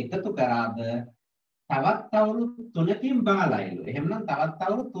 12ක් එකතු කරාද තවත් අවුරුදු 3කින් බාලයිලු. එහෙමනම් තවත්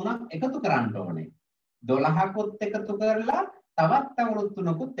අවුරුදු 3ක් එකතු කරන්න ඕනේ. 12කුත් එකතු කරලා තවත් අවුරුදු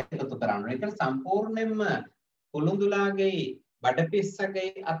 3කුත් එකතු කරන්න ඕනේ. ඒක සම්පූර්ණයෙන්ම කුළුඳුලාගේ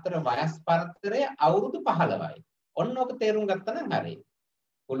බඩපිස්සගේ අතර වයස් පරතරය අවුරුදු 15යි. ඔන්න ඔක තේරුම් ගත්තා නම් හරියි.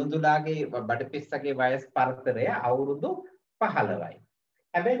 කුළුඳුලාගේ බඩපිස්සගේ වයස් පරතරය අවුරුදු 15යි.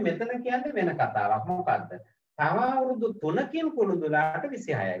 හැබැයි මෙතන කියන්නේ වෙන කතාවක්. මොකද්ද? තව අවුරුදු 3කින් කුළුඳුලාට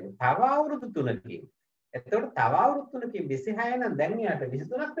 26යිලු. තව අවුරුදු 3කින්. එතකොට තව අවුරුදු 3කින් 26 නම් දැන් යාට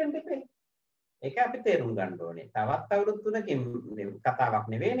 23ක් වෙන්න ඉතින්. ඒක අපි තේරුම් ගන්න ඕනේ. තවත් අවුරුදු 3කින් කතාවක්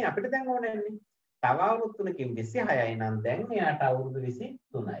නෙවෙයිනේ අපිට දැන් ඕනන්නේ. තව අවුරුදු 3කින් 26යි නම් දැන් යාට අවුරුදු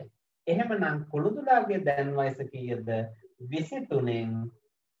 23යි. එහෙමනම් කුළුඳුලාගේ දැන් වයස කීයද? 23න්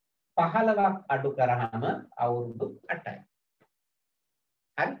 15ක් අඩු කරාම අවුරුදු 8යි.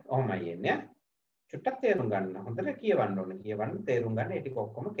 හරි ඔහොමයි එන්නේ. චුට්ටක් තේරුම් ගන්න. හොඳට කියවන්න ඕනේ. කියවන්න තේරුම් ගන්න. ඒ ටික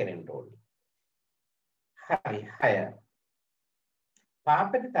ඔක්කොම කෙරෙන්න ඕනේ. හරි 6.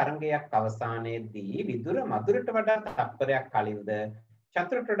 පාපති තරංගයක් අවසානයේදී විදුර මధుරට වඩා තප්පරයක් කලින්ද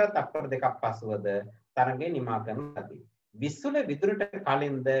චතුරට වඩා තප්පර දෙකක් පසුවද තරංගය නිමා කරන ලදී. විසුල විදුරට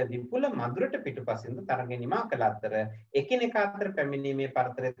කලින්ද විපුල මధుරට පිටුපසින්ද තරංගය නිමා කළ අතර එකිනෙකා අතර පැමිණීමේ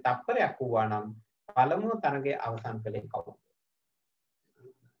පරතරය තප්පරයක් වූවා නම් පළමුව තරංගය අවසන් කළේ කවුද?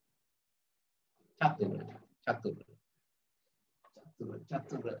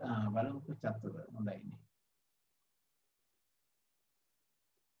 චතුර බලමුකෝ චතුර හොඳයිනේ.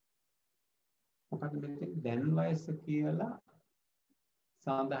 මොකද මෙතන දැන් වයස කියලා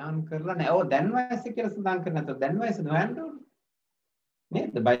සඳහන් කරලා නැහැ. ඔව් දැන් වයස කියලා සඳහන් කරන්නේ නැත්නම් දැන් වයස නොයන්න ඕනේ.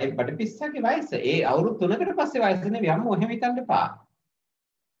 නේද? බඩපිස්සගේ වයස. ඒ අවුරුදු 3කට පස්සේ වයස නෙවෙයි අම්මෝ එහෙම හිතන්න එපා.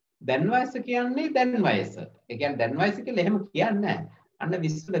 දැන් වයස කියන්නේ දැන් වයස. ඒ කියන්නේ දැන් වයස කියලා එහෙම කියන්නේ නැහැ. අන්න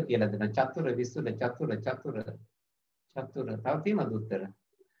විසුල කියලා දෙන චතුර විසුල චතුර. තව තියෙනවද උත්තර?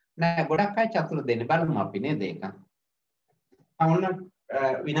 නෑ ගොඩක් අය චතුර දෙන්නේ බලමු අපි නේද ඒක. ඔන්න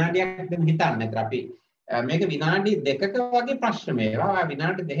විනාඩියක් දෙන්න හිතන්න අපි මේක විනාඩි 2ක වගේ ප්‍රශ්න මේවා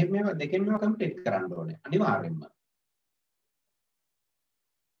විනාඩි 2කින් මේවා කම්ප්ලීට් කරන්න ඕනේ අනිවාර්යෙන්ම.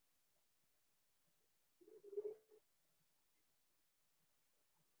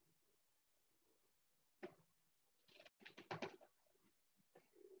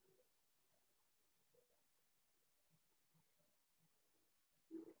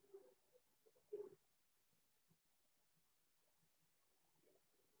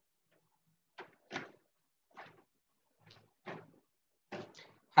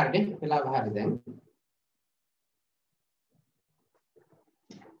 හරිද? වෙලාව හරි දැන්.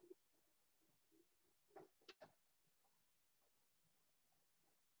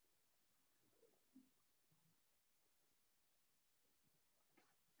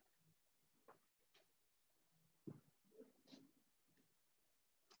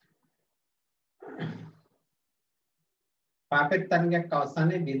 පාපෙත් තරංගයක්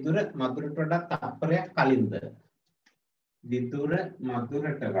අවසානයේ විදුර මధుරට වඩා තප්පරයක් කලින්ද? විදුර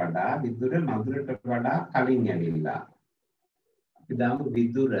මధుරට වඩා කලින් ඇවිල්ලා. අපි දාමු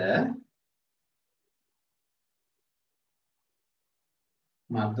විදුර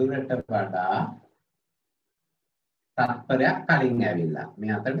මధుරට වඩා තප්පරයක් කලින් ඇවිල්ලා.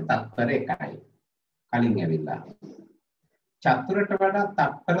 මේ අතරේ තප්පර එකයි. කලින් ඇවිල්ලා. චතුරට වඩා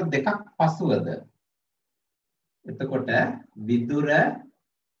තප්පර දෙකක් පසුවද? එතකොට විදුර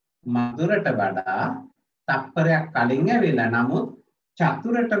මధుරට වඩා තප්පරයක් කලින් ඇවිල්ලා නමුත්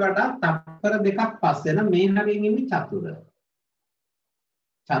චතුරට වඩා තප්පර දෙකක් පස්සේ නම් මේ හරියෙන් ඉන්නේ චතුර.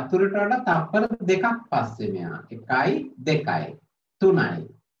 චතුරට වඩා තප්පර දෙකක් පස්සේ මෙයා 1යි 2යි 3යි.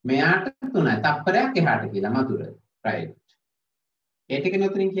 මෙයාට 3යි තප්පරයක් එහාට කියලා මధుර. රයිට්. ඒ ටික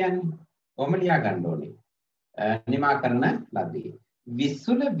නතරින් කියන්නේ කොහොම ලියා ගන්න ඕනේ. නිමා කරන ලදී.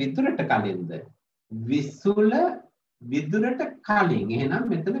 විසුල විදුරට කලින්ද? විසුල විදුරට කලින්. එහෙනම්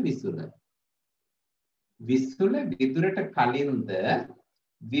මෙතන විසුල. විසුල විදුරට කලින්ද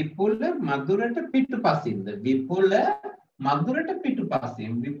විපුල මధుරට පිටුපසින්ද? විපුල මధుරට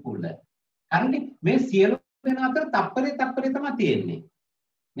පිටුපසින් විපුල. හරිනේ. මේ සියලු දෙනා අතර තප්පරේ තමයි තියෙන්නේ.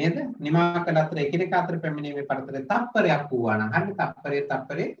 නේද? නිමා කළ අතර එකිනෙක අතර පැමිණීමේ පරතරය තප්පරයක් වුණා නම් හරිනේ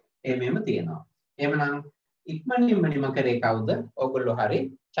තප්පරේ එහෙමම තියෙනවා. එහෙමනම් ඉක්මනින්ම නිම කරේ කවුද? ඕගොල්ලෝ හරි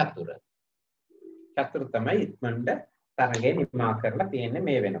චතුර. චතුර තමයි ඉක්මනට තරගය නිමා කරලා තියෙන්නේ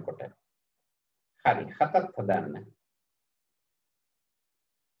මේ වෙනකොට. හරි 7ත් හදන්න.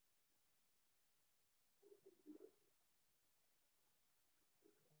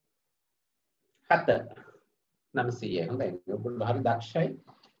 7 900යි. හොඳයි. ඔයගොල්ලෝ හරි දක්ෂයි.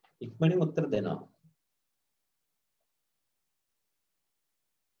 ඉක්මනින් උත්තර දෙනවා.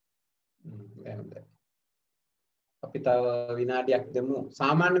 හොඳයි. අපි තව විනාඩියක් දෙමු.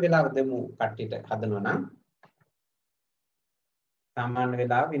 සාමාන්‍ය වෙලාව දෙමු කට්ටියට හදනවා නම්. සාමාන්‍ය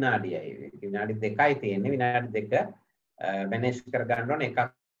වෙලාව විනාඩියයි. විනාඩි 2යි තියෙන්නේ. විනාඩි 2 මැනේජ් කර ගන්න ඕනේ. එකක්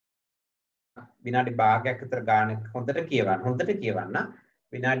විනාඩි භාගයක් විතර ගාන හොඳට කියවන්න. හොඳට කියවන්න.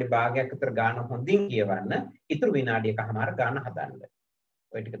 විනාඩි භාගයක් විතර ගාන හොඳින් කියවන්න. ඊටු විනාඩි එකමාර ගාන හදන්න.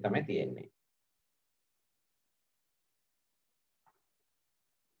 ඔය ටික තමයි තියෙන්නේ.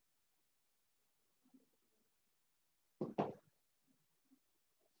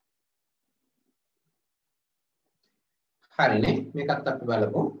 හරිනේ මේකත් අපි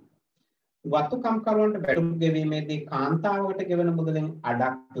බලමු. වත්තුකම් කරුවන්ට වැටුප් ගෙවීමේදී කාන්තාවකට ගෙවන මුදලෙන්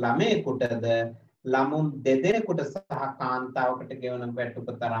අඩක් ළමයෙකුටද ළමුන් දෙදෙනෙකුට සහ කාන්තාවකට ගෙවන වැටුප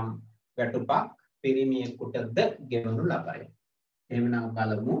තරම් වැටුපක් පිරිමියෙකුටද ගෙවනු ලබයි. එහෙමනම්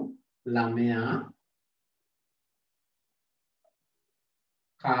බලමු ළමයා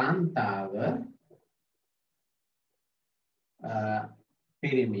කාන්තාව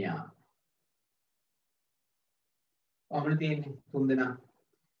පිරිමියා අපිට තියෙන්නේ තුන් දෙනා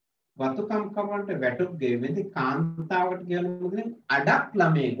වතුකම් කරුවන්ට වැටුප් ගෙවීමේදී කාන්තාවකට ගෙවන මුදලෙන් අඩක්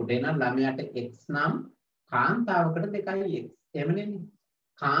ළමයෙකුට එනම් ළමයාට x නම් කාන්තාවකට 2x එහෙම නෙමෙයි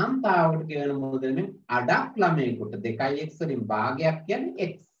කාන්තාවකට ගෙවන මුදලෙන් අඩක් ළමයෙකුට 2x වලින් භාගයක් කියන්නේ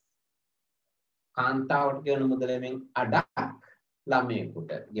x කාන්තාවට ගෙවන මුදලෙන් අඩක්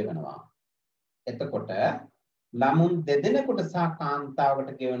ළමයෙකුට ගෙවනවා එතකොට ළමුන් දෙදෙනෙකුට සහ කාන්තාවකට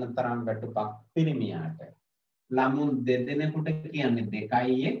ගෙවන තරම් වැටුපක් පිරිමියාට ළමුන් දෙදෙනෙකුට කියන්නේ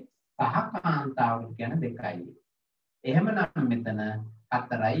 2x සහ කාන්තාවට කියන්නේ 2x. එහෙමනම් මෙතන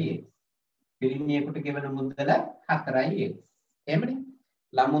 4x. පිරිමියෙකුට ගෙවන මුදල 4x. එහෙමනේ.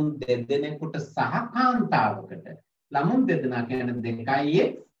 ළමුන් දෙදෙනෙකුට සහ කාන්තාවකට. ළමුන් දෙදෙනා කියන්නේ 2x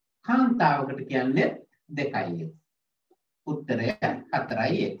කාන්තාවකට කියන්නේ 2x. උත්තරය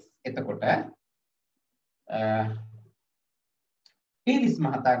 4x. එතකොට පීරිස්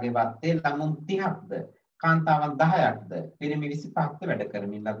මහතාගේ වත්තේ ළමුන් 30ක්ද කාන්තාවන් 10ක්ද පිරිමි 25ක්ද වැඩ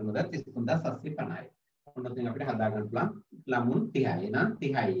කරමින් ලකුණු 33750යි. ඔන්න ඉතින් අපිට හදා ගන්න පුළුවන් ළමුන් 30යි නම්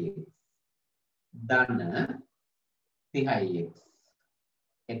 30x ධන 30x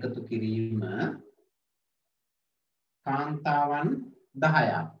එකතු කිරීම කාන්තාවන්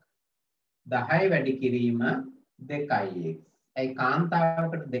 10ක් 10 වැඩි කිරීම 2x. ඒ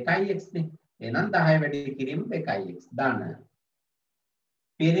කාන්තාවකට 2x නේ. එහෙනම් 10 වැඩි කිරීම 2x ධන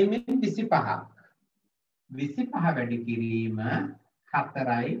පිරිමි 25ක් 25 වැඩි කිරීම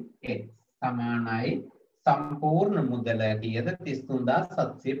 4x සමානයි සම්පූර්ණ මුදල කීයද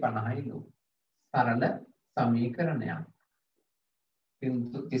 33750යි. සරල සමීකරණයක්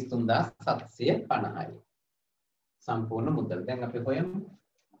 33750යි සම්පූර්ණ මුදල. දැන් අපි හොයමු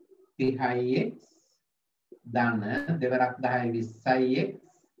 30x ධන දෙවරක් 10 20x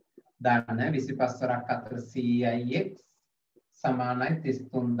ධන 25 වරක් 4 100x සමානයි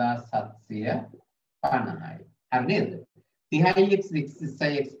 33750යි. හරි නේද? 30x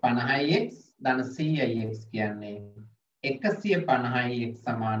 20x 50x ධන 100x කියන්නේ 150x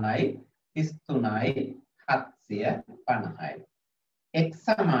සමානයි 33750යි. x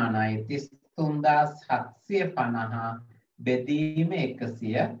සමානයි 33750 බෙදීම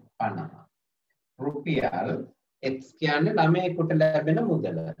 150. රුපියල් x කියන්නේ ළමයෙකුට ලැබෙන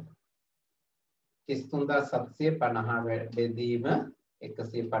මුදල 33750 බෙදීම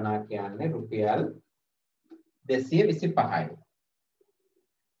 150 කියන්නේ රුපියල් 225යි.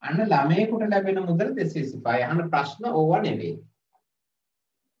 අන්න ළමයෙකුට ලැබෙන මුදල 225යි. අහන ප්‍රශ්න ඕවා නෙවෙයි.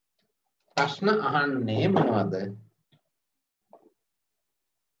 ප්‍රශ්න අහන්නේ මොනවද?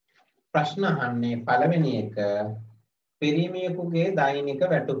 ප්‍රශ්න අහන්නේ පළවෙනි එක පිරිමියෙකුගේ දෛනික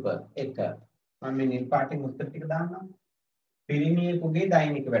වැටුප 1. මම මේ නිල් පාටින් උත්තර ටික දාන්නම්. පිරිමියෙකුගේ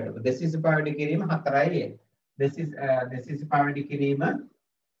දෛනික වැටුප 225 වැඩි කිරීම 4x. 225 වැඩි කිරීම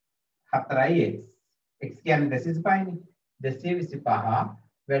 4x. x කියන්නේ 225 නේ. 225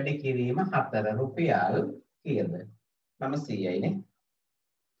 වැඩි කිරීම 4 රුපියල් කීයද? 900යි නේ.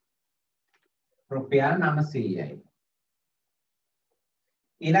 රුපියල් 900යි.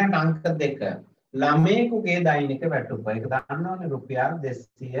 ඊළඟ අංක 2 ළමයෙකුගේ දෛනික වැටුප. ඒක දන්නවනේ රුපියල්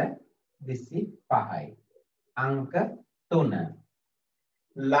 225යි. අංක 3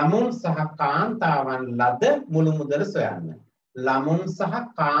 ළමුන් සහ කාන්තාවන් ලද මුළු මුදල සොයන්න. ළමුන් සහ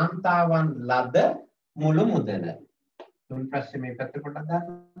කාන්තාවන් ලද මුළු මුදල. තුන් ප්‍රශ්නේ මේ පැත්තට පොඩ්ඩක් දාන්න.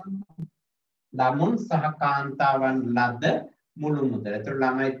 ළමුන් සහ කාන්තාවන් ලද මුළු මුදල. ඒතර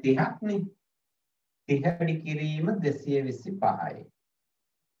ළමයි 30ක් නේ. 30 වැඩි කිරීම 225යි.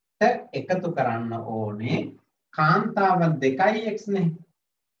 එකතු කරන්න ඕනේ කාන්තාවන් 2යි x නේ.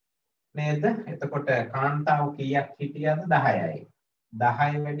 නේද? එතකොට කාන්තාව කීයක් හිටියද? 10යි.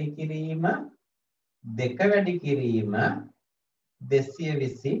 10 වැඩි කිරීම 2 වැඩි කිරීම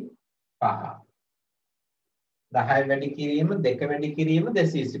 225. 10 වැඩි කිරීම 2 වැඩි කිරීම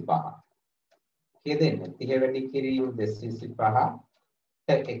 225. කීයද එන්නේ? 30 වැඩි කිරීම 225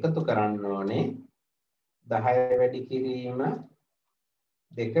 එකතු කරන්න ඕනේ 10 වැඩි කිරීම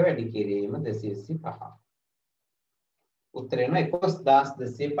 2 වැඩි කිරීම 225. උත්තරේ එනවා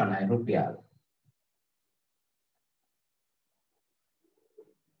 11250 රුපියල්.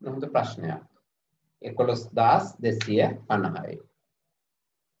 මොකද ප්‍රශ්නයක්? 11250යි.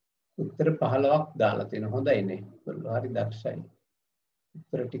 උත්තර 15ක් දාලා තියෙනවා. හොඳයි නේ. ඔයාලා හරි දක්ෂයි.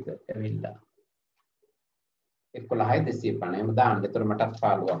 උත්තර ටික ඇවිල්ලා. 11250 එම දාන්න. ඒතර මටත්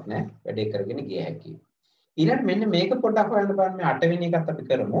පාළුවක් නෑ. වැඩේ කරගෙන ගිය හැකියි. ඊළඟ මෙන්න මේක පොඩ්ඩක් හොයන්න බලන්න. මේ 8 වෙනි එකත් අපි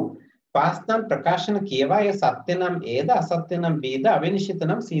කරමු. පාස්නම් ප්‍රකාශන කියවා ඒ සත්‍ය නම් Aද අසත්‍ය නම් Bද අවිනිශ්චිත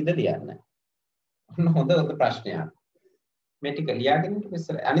නම් Cද ලියන්න. ඔන්න හොඳ ප්‍රශ්නයක්. මේ ටික ලියාගෙන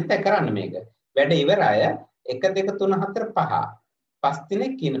ඉස්සර අනිත් එක කරන්න මේක. වැඩ ඉවරය 1 2 3 4 5. 5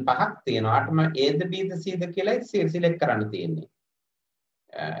 දිනක් කියන 5ක් තියෙනවා. අට මම Aද Bද Cද කියලා සිලෙක්ට් කරන්න තියෙන්නේ.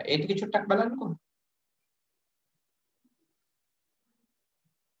 ඒ ටික චුට්ටක් බලන්නකෝ.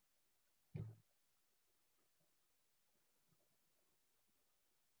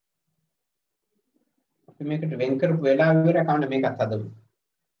 මේකට වෙන් කරපු වෙලාව ඉවර කවන්න මේකත් හදමු.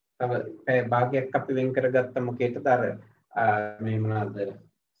 තව පැය භාගයක් අපි වෙන් කරගත්ත මොකේද අර මේ මොනවාද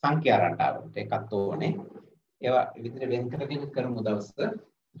සංඛ්‍යා රටාවට එකක් ඕනේ. ඒවා විතර වෙන් කරගෙන කරමු දවස්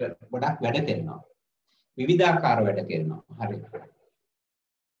ගොඩක් වැඩ කරනවා. විවිධාකාර වැඩ කරනවා. හරි.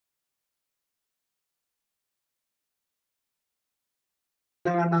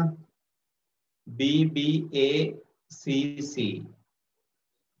 නවනම් BBACC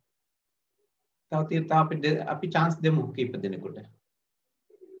අපි chance දෙමු කීප දෙනෙකුට.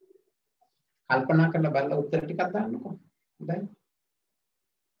 කල්පනා කරලා බලලා උත්තර ටිකක් දාන්නකෝ. හොඳයි.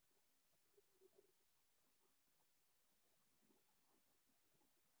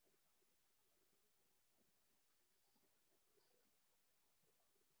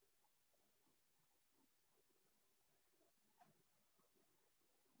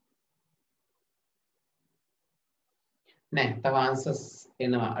 නෑ තව answers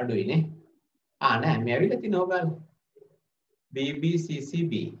එනවා අඩුයිනේ. නෑ මේ ඇවිල්ලා තිනෝ ගාන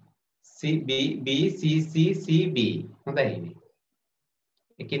BBCCB BCCCB හොඳයිනේ.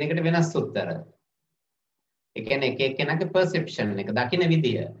 එකිනෙකට වෙනස් උත්තර. ඒ කියන්නේ එක එක්කෙනාගේ perception එක දකින්න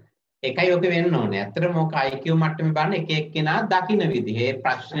විදිය. එකයි ඔක වෙන්න ඕනේ. ඇත්තටම ඔක IQ මට්ටමේ බලන එක එක්කෙනා දකින්න විදිය. මේ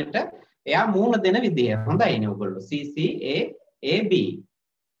ප්‍රශ්නෙට එයා මූණ දෙන විදිය. හොඳයිනේ ඔයගොල්ලෝ. CCAAB.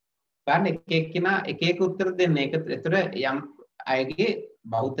 බලන්න එක එක්කෙනා එක එක උත්තර දෙන්න. ඒතර යම් අයගේ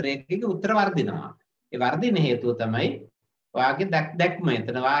බෞද්ධයෙක්ගේ උත්තර වර්ධිනවා. ඒ වර්ධින හේතුව තමයි ඔයාගේ දැක්ම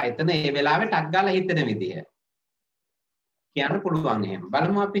එතන ඒ වෙලාවේ ටක් ගාලා හිතන විදිය. කියන්න පුළුවන් එහෙම.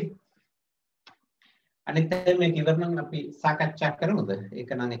 බලමු අපි. අනිත් මේක ඉවරනම් අපි සාකච්ඡා කරමුද?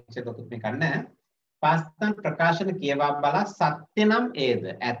 ඒක නම් එච්චරකුත් මේක නැහැ. පාස්තන් ප්‍රකාශන කියවා බලා සත්‍ය නම් Aද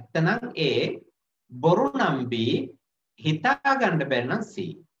ඇත්ත නම් A බොරු නම් B හිතා ගන්න බැරි නම්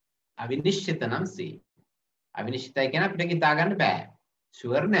C අවිනිශ්චිත නම් C. අවිනිශ්චිතයි කියන අපිට හිතා ගන්න බෑ.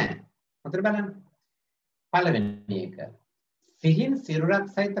 ෂුවර් නෑ. හොඳට බලන්න. පළවෙනි එක. සිහින් සිරුරක්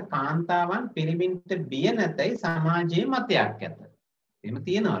සහිත කාන්තාවන් පිරිමින්ට බිය නැතයි සමාජයේ මතයක් ඇත. එහෙම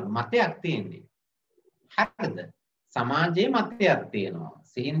තියනවලු මතයක් තියෙන්නේ. හරිද? සමාජයේ මතයක් තියෙනවා.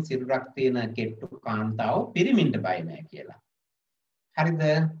 සිහින් සිරුරක් තියෙන කෙට්ටු කාන්තාව පිරිමින්ට බය නැහැ කියලා. හරිද?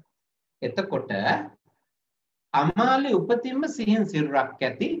 එතකොට අමාලි උපතින්ම සිහින් සිරුරක්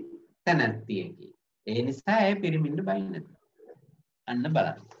ඇති තැනැත්තියකි. ඒ නිසා ඇය පිරිමින්ට බය නැත. අන්න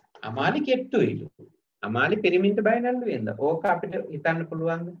බලන්න. අමාලි කෙට්ටුයිලු. අමාලි පිරිමින්ට බය නැල්ලු වෙනද? ඕක අපිට හිතන්න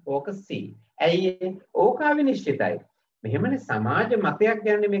පුළුවන්ද? ඕක C. ඇයි ඕක අවිනිශ්චිතයි. මෙහෙමනේ සමාජ මතයක්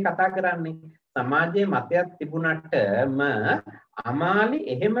ගැන මේ කතා කරන්නේ. සමාජයේ මතයක් තිබුණටම අමාලි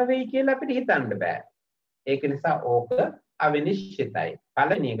එහෙම වෙයි කියලා අපිට හිතන්න බෑ. ඒක නිසා ඕක අවිනිශ්චිතයි.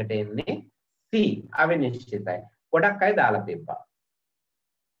 පළවෙනි එකට එන්නේ C අවිනිශ්චිතයි. ගොඩක් අය දාලා තිබ්බා.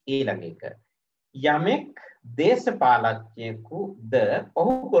 ඊළඟ එක යමෙක් දේශපාලඥයෙකුද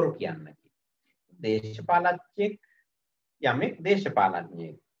ඔහු බොරු කියන්නේ. දේශපාලඥයෙක් යමෙක්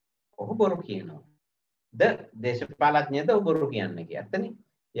දේශපාලඥයෙක් ඔහු බොරු කියනවා. දේශපාලඥයද ඔහු බොරු කියන්නේ ඇත්තනේ.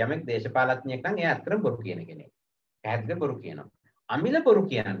 යමෙක් දේශපාලඥයෙක් නම් එයා අත්‍තරම බොරු කියන කෙනෙක්. පැහැදිලිව බොරු කියනවා. අමිල බොරු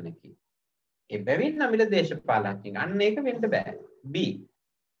කියන්නේ කි. ඒ බැවින් අමිල දේශපාලඥයෙක්. අන්න ඒක වෙන්න බෑ. B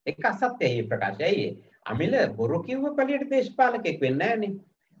ඒක අසත්‍යයි ප්‍රකාශයයි. අමිල බොරු කිව්ව පළියට දේශපාලකෙක් වෙන්නේ නැහනේ.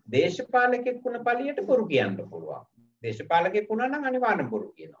 දේශපාලකෙක් වුණ පළියට බොරු කියන්න පුළුවන්. දේශපාලකෙක් වුණා නම් අනිවාර්යෙන්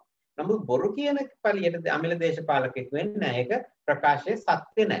බොරු කියනවා. නමුත් බොරු කියන පළියට අමිල දේශපාලකෙක් වෙන්නේ නැහැ. ඒක ප්‍රකාශයේ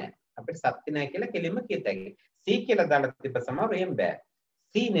සත්‍ය නැහැ. අපිට සත්‍ය නැහැ කියලා කෙලින්ම කියතයි. C කියලා දාලා තිබ්බ සමහර එහෙම බෑ.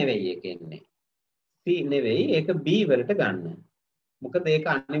 C නෙවෙයි ඒක එන්නේ. C නෙවෙයි ඒක B වලට ගන්න. මොකද ඒක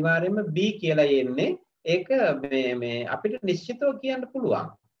අනිවාර්යයෙන්ම B කියලා එන්නේ. ඒක මේ අපිට නිශ්චිතව කියන්න පුළුවන්.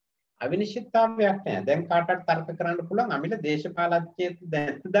 අවිනිශ්චිතතාවයක් නැහැ. දැන් කාටවත් තර්ක කරන්න පුළුවන් අමිල දේශපාලඥයෙක්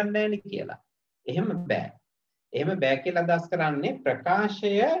දන්නේ නැහැ කියලා. එහෙම බෑ. එහෙම බෑ කියලා අදහස් කරන්නේ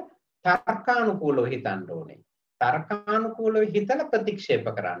ප්‍රකාශය තර්කානුකූලව හිතන්න ඕනේ. තර්කානුකූලව හිතලා ප්‍රතික්ෂේප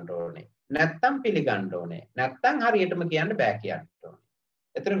කරන්න ඕනේ. නැත්තම් පිළිගන්න ඕනේ. නැත්තම් හරියටම කියන්න බෑ කියන්න ඕනේ.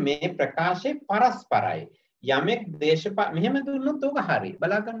 ඒතර මේ ප්‍රකාශය පරස්පරයි. යමෙක් මෙහෙම දුන්නොත් උග හරි.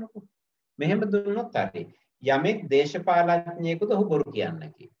 බලා ගන්නකො. මෙහෙම දුන්නොත් හරි. යමෙක් දේශපාලඥයෙකුද ඔහු බොරු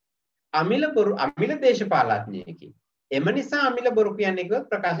කියන්නේ කි. අමිල දේශපාලඥයෙකි. එම නිසා අමිල බොරු කියන්නේ කිව්වොත්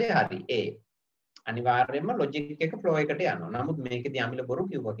ප්‍රකාශය හරි. ඒ අනිවාර්යයෙන්ම ලොජික් එක ෆ්ලෝ එකට යනවා. නමුත් මේකෙදී අමිල බොරු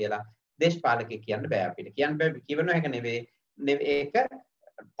කිව්වා කියලා දේශපාලකෙක් කියන්න බෑ අපිට. කියන්න බෑ කියවන එක නෙවෙයි. ඒක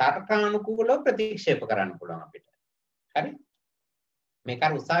තර්කානුකූලව ප්‍රතික්ෂේප කරන්න පුළුවන් අපිට. හරි? මේක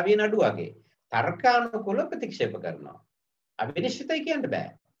අර උසාවියේ නඩු වගේ. තර්කානුකූලව ප්‍රතික්ෂේප කරනවා. අවිනිශ්චිතයි කියන්න බෑ.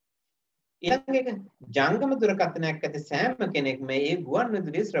 ඊළඟ එක ජංගම දුරකථනයක් ඇති සෑම කෙනෙක්ම ඒ ගුවන්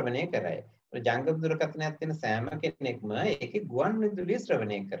විදුලිය ශ්‍රවණය කරයි. ජංගම දුරකථනයක් තියෙන සෑම කෙනෙක්ම ඒකේ ගුවන් විදුලිය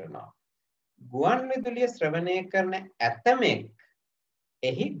ශ්‍රවණය කරනවා. ගුවන් විදුලිය ශ්‍රවණය කරන ඇතමෙක්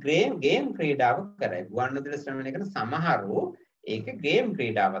එහි ගේම් ක්‍රීඩාව කරයි. ගුවන් විදුලිය ශ්‍රවණය කරන සමහරු ඒක ගේම්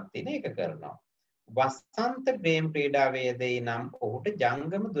ක්‍රීඩාවක් තියෙන එක කරනවා. වසන්ත ගේම් ක්‍රීඩාවේ යෙදෙයි නම් ඔහුට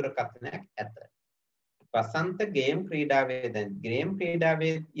ජංගම දුරකථනයක් ඇත. වසන්ත ගේම් ක්‍රීඩාවේ දැන් ගේම්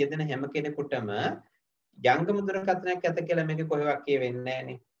ක්‍රීඩාවේ යෙදෙන හැම කෙනෙකුටම ජංගම දුරකථනයක් ඇත කියලා මේක කොහෙවත් කියවෙන්නේ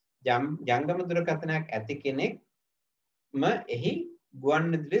නැහනේ. ජංගම දුරකථනයක් ඇති කෙනෙක්ම එහි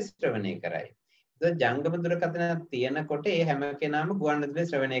ගුවන් විදුලිය ශ්‍රවණය කරයි. ඒක ජංගම දුරකථනයක් තියෙනකොට ඒ හැම කෙනාම ගුවන් විදුලිය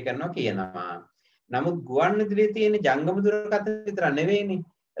ශ්‍රවණය කරනවා කියනවා. නමුත් ගුවන් විදුලියේ තියෙන ජංගම දුරකථන විතර නෙවෙයිනේ.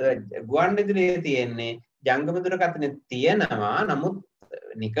 ගුවන් විදුලියේ තියෙන්නේ ජංගම දුරකථන තියෙනවා. නමුත්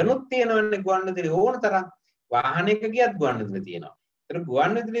නිකනුත් තියෙනවනේ ගුවන් විදුලිය ඕන තරම්. වාහනයක ගියත් ගුවන් විදුලිය තියෙනවා. ඒතර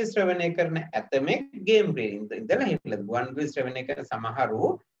ගුවන් විදුලිය ශ්‍රවණය කරන ඇතමෙක් ගේම් ඉඳලා හිටලා ගුවන් විදුලිය ශ්‍රවණය කරන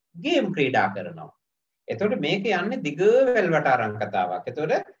සමහරු ගේම් ක්‍රීඩා කරනවා. එතකොට මේක යන්නේ දිග වැල්වටාරම් කතාවක්.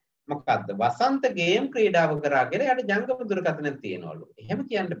 එතකොට මොකද්ද? වසන්ත ගේම් ක්‍රීඩාව කරා කියලා යට ජංගම දුරකථනයක් තියෙනවලු. එහෙම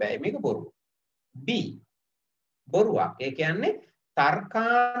කියන්න බෑ. මේක බොරු. B බොරුවක්. ඒ කියන්නේ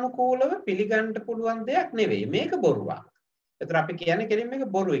තර්කානුකූලව පිළිගන්න පුළුවන් දෙයක් නෙවෙයි. මේක බොරුවක්. ඒතර අපි කියන්නේ කෙලින් මේක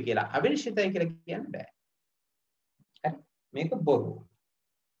බොරුයි කියලා. අවිනිශ්චිතයි කියලා කියන්න බෑ. හරි? මේක බොරු.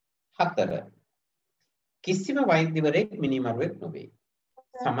 4. කිසිම වෛද්‍යවරයෙක් මිනිමරුවෙක් නොවේ.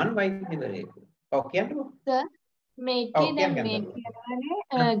 සමන් වෛද්‍යවරයෙකු. ඔව් කියන්නකෝ. මේකේ දැන් මේ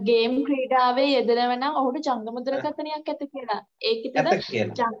කියන්නේ ගේම් ක්‍රීඩාවේ යෙදෙනව නම් ඔහුට ජංගම දුරකථනයක් ඇත කියලා. ඒකිටද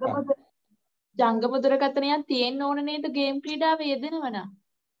ජංගම දුරකථනයක් තියෙන්න ඕන නේද ගේම් ක්‍රීඩාවේ යෙදෙනව නම්?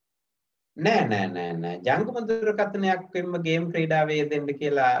 නෑ. ජංගම දුරකථනයක් වෙන්න ගේම් ක්‍රීඩාවේ යෙදෙන්න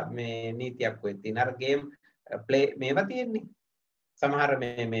කියලා මේ නීතියක් වෙයි තියෙන. අර ගේම් ප්ලේ මේවා තියෙන්නේ. සමහර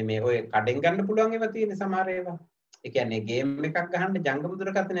මේ ඔය කඩෙන් ගන්න පුළුවන් ඒවා තියෙන්නේ සමහර ඒවා. ඒ කියන්නේ ගේම් එකක් ගහන්න ජංගම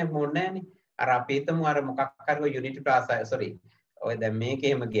දුරකථනයක් ඕනේ නෑනේ. අර අපි හිතමු අර මොකක් හරි ඔය යුනිටි ප්‍රාසය සෝරි ඔය දැන්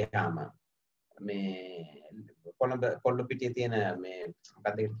මේකේම ගියාම මේ කොළඹ පිටියේ තියෙන මේ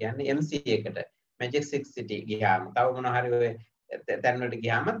මොකක්ද කියන්නේ MC එකට මැජික් 6 සිටි ගියාම තව මොන හරි ඔය තැන් වලට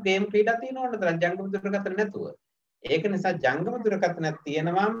ගියාම ගේම් ක්‍රීඩා තියෙනවනේ තරම් ජංගම දුරකථන නැතුව. ඒක නිසා ජංගම දුරකථනයක්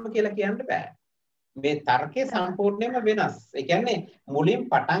තියෙනවාම කියලා කියන්න බෑ. මේ තර්කය සම්පූර්ණයෙන්ම වෙනස්. ඒ කියන්නේ මුලින්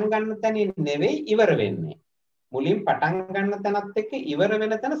පටන් ගන්න තැනින් නෙවෙයි ඉවර වෙන්නේ. මුලින් පටන් ගන්න තැනත් එක්ක ඉවර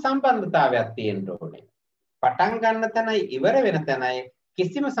වෙන තැන සම්බන්ධතාවයක් තියෙන්න ඕනේ. පටන් ගන්න තැනයි ඉවර වෙන තැනයි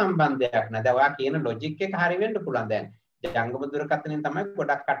කිසිම සම්බන්ධයක් නැහැ. දැන් ඔයා කියන ලොජික් එක හරි වෙන්න පුළුවන්. දැන් ජංගම දුරකථනයෙන් තමයි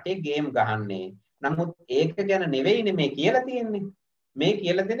ගොඩක් කට්ටිය ගේම් ගහන්නේ. නමුත් ඒක ගැන නෙවෙයිනේ මේ කියලා තියෙන්නේ. මේ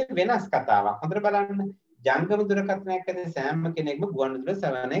කියලා දෙන්නේ වෙනස් කතාවක්. හොඳට බලන්න. ජංගම දුරකථනයක් ඇති සෑම කෙනෙක්ම ගුවන් විදුලිය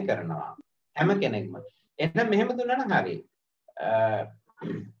සේවනය කරනවා. හැම කෙනෙක්ම. එහෙනම් මෙහෙම දුන්නා නම් හරි.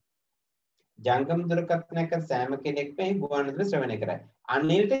 ජංගම දුරකථනයක සෑම කෙනෙක්ම මේ ගුවන් විදුලිය ශ්‍රවණය කරයි.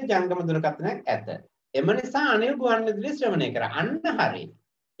 අනිල්ට ජංගම දුරකථනයක් ඇත. එම නිසා අනිල් ගුවන් විදුලිය ශ්‍රවණය කරා. අන්න හරි.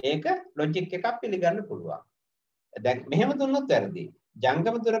 ඒක ලොජික් එකක් පිළිගන්න පුළුවන්. දැන් මෙහෙම දුන්නොත් වැරදි.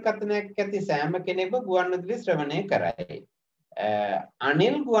 ජංගම දුරකථනයක් ඇති සෑම කෙනෙක්ම ගුවන් විදුලිය ශ්‍රවණය කරයි.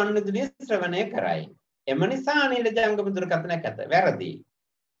 අනිල් ගුවන් විදුලිය ශ්‍රවණය කරයි. එම නිසා අනිල් ජංගම දුරකථනයක් ඇත. වැරදි.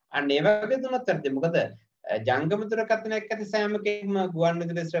 අන්න ඒ වගේ දුන්නොත් වැරදි. මොකද ජංගම දුරකථනයක් ඇති සෑම කෙනෙක්ම ගුවන්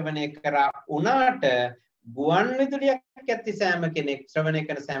විදුලිය ශ්‍රවණය කරා උනාට ගුවන් විදුලියක් ඇති සෑම කෙනෙක් ශ්‍රවණය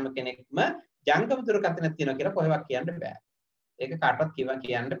කරන සෑම කෙනෙක්ම ජංගම දුරකථනයක් තියෙනවා කියලා කොහෙවත් කියන්න බෑ. ඒක කාටවත්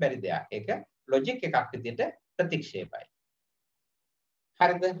කියන්න බැරි දෙයක්. ඒක ලොජික් එකක් විදිහට ප්‍රතික්ෂේපයි.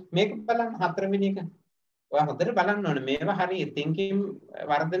 හරිද? මේක බලන්න හතරවෙනි එක. ඔයා හොඳට බලන්න ඕනේ. මේවා හරි thinking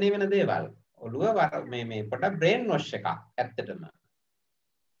වර්ධනය වෙන දේවල්. ඔළුව මේ පොඩ brain wash එකක් ඇත්තටම.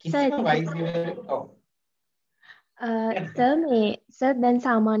 කිසිම වෛද්‍යවරයෙක් සර් දැන්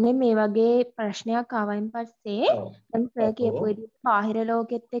සාමාන්‍යයෙන් මේ වගේ ප්‍රශ්නයක් ආවයින් පස්සේ දැන් සර් කියපු විදිහට බාහිර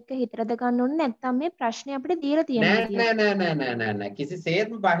ලෝකෙත් එක්ක හිතට ගන්න ඕනේ නැත්නම් මේ ප්‍රශ්නේ අපිට දීලා තියෙනවා නෑ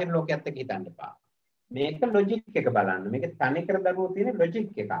කිසිසේත්ම බාහිර ලෝකයක් එක්ක හිතන්න එපා. මේක ලොජික් එක බලන්න. මේක තනිකර දරුවෝ තියෙන ලොජික්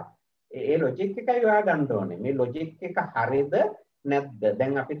එකක්. ඒ ලොජික් එකයි ඔයා ගන්න ඕනේ. මේ ලොජික් එක හරියද නැද්ද?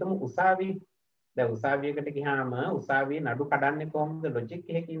 දැන් අපි තුමු දැන් උසාවියකට ගියාම උසාවියේ නඩු කඩන්නේ කොහොමද? ලොජික්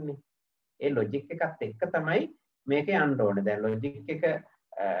එකකින්නේ. ඒ ලොජික් එකත් එක්ක තමයි මේක යන්න ඕනේ. දැන් ලොජික් එක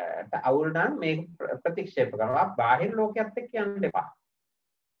අවුල් නම් මේක ප්‍රතික්ෂේප කරනවා. බාහිර ලෝකයක් එක්ක යන්න එපා.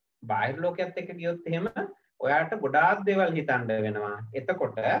 බාහිර ලෝකයක් එක්ක ගියොත් එහෙම ඔයාට ගොඩාක් දේවල් හිතන්න වෙනවා.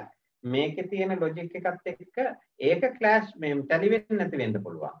 එතකොට මේකේ තියෙන ලොජික් එකත් එක්ක ඒක ක්ලෑෂ් ටැලි වෙන්නේ නැති වෙන්න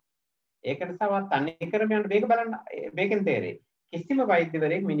පුළුවන්. ඒක නිසා වත් අනිකරම යන මේක බලන්න මේකෙන් තේරෙයි. කිසිම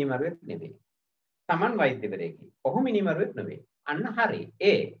වෛද්‍යවරයෙක් මිනිමරුවෙක් නෙවෙයි. සමන් වෛද්‍යවරයෙක්. ඔහු මිනිමරුවෙක් නෙවෙයි. අන්න හරි.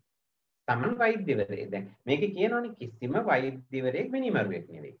 සමන් වෛද්‍යවරයෙක්. දැන් මේකේ කියනවනේ කිසිම වෛද්‍යවරයෙක් මිනිමරුවෙක්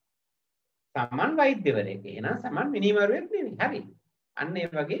නෙවෙයි. සමන් වෛද්‍යවරයෙක්. එහෙනම් සමන් මිනිමරුවෙක් නෙවෙයි. හරි. අන්න ඒ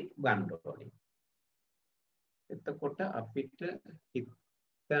වගේ ගන්න ඕනේ. එතකොට අපිට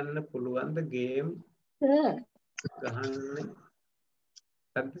හිතන්න පුළුවන් ද ගේම් ගහන්න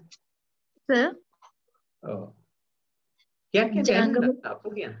හරිද? සර් ඔව්.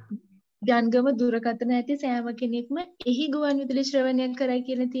 ජංගම දුරකථන ඇති සෑම කෙනෙක්ම එහි ගුවන් විදුලි ශ්‍රවණය කරයි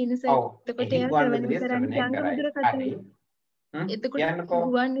කියලා තියෙන සර්. එතකොට එයා ශ්‍රවණය කරන්නේ ජංගම දුරකථනය. එතකොට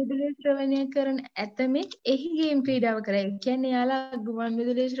ගුවන් විදුලි ශ්‍රවණය කරන ඇතමෙක් එහි ගේම් ක්‍රීඩාව කරයි. කියන්නේ යාලා ගුවන්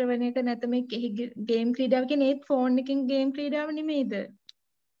විදුලි ශ්‍රවණය කරන ඇතමෙක් එහි ගේම් ක්‍රීඩාව කියන්නේ ඒත් ෆෝන් එකකින් ගේම් ක්‍රීඩාව නෙමෙයිද?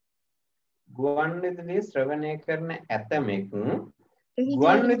 ගුවන් විදුලි ශ්‍රවණය කරන ඇතමෙක්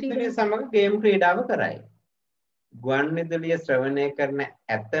ගුවන් විදුලිය සමග ගේම් ක්‍රීඩාව කරයි. ගුවන් විදුලිය ශ්‍රවණය කරන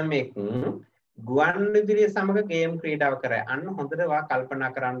ඇතමෙක් ගුවන් විදුලිය සමග ගේම් ක්‍රීඩාව කරයි. අන්න හොඳට වා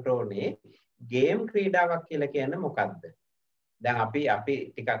කල්පනා කරන්න ඕනේ ගේම් ක්‍රීඩාවක් කියලා කියන්නේ මොකක්ද? දැන් අපි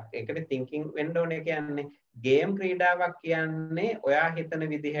ටිකක් ඒකට thinking වෙන්න ඕනේ. කියන්නේ ගේම් ක්‍රීඩාවක් කියන්නේ ඔයා හිතන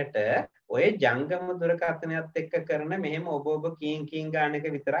විදිහට ඔය ජංගම දුරකථනයත් එක්ක කරන මෙහෙම ඔබ කීන් ගාන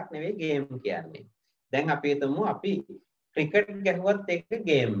එක විතරක් නෙවෙයි ගේම් කියන්නේ. දැන් අපි හිතමු අපි ක්‍රිකට් ගැහුවත් එක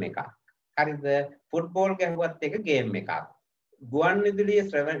ගේම් එකක්. හරිද? ෆුට්බෝල් ගැහුවත් එක ගේම් එකක්. ගුවන්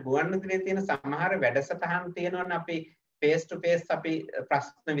විදුලියේ තියෙන සමහර වැඩසටහන් තියෙනවනේ අපි face to face අපි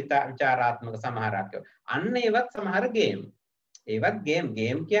ප්‍රශ්න විචාරාත්මක සමහරක්. අන්න ඒවත් සමහර ගේම්. ඒවත් ගේම්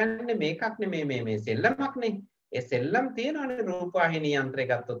කියන්නේ මේකක් නෙමෙයි මේ සෙල්ලමක් නේ. ඒ සෙල්ලම් තියෙනවනේ රූපවාහිනී යන්ත්‍රය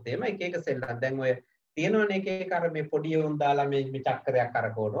ගත්තොත් එහෙම එක සෙල්ලම්. දැන් ඔය තියෙනවනේ එක අර මේ පොඩි උන් දාලා මේ චක්‍රයක්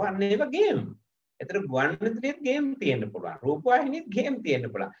කරකවනවා. අන්න ඒව ගේම්. ඒතර ගුවන් විදුලියෙත් ගේම් තියෙන්න පුළුවන්. රූපවාහිනියෙත් ගේම් තියෙන්න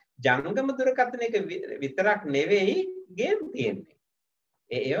පුළුවන්. ජංගම දුරකථනයක විතරක් නෙවෙයි ගේම් තියෙන්නේ.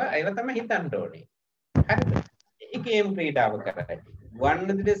 ඒව තමයි හිතන්න ඕනේ. හරිද? ඒ ගේම් ක්‍රීඩාව කරයි. ගුවන්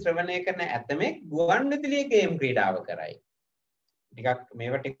විදුලිය ශ්‍රවණය කරන ඇතමෙක් ගුවන් විදුලියේ ගේම් ක්‍රීඩාව කරයි.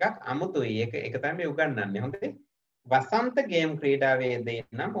 මේවා ටිකක් අමුතුයි. ඒක තමයි උගන්වන්නේ. හොඳේ. වසන්ත ගේම් ක්‍රීඩාවේ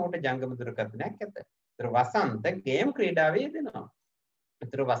දෙන්නම් ඔහුට ජංගම දුරකථනයක් ඇත. ඒතර වසන්ත ගේම් ක්‍රීඩාවේ දෙනවා.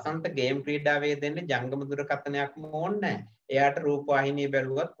 ඒතර වසන්ත ගේම් ක්‍රීඩාවේ දෙන්නේ ජංගම දුරකථනයක්ම ඕනේ නැහැ. එයාට රූපවාහිනිය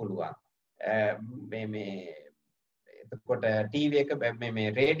බැලුවත් පුළුවන්. එතකොට ටීවී එක මේ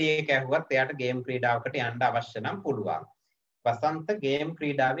රේඩියෝ එක ඇහුවත් එයාට ගේම් ක්‍රීඩාවකට යන්න අවශ්‍ය නම් පුළුවන්. වසන්ත ගේම්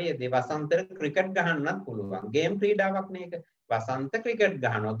ක්‍රීඩාවේ වසන්තට ක්‍රිකට් ගහන්නත් පුළුවන්. ගේම් ක්‍රීඩාවක් නේක. වසන්ත ක්‍රිකට්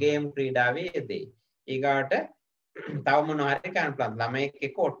ගහනවා ගේම් ක්‍රීඩාවේ යෙදේ. ඊගාට තව මොනවා හරි කරන්න පුළුවන්. ළමයෙක්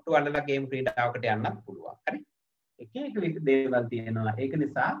එක්ක ඔට්ටු අල්ලලා ගේම් ක්‍රීඩාවකට යන්නත් පුළුවන්. හරි? එක දේවල් තියෙනවා. ඒක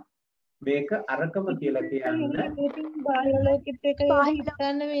නිසා මේක අරකම කියලා කියන්නේ බාහිර ලෝකෙත් එක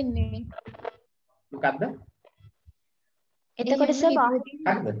හිතන්න වෙන්නේ. මොකද්ද? එතකොට සර්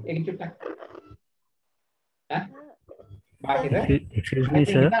හරිද? ඒක චුට්ටක්. බාහිර excuse me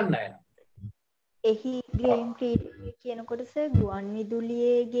sir. එහි ගේම් ක්‍රීඩාව කියනකොට සර් ගුවන්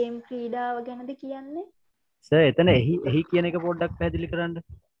විදුලියේ ගේම් ක්‍රීඩාව ගැනද කියන්නේ? සර් එතන එහි කියන එක පොඩ්ඩක් පැහැදිලි කරන්න.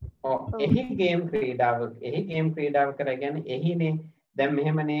 එහි ගේම් ක්‍රීඩාව කරා කියන්නේ එහිනේ. දැන්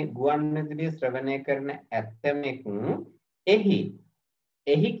මෙහෙමනේ ගුවන් විදුලිය ශ්‍රවණය කරන ඇත්තමෙක්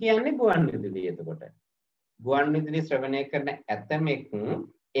එහි කියන්නේ ගුවන් විදුලිය. එතකොට ගුවන් විදුලිය ශ්‍රවණය කරන ඇත්තමෙක්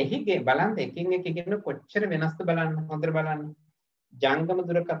එහි බලන්න එකින් එක කියන කොච්චර වෙනස්ද බලන්න. හොඳට බලන්න. ජංගම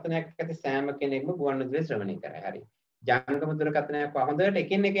දුරකථනයක් ඇති සෑම කෙනෙක්ම ගුවන් විදුලිය ශ්‍රවණය කරයි. හරි. ජංගම දුරකථනයක් හොඳට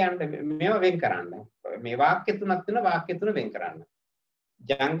එකින් එක යන්න මේවා වෙන් කරන්න. මේ වාක්‍ය තුනක් තියෙන වාක්‍ය තුන වෙන් කරන්න.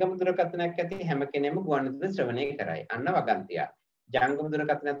 ජංගම දුරකථනයක් ඇති හැම කෙනෙම ගුවන්විදුලි ශ්‍රවණය කරයි. අන්න වගන්තියා. ජංගම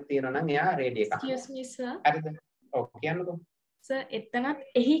දුරකථනයක් තියෙනවා නම් එයා රේඩියෝ එක. Excuse me sir. හරිද? ඔව් කියන්නකෝ. සර් එතනත්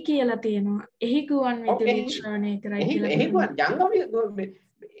එහි කියලා තියෙනවා. එහි ගුවන්විදුලි ශ්‍රවණය කරයි කියලා. එහි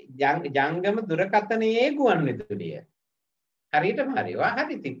ජංගම දුරකථනයේ ගුවන්විදුලිය. හරියටම හරි. වා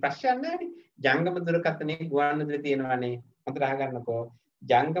හරි. ඉතින් ප්‍රශ්න නැහැ. ජංගම දුරකථනයේ ගුවන්විදුලි තියෙනවානේ. හොඳට අහගන්නකෝ.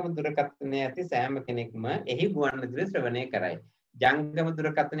 ජංගම දුරකථනයේ ඇති සෑම කෙනෙක්ම එහි ගුවන්විදුලි ශ්‍රවණය කරයි. ජංගම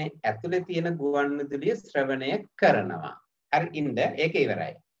දුරකථනයේ ඇතුලේ තියෙන ගුවන්විදුලිය ශ්‍රවණය කරනවා. හරි ඉන්න ඒක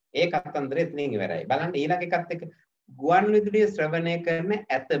ඉවරයි. ඒ කතන්දරය එතනින් ඉවරයි. බලන්න ඊළඟ එකත් එක්ක ගුවන්විදුලිය ශ්‍රවණය කරන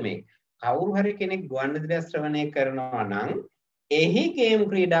ඇතමේ කවුරු හරි කෙනෙක් ගුවන්විදුලිය ශ්‍රවණය කරනවා නම් එහි ගේම්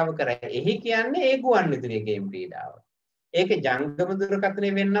ක්‍රීඩාව කරයි. එහි කියන්නේ ඒ ගුවන්විදුලියේ ගේම් ක්‍රීඩාව. ඒක ජංගම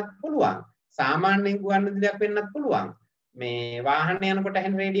දුරකථනයේ වෙන්නත් පුළුවන්. සාමාන්‍ය ගුවන්විදුලියක් වෙන්නත් පුළුවන්. මේ වාහන යනකොට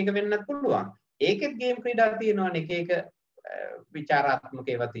ඇහෙන රේඩියෝ එක වෙන්නත් පුළුවන්. ඒකෙත් ගේම් ක්‍රීඩා තියෙනවානේ. එක එක විචාරාත්මක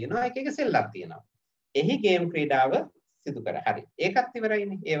ඒවා තියෙනවා. එක එක සෙල්ලම් තියෙනවා. එහි ගේම් ක්‍රීඩාව සිදු කර. හරි. ඒකත්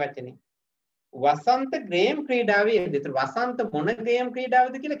ඉවරයිනේ. ඒ වචනේ. වසන්ත ගේම් ක්‍රීඩාවේ යෙදෙතර වසන්ත මොන ගේම්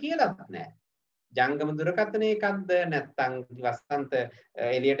ක්‍රීඩාවද කියලා නැහැ. ජංගම දුරකථනයේ එකක්ද නැත්නම් වසන්ත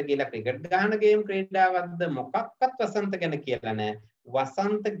එළියට ගිහලා ක්‍රිකට් ගහන ගේම් ක්‍රීඩාවක්ද මොකක්වත් වසන්ත ගැන කියලා නැහැ.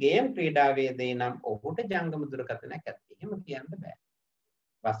 වසන්ත ගේම් ක්‍රීඩාවේ යෙදේ නම් ඔහුට ජංගම දුරකථනයක් ඇති. එහෙම කියන්න බෑ.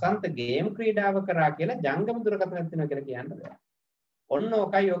 වසන්ත ගේම් ක්‍රීඩාව කරා කියලා ජංගම දුරකථනයක් තියෙනවා කියලා කියන්න බෑ. ඔන්න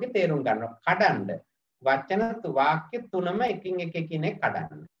ඔකයි ඔගේ තේරුම් ගන්නවා. කඩන්න. වචන වාක්‍ය තුනම එකින් එක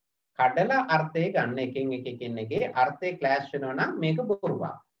කඩන්න. කඩලා අර්ථය ගන්න එකින් එකේ අර්ථය ක්ලෑෂ් වෙනවා නම් මේක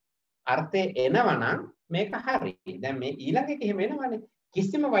බොරුවක්. අර්ථය එනවා නම් මේක හරි. දැන් මේ ඊළඟ එක එහෙම එනවනේ.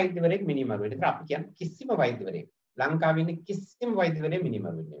 කිසිම වෛද්‍යවරයෙක් මිනිමරු වෙන්නේ. අපි කියන්නේ කිසිම වෛද්‍යවරයෙක්. ලංකාවේ ඉන්න කිසිම වෛද්‍යවරයෙක්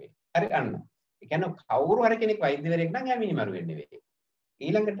මිනිමරු වෙන්නේ නෙවෙයි. හරි අන්න. ඒ කියන්නේ කවුරු හරි කෙනෙක් වෛද්‍යවරයෙක් නම් එයා මිනිමරු වෙන්නේ නෙවෙයි.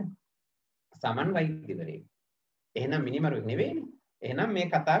 ඊළඟට සමන් වෛද්‍යවරයෙක්. එහෙනම් මිනිමරුවෙක් නෙවෙයිනේ. එහෙනම්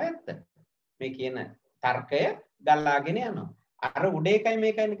මේ කතාව ඇත්ත. මේ කියන තර්කය ගල්ලාගෙන යනවා. අර උඩ එකයි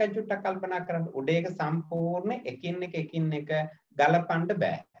මේකයි නිකන් චුට්ටක් කල්පනා කරන්න. උඩ එක සම්පූර්ණ එකින් එක ගලපන්න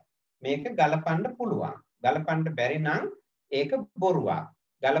බෑ. මේක ගලපන්න පුළුවන්. ගලපන්න බැරි නම් ඒක බොරුවක්.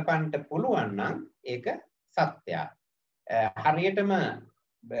 ගලපන්න පුළුවන් නම් ඒක සත්‍යයක්. හරියටම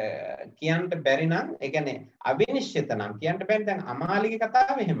කියන්න බැරි නම් ඒ කියන්නේ අවිනිශ්චිත නම් කියන්න බැරි. දැන් අමාලිගේ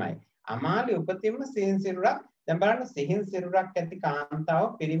කතාව එහෙමයි. අමාලි උපතින්ම සිහින්සිරුරක් දැන් බලන්න සිහින්සිරුරක් ඇති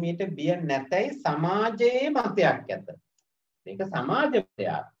කාන්තාව පිරිමියට බිය නැතයි සමාජයේ මතයක් ඇත. මේක සමාජ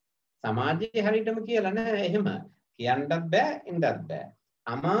මතයක්. සමාජයේ හරියටම කියලා නෑ එහෙම. කියන්නත් බෑ ඉන්නත් බෑ.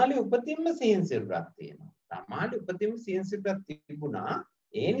 අමාලි උපතින්ම සිහින්සිරුරක් තියෙනවා. අමාලි උපතින්ම සිහින්සිරුරක් තිබුණා.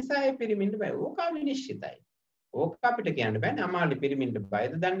 ඒ නිසා ඒ පිරිමින්ට බය. ඕක අවිනිශ්චිතයි. ඕක අපිට කියන්න බෑනේ අමාලි පිරිමින්ට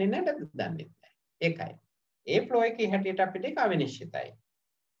බයද දන්නේ නැද්ද දන්නේ නැහැ. ඒකයි. ඒ ෆ්ලෝ එකේ හැටියට අපිට ඒක අවිනිශ්චිතයි.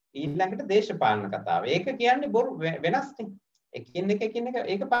 ඊළඟට දේශපාලන කතාව. ඒක කියන්නේ බොරු වෙනස්නේ. එකින් එක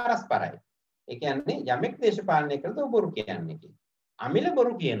ඒක පරස්පරයි. ඒ කියන්නේ යමෙක් දේශපාලනය කරද්දී ඔබ බොරු කියන්නේ කි. අමිල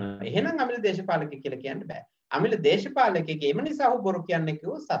බොරු කියනවා. එහෙනම් අමිල දේශපාලකෙක් කියලා කියන්න බෑ. අමිල දේශපාලකෙක් ඒම නිසා ඔහු බොරු කියන්නේ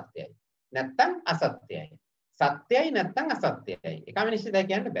කිව්වොත් සත්‍යයි. නැත්තම් අසත්‍යයි. සත්‍යයි නැත්තම් අසත්‍යයි. ඒක අවිනිශ්චිතයි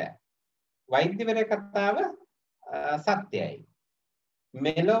කියන්න බෑ. වෛද්‍යවරයා කතාව සත්‍යයි.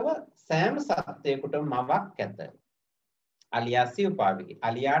 මෙලොව සෑම සත්‍යයකටම මවක් ඇත. අලියා සිව්පාවිගේ.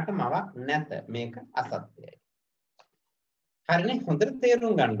 අලියාට මවක් නැත. මේක අසත්‍යයි. හරිනේ හොඳට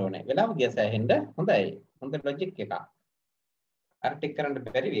තේරුම් ගන්න ඕනේ. වෙලාව ගිය සෑහෙන්න හොඳයි. හොඳ ලොජික් එකක්. අර ටික කරන්න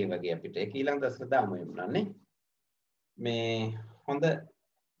බැරි වේ වගේ අපිට. ඒක ඊළඟ දවසට දාමු එමුනන්නේ. මේ හොඳ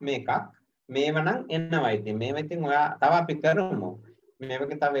මේකක්. මේව නම් එන්නවා ඉතින්. මේව ඉතින් ඔයා තව අපි කරමු. මේ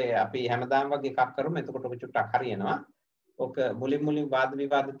වගේ තව අපි හැමදාම වගේ එකක් කරමු. එතකොට ඔක චුට්ටක් හරියනවා. ඔක මුලින් වාද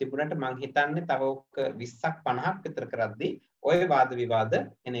විවාද තිබුණාට මං හිතන්නේ තව ඔක 20ක් 50ක් විතර කරද්දී ඔය වාද විවාද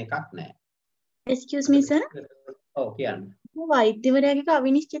එන එකක් නැහැ. Excuse me sir. ඔව් කියන්න. වෛද්‍යවරයාගේ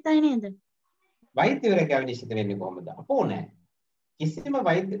අවිනිශ්චිතයි නේද? වෛද්‍යවරයාගේ අවිනිශ්චිත වෙන්නේ කොහොමද? අපෝ නෑ. කිසිම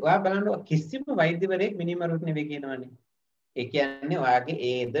ඔයා බලන්න කිසිම වෛද්‍යවරයෙක් මිනිමරුවෙක් නෙවෙයි කියනවනේ. ඒ කියන්නේ ඔයාගේ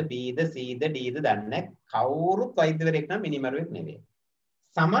Aද Bද Cද Dද දන්නේ කවුරුත් වෛද්‍යවරයෙක් නම් මිනිමරුවෙක් නෙවෙයි.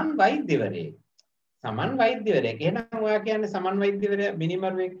 සමන් වෛද්‍යවරයෙක්. සමන් වෛද්‍යවරයෙක්. එහෙනම් ඔයා කියන්නේ සමන් වෛද්‍යවරයා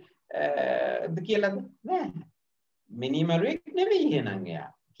මිනිමරුවෙක් ද කියලාද? නෑ. මිනිමරුවෙක් නෙවෙයි එහෙනම් එයා.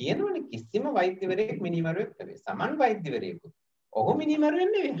 කියනවනේ කිසිම වෛද්‍යවරයෙක් මිනිමරුවෙක් නෙවෙයි. සමන් වෛද්‍යවරයෙකු. ඔහු මිනිමරුවෙක්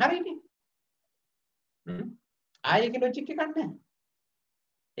නෙවෙයි. හරිනේ. ආයෙක ලොජික් එකක් නැහැ.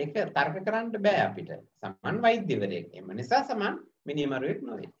 ඒක තර්ක කරන්න බෑ අපිට. සමන් වෛද්‍යවරයෙක්. එම නිසා සමන් මිනිමරුවෙක්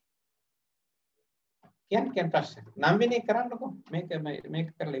නෙවෙයි. කියන්න ප්‍රශ්න. නම් වෙනේ කරන්නකො. මේක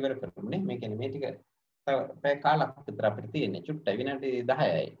කරලා ඉවර කරමු නේ. මේ කියන්නේ මේ ටික තව පැය කාලක් විතර අපිට තියෙන්නේ. චුට්ටයි විනාඩි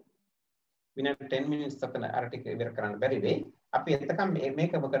 10යි. විනාඩි 10 minutes අතන අර ටික ඉවර කරන්න බැරි වෙයි. අපි එතකම්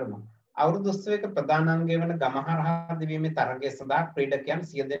මේකම කරමු. අවුරුදු උත්සවයක ප්‍රධාන අංගය වන ගමහරහා දිවීමේ තරගය සඳහා ක්‍රීඩකයන්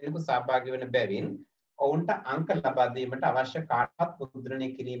 100 දෙනෙකු සහභාගී වන බැවින් ඔවුන්ට අංක ලබා දීමට අවශ්‍ය කාටවත් මුද්‍රණය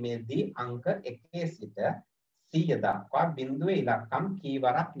කිරීමේදී අංක 1 සිට 100 දක්වා බිඳුවේ ඉලක්කම් කී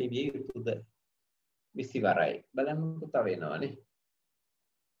වරක් ලිවිය යුතුද? 20 වරයි. බලන්නකෝ තව එනවනේ.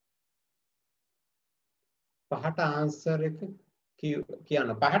 පහට ආන්සර් එක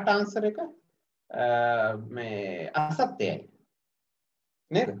කියන්න. පහට ආන්සර් එක මේ අසත්‍යයි.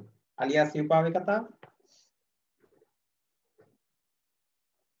 නේද? අලියා සිව්පාවේ කතාව.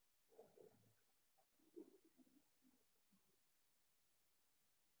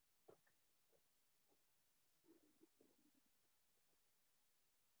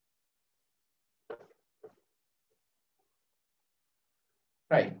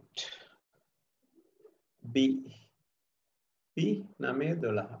 right. B 9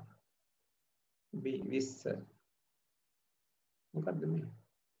 12 B 20 මොකද්ද මේ?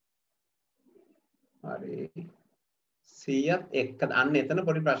 හරි 100ත් එක්ක අන්න එතන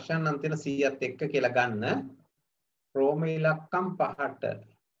පොඩි ප්‍රශ්නයක් නම් තියෙන 100ත් එක්ක කියලා ගන්න රෝම ඉලක්කම් 5ට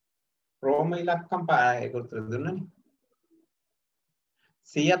රෝම ඉලක්කම් 5 ඒක උත්තර දුන්නනේ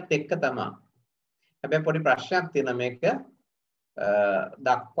 100ත් එක්ක තමයි. හැබැයි පොඩි ප්‍රශ්නයක් තියෙනවා මේක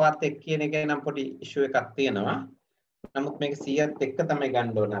දක්වාත් එක්ක කියන එක නම් පොඩි ඉෂුව එකක් තියෙනවා. නමුත් මේක 100ත් එක්ක තමයි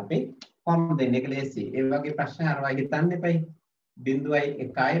ගන්න ඕන අපි. කොහොමද දෙන්නේ? ඒක ලේසි. ඒ වගේ ප්‍රශ්න අරවා හිතන්න එපයි. 0.1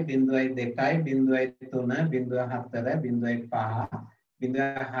 0.2 0.3 0.4 0.5 0.6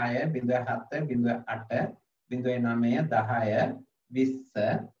 0.7 0.8 0.9 10 20 30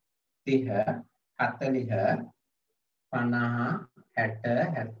 40 50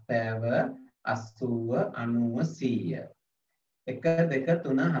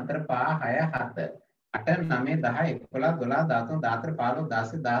 60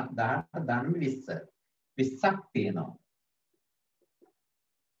 70 80 90 100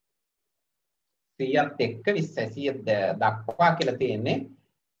 100ත් එක්ක 20 100 දක්වා කියලා තියෙන්නේ.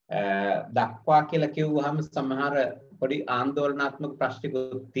 දක්වා කියලා කිව්වහම සමහර පොඩි ආందోලනාත්මක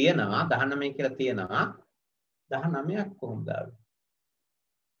ප්‍රශ්නිකුත් තියෙනවා. 19 කියලා තියෙනවා. 19ක් කොහොමද ආවේ?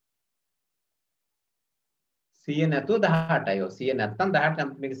 100 නැතුව 18යි. 100 නැත්තම් 18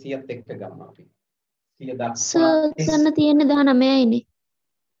 නම් මේක 100ත් එක්ක ගමු අපි. 100 දක්වා ගන්න තියෙන්නේ 19යිනේ.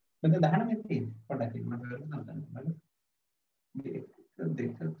 මෙතන 19 තියෙන්නේ. පොඩ්ඩක් මම ගන්න බලන්න. 1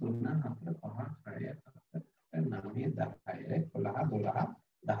 2 3 4 5 6 7 8 9 10 11 12 13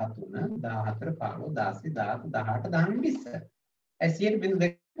 14 15 16 17 18 19 20. ඇසියට බිඳු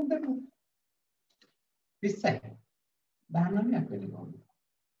දෙක කරමු. 20යි. 19ක් වෙනවා.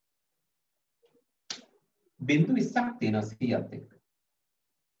 බිඳු 20ක් තියෙනවා 100ත් එක්ක.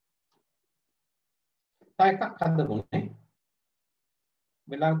 තව එකක් හදමුනේ.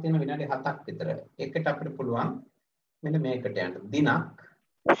 වෙලාව තියෙන විනාඩි 7ක් විතර. ඒකට අපිට පුළුවන් මෙන්න මේකට යන්න. දිනක්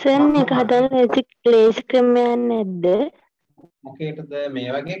සර් මේක හදන්න ලේසි ක්‍රමයක් නැද්ද? මොකේටද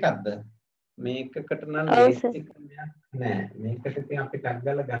මේ වගේ එකක්ද? මේකකට නම් ලේසි ක්‍රමයක් නෑ. මේකට ඉතින් අපි ටක්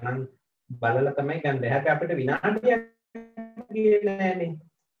ගාලා ගණන් බලලා තමයි ගන්න. හැබැයි අපිට විනාඩියක් ගියේ නෑනේ.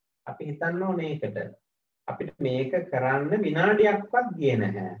 අපි හිතන්න ඕනේ ඒකට. අපිට මේක කරන්න විනාඩියක්වත් ගියේ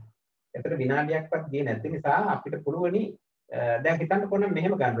නැහැ. ඒතර විනාඩියක්වත් ගියේ නැති නිසා අපිට පුළුවනි දැන් හිතන්න කොහොම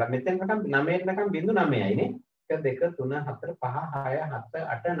මෙහෙම ගන්නවා. මෙතෙන් නිකන් 9 නිකන් 0.9යි නේ. 1 2 3 4 5 6 7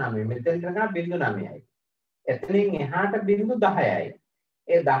 8 9 මෙතෙන් නිකන් 0.9යි. එතනින් එහාට 0.10යි.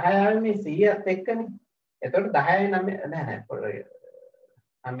 ඒ 10යි මේ 100ත් එක්කනේ. එතකොට 10යි 9 නෑ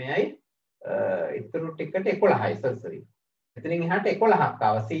 9යි ඉතුරු ටිකට 11යි සර්. එතනින් එහාට 11ක්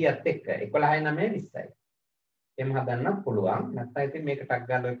ආවා 100ත් එක්ක. 11යි 9යි 20යි. එහෙම හදන්නත් පුළුවන්. නැත්නම් ඉතින් මේක ටක්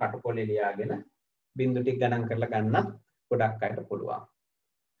ගාලා ඔය කටුකොලේ ලියාගෙන බින්දු ටික ගණන් කරලා ගන්නත් ගොඩක් අයට පුළුවන්.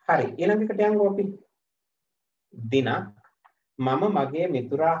 හරි ඊළඟට යමු අපි. දිනක් මම මගේ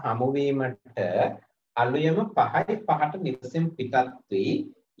මිතුරා හමුවීමට අලුයම 5යි 5ට නිවසින් පිටත් වී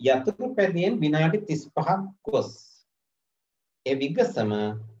යතුරු පැදියෙන් විනාඩි 35ක් ගොස් ඒ විගසම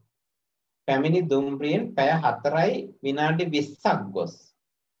පැමිණි දුම්රියෙන් පැය 4යි විනාඩි 20ක් ගොස්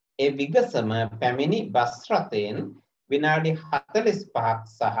ඒ විගසම පැමිණි බස් රථයෙන් විනාඩි 45ක්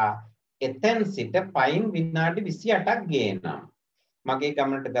සහ එතෙන් සිට පයින් විනාඩි 28ක් ගේනම් මගේ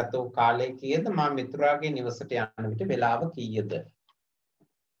ගමනට ගත වූ කාලය කීයද මා මිතුරාගේ නිවසට යන විට වේලාව කීයද?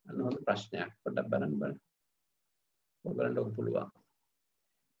 අනෝද ප්‍රශ්නයක් පොඩ්ඩක් බලන්න බලන්න. ඔයගලන්ට ඔක පුළුවන්.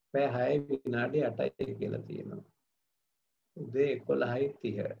 පැය 6 විනාඩි 8යි කියලා තියෙනවා. උදේ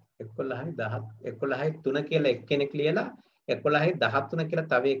 11:30 11:3 කියලා එක්කෙනෙක් ලියලා 11:13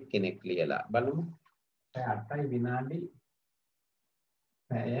 කියලා තව එක්කෙනෙක් ලියලා බලමු. පැය 8යි විනාඩි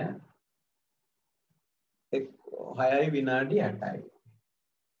පැය 6යි විනාඩි 8යි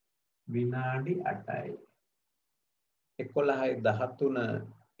විනාඩි 8යි 11:13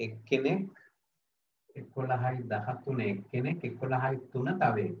 එක්කෙනෙක් 11යි 13 එක්කෙනෙක් 11යි 3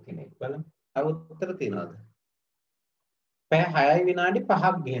 තව එක්කෙනෙක් බලමු. තව උත්තර තියනවද? පැය 6යි විනාඩි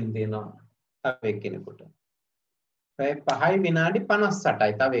 5ක් ගෙන් දෙනවා තව එක්කෙනෙකුට. පැය 5යි විනාඩි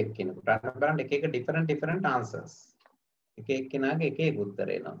 58යි තව එක්කෙනෙකුට. අන්න බලන්න එක එක different answers. එක එක්කෙනාගේ එක එක උත්තර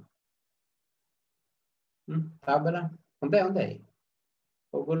එනවා. තා බලන්න. හොඳයි.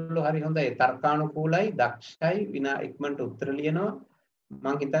 ඔයගොල්ලෝ හරි හොඳයි. තර්කානුකූලයි, දක්ෂයි, ඉක්මනට උත්තර ලියනවා.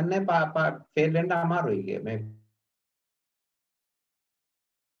 මං හිතන්නේ ෆේල් වෙන්න අමාරුයි කිය. මේ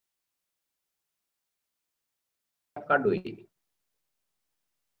කඩුයි.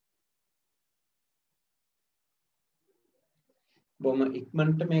 බොහොම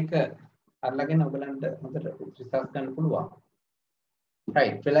ඉක්මනට මේක අල්ලගෙන ඔයගලන්ට හොඳට රිසර්ච් ගන්න පුළුවන්.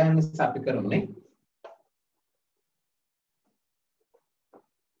 right. වෙලා යන නිසා අපි කරමුනේ.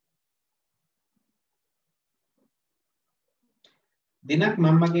 දිනක්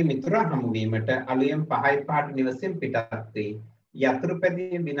මම මගේ මිතුරා හමු වීමට අලුයම් 5:05ට නිවසෙන් පිටත් වී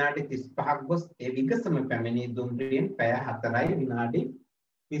යතුරුපැදිය විනාඩි 35ක් ගොස් ඒ විගසම පැමිණි දුම්රියෙන් පැය 4යි විනාඩි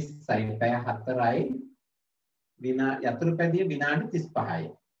 20යි පැය 4යි යතුරුපැදිය විනාඩි 35යි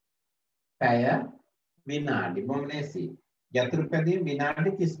පැය විනාඩි මොනේසි යතුරුපැදිය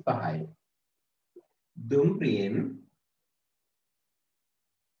විනාඩි 35යි දුම්රියෙන්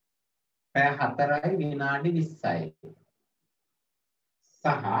පැය 4යි විනාඩි 20යි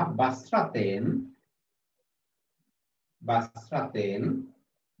සහ බස් රථයෙන්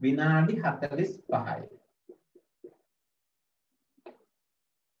විනාඩි 45යි.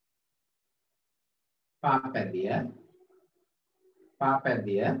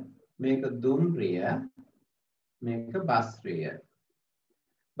 පාපැදිය මේක දුම්රිය මේක බස්රිය.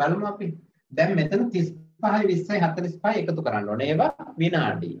 බලමු අපි. දැන් මෙතන 35යි 20යි 45යි එකතු කරන්න ඕනේ. ඒවා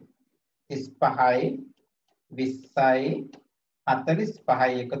විනාඩි. 35යි 20යි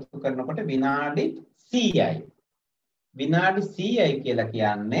 45යි එකතු කරනකොට විනාඩි 100යි. විනාඩි 100යි කියලා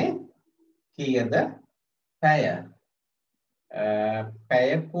කියන්නේ කීයද? පැය.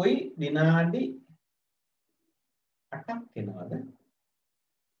 පැයකුයි විනාඩි 8ක් වෙනවද?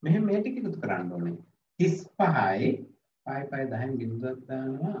 මෙහෙම මේ ටික එකතු කරන්න ඕනේ. 35යි 5 10න් බිඳුවක්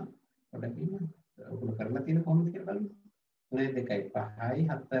දානවා. පොඩකින් ඔයගොල්ලෝ කරලා තියෙන කොහොමද කියලා බලමු. 3 2යි 5යි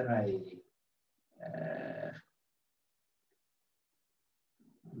 4යි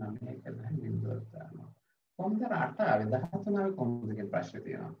කොහොමද 8 ආවේ 13 ආවේ කොහොමද කියන ප්‍රශ්නේ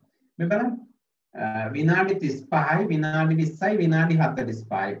තියෙනවා. මේ බලන්න විනාඩි 35යි විනාඩි 20යි විනාඩි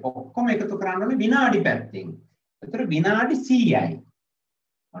 45යි ඔක්කොම එකතු කරන්න ඕනේ විනාඩි පැත්තෙන්. ඒතර විනාඩි 100යි.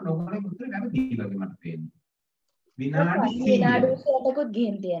 මම ඔයගොල්ලෝ උත්තර වැරදි වගේ මට පේන්නේ. විනාඩි 100. විනාඩි 20කකුත්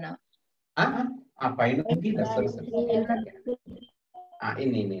ගිහින් තියෙනවා. පයින් කීයද සරසර?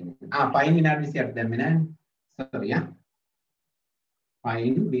 එන්නේ. පයින් විනාඩි 20ක් දැම්මේ නැහැ. සෝරි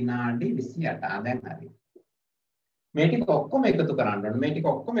පයින් විනාඩි 28. දැන් හරි. මේ ටික ඔක්කොම එකතු කරන්න ඕනේ. මේ ටික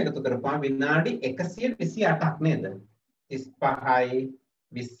ඔක්කොම එකතු කරපුවාම විනාඩි 128ක් නේද? 35යි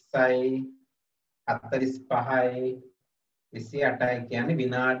 20යි 45යි 28යි කියන්නේ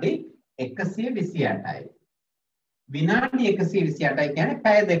විනාඩි 128යි. විනාඩි 128යි කියන්නේ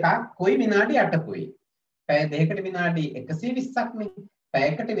පැය දෙකක් කොයි විනාඩි 8කුයි. පැය දෙකකට විනාඩි 120ක් නේ.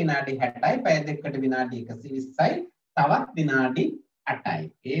 පැයකට විනාඩි 60යි පැය දෙකකට විනාඩි 120යි තවත් විනාඩි 8යි.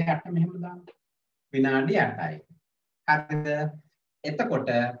 ඒ 8 මෙහෙම දාන්න. විනාඩි 8යි. හරිද? එතකොට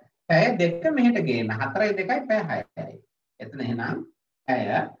පැය දෙක මෙහෙට ගේන්න 4යි 2යි පැය 6යි. එතන එහෙනම් පැය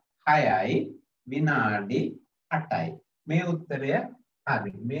 6යි විනාඩි 8යි. මේ උත්තරය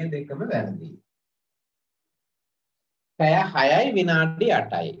හරි. මේ දෙකම වැරදි. පැය 6යි විනාඩි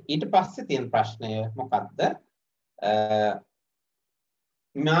 8යි. ඊට පස්සේ තියෙන ප්‍රශ්නය මොකක්ද?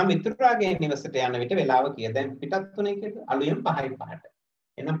 මා මිතුරාගේ නිවසට යන විට වෙලාව කීයද? දැන් පිටත් උනේ කියලා අලුයම් 5:05ට.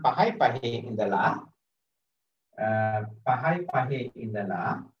 එහෙනම් 5:05 ඉඳලා 5:05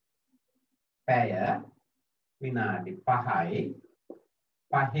 ඉඳලා පැය විනාඩි 5යි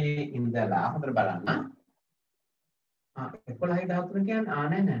 5 ඉඳලා හොඳට බලන්න. 11යි 13 කියන්නේ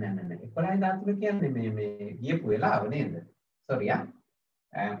නෑ 11යි 13 කියන්නේ මේ ගියපු වෙලාව නේද? සෝරි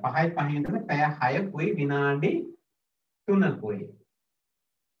 5:05 ඉඳලා පැය 6කුයි විනාඩි 3කුයි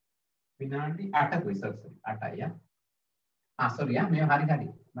විනාඩි 8කුයි සෝරි 8යි සෝරි මේ හරි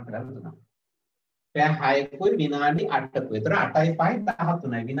මට වැරදුනා. පැය 6කුයි විනාඩි 8කුයි. ඒතර 8යි 5යි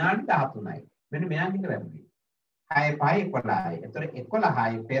 13යි විනාඩි 13යි. මෙන්න මෙයාගේ වැරදි. 6යි 5යි 11යි. ඒතර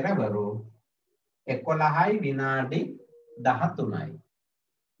 11යි පෙරවරු 11යි විනාඩි 13යි.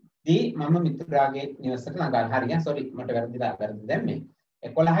 දී මම මිතුරාගේ නිවසට ළඟා. හරිය සෝරි මට වැරදි දැම්මේ.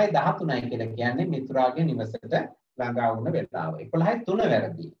 11යි 13යි කියලා කියන්නේ මිතුරාගේ නිවසට ළඟා වුණ වෙලාව. 11යි 3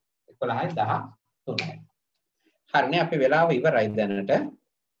 වැරදි. 11යි 13යි. හරිනේ අපේ වෙලාව ඉවරයි දැනට.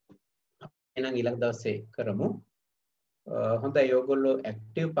 එහෙනම් ඊළඟ දවසේ කරමු. හොඳයි ඔයගොල්ලෝ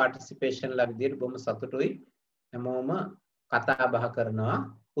ඇක්ටිව් පාටිසිපේෂන් ලා විදියට බොහොම සතුටුයි. හැමෝම කතා බහ කරනවා,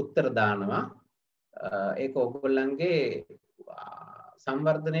 උත්තර දානවා. ඒක ඔයගොල්ලන්ගේ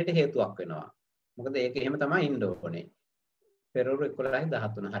සංවර්ධනයට හේතුවක් වෙනවා. මොකද ඒක එහෙම තමයි ඉන්න ඕනේ. පෙරවරු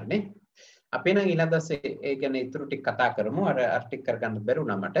 11:13 හරිනේ. අපි නම් ඊළඟ දවසේ ඒ ගැන ඉතුරු ටික කතා කරමු. අර ටික කරගන්න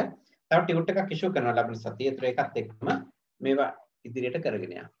බැරුණා මට. තව ටියුට් එකක් ඉෂුව කරනවා ලබන සතියේ. ඒතර ඒකත් එක්කම මේවා ඉදිරියට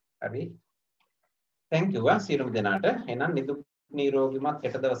කරගෙන යන්න. හරි. thank you සියලුම දෙනාට. එහෙනම් නිදුක් නිරෝගීමත්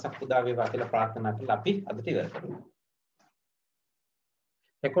හෙට දවසක් උදා වේවා කියලා ප්‍රාර්ථනා කරලා අපි අදට ඉවර කරමු.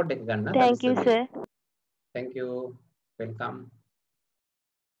 රෙකෝඩ් එක ගන්න. Thank you, sir. thank you. welcome.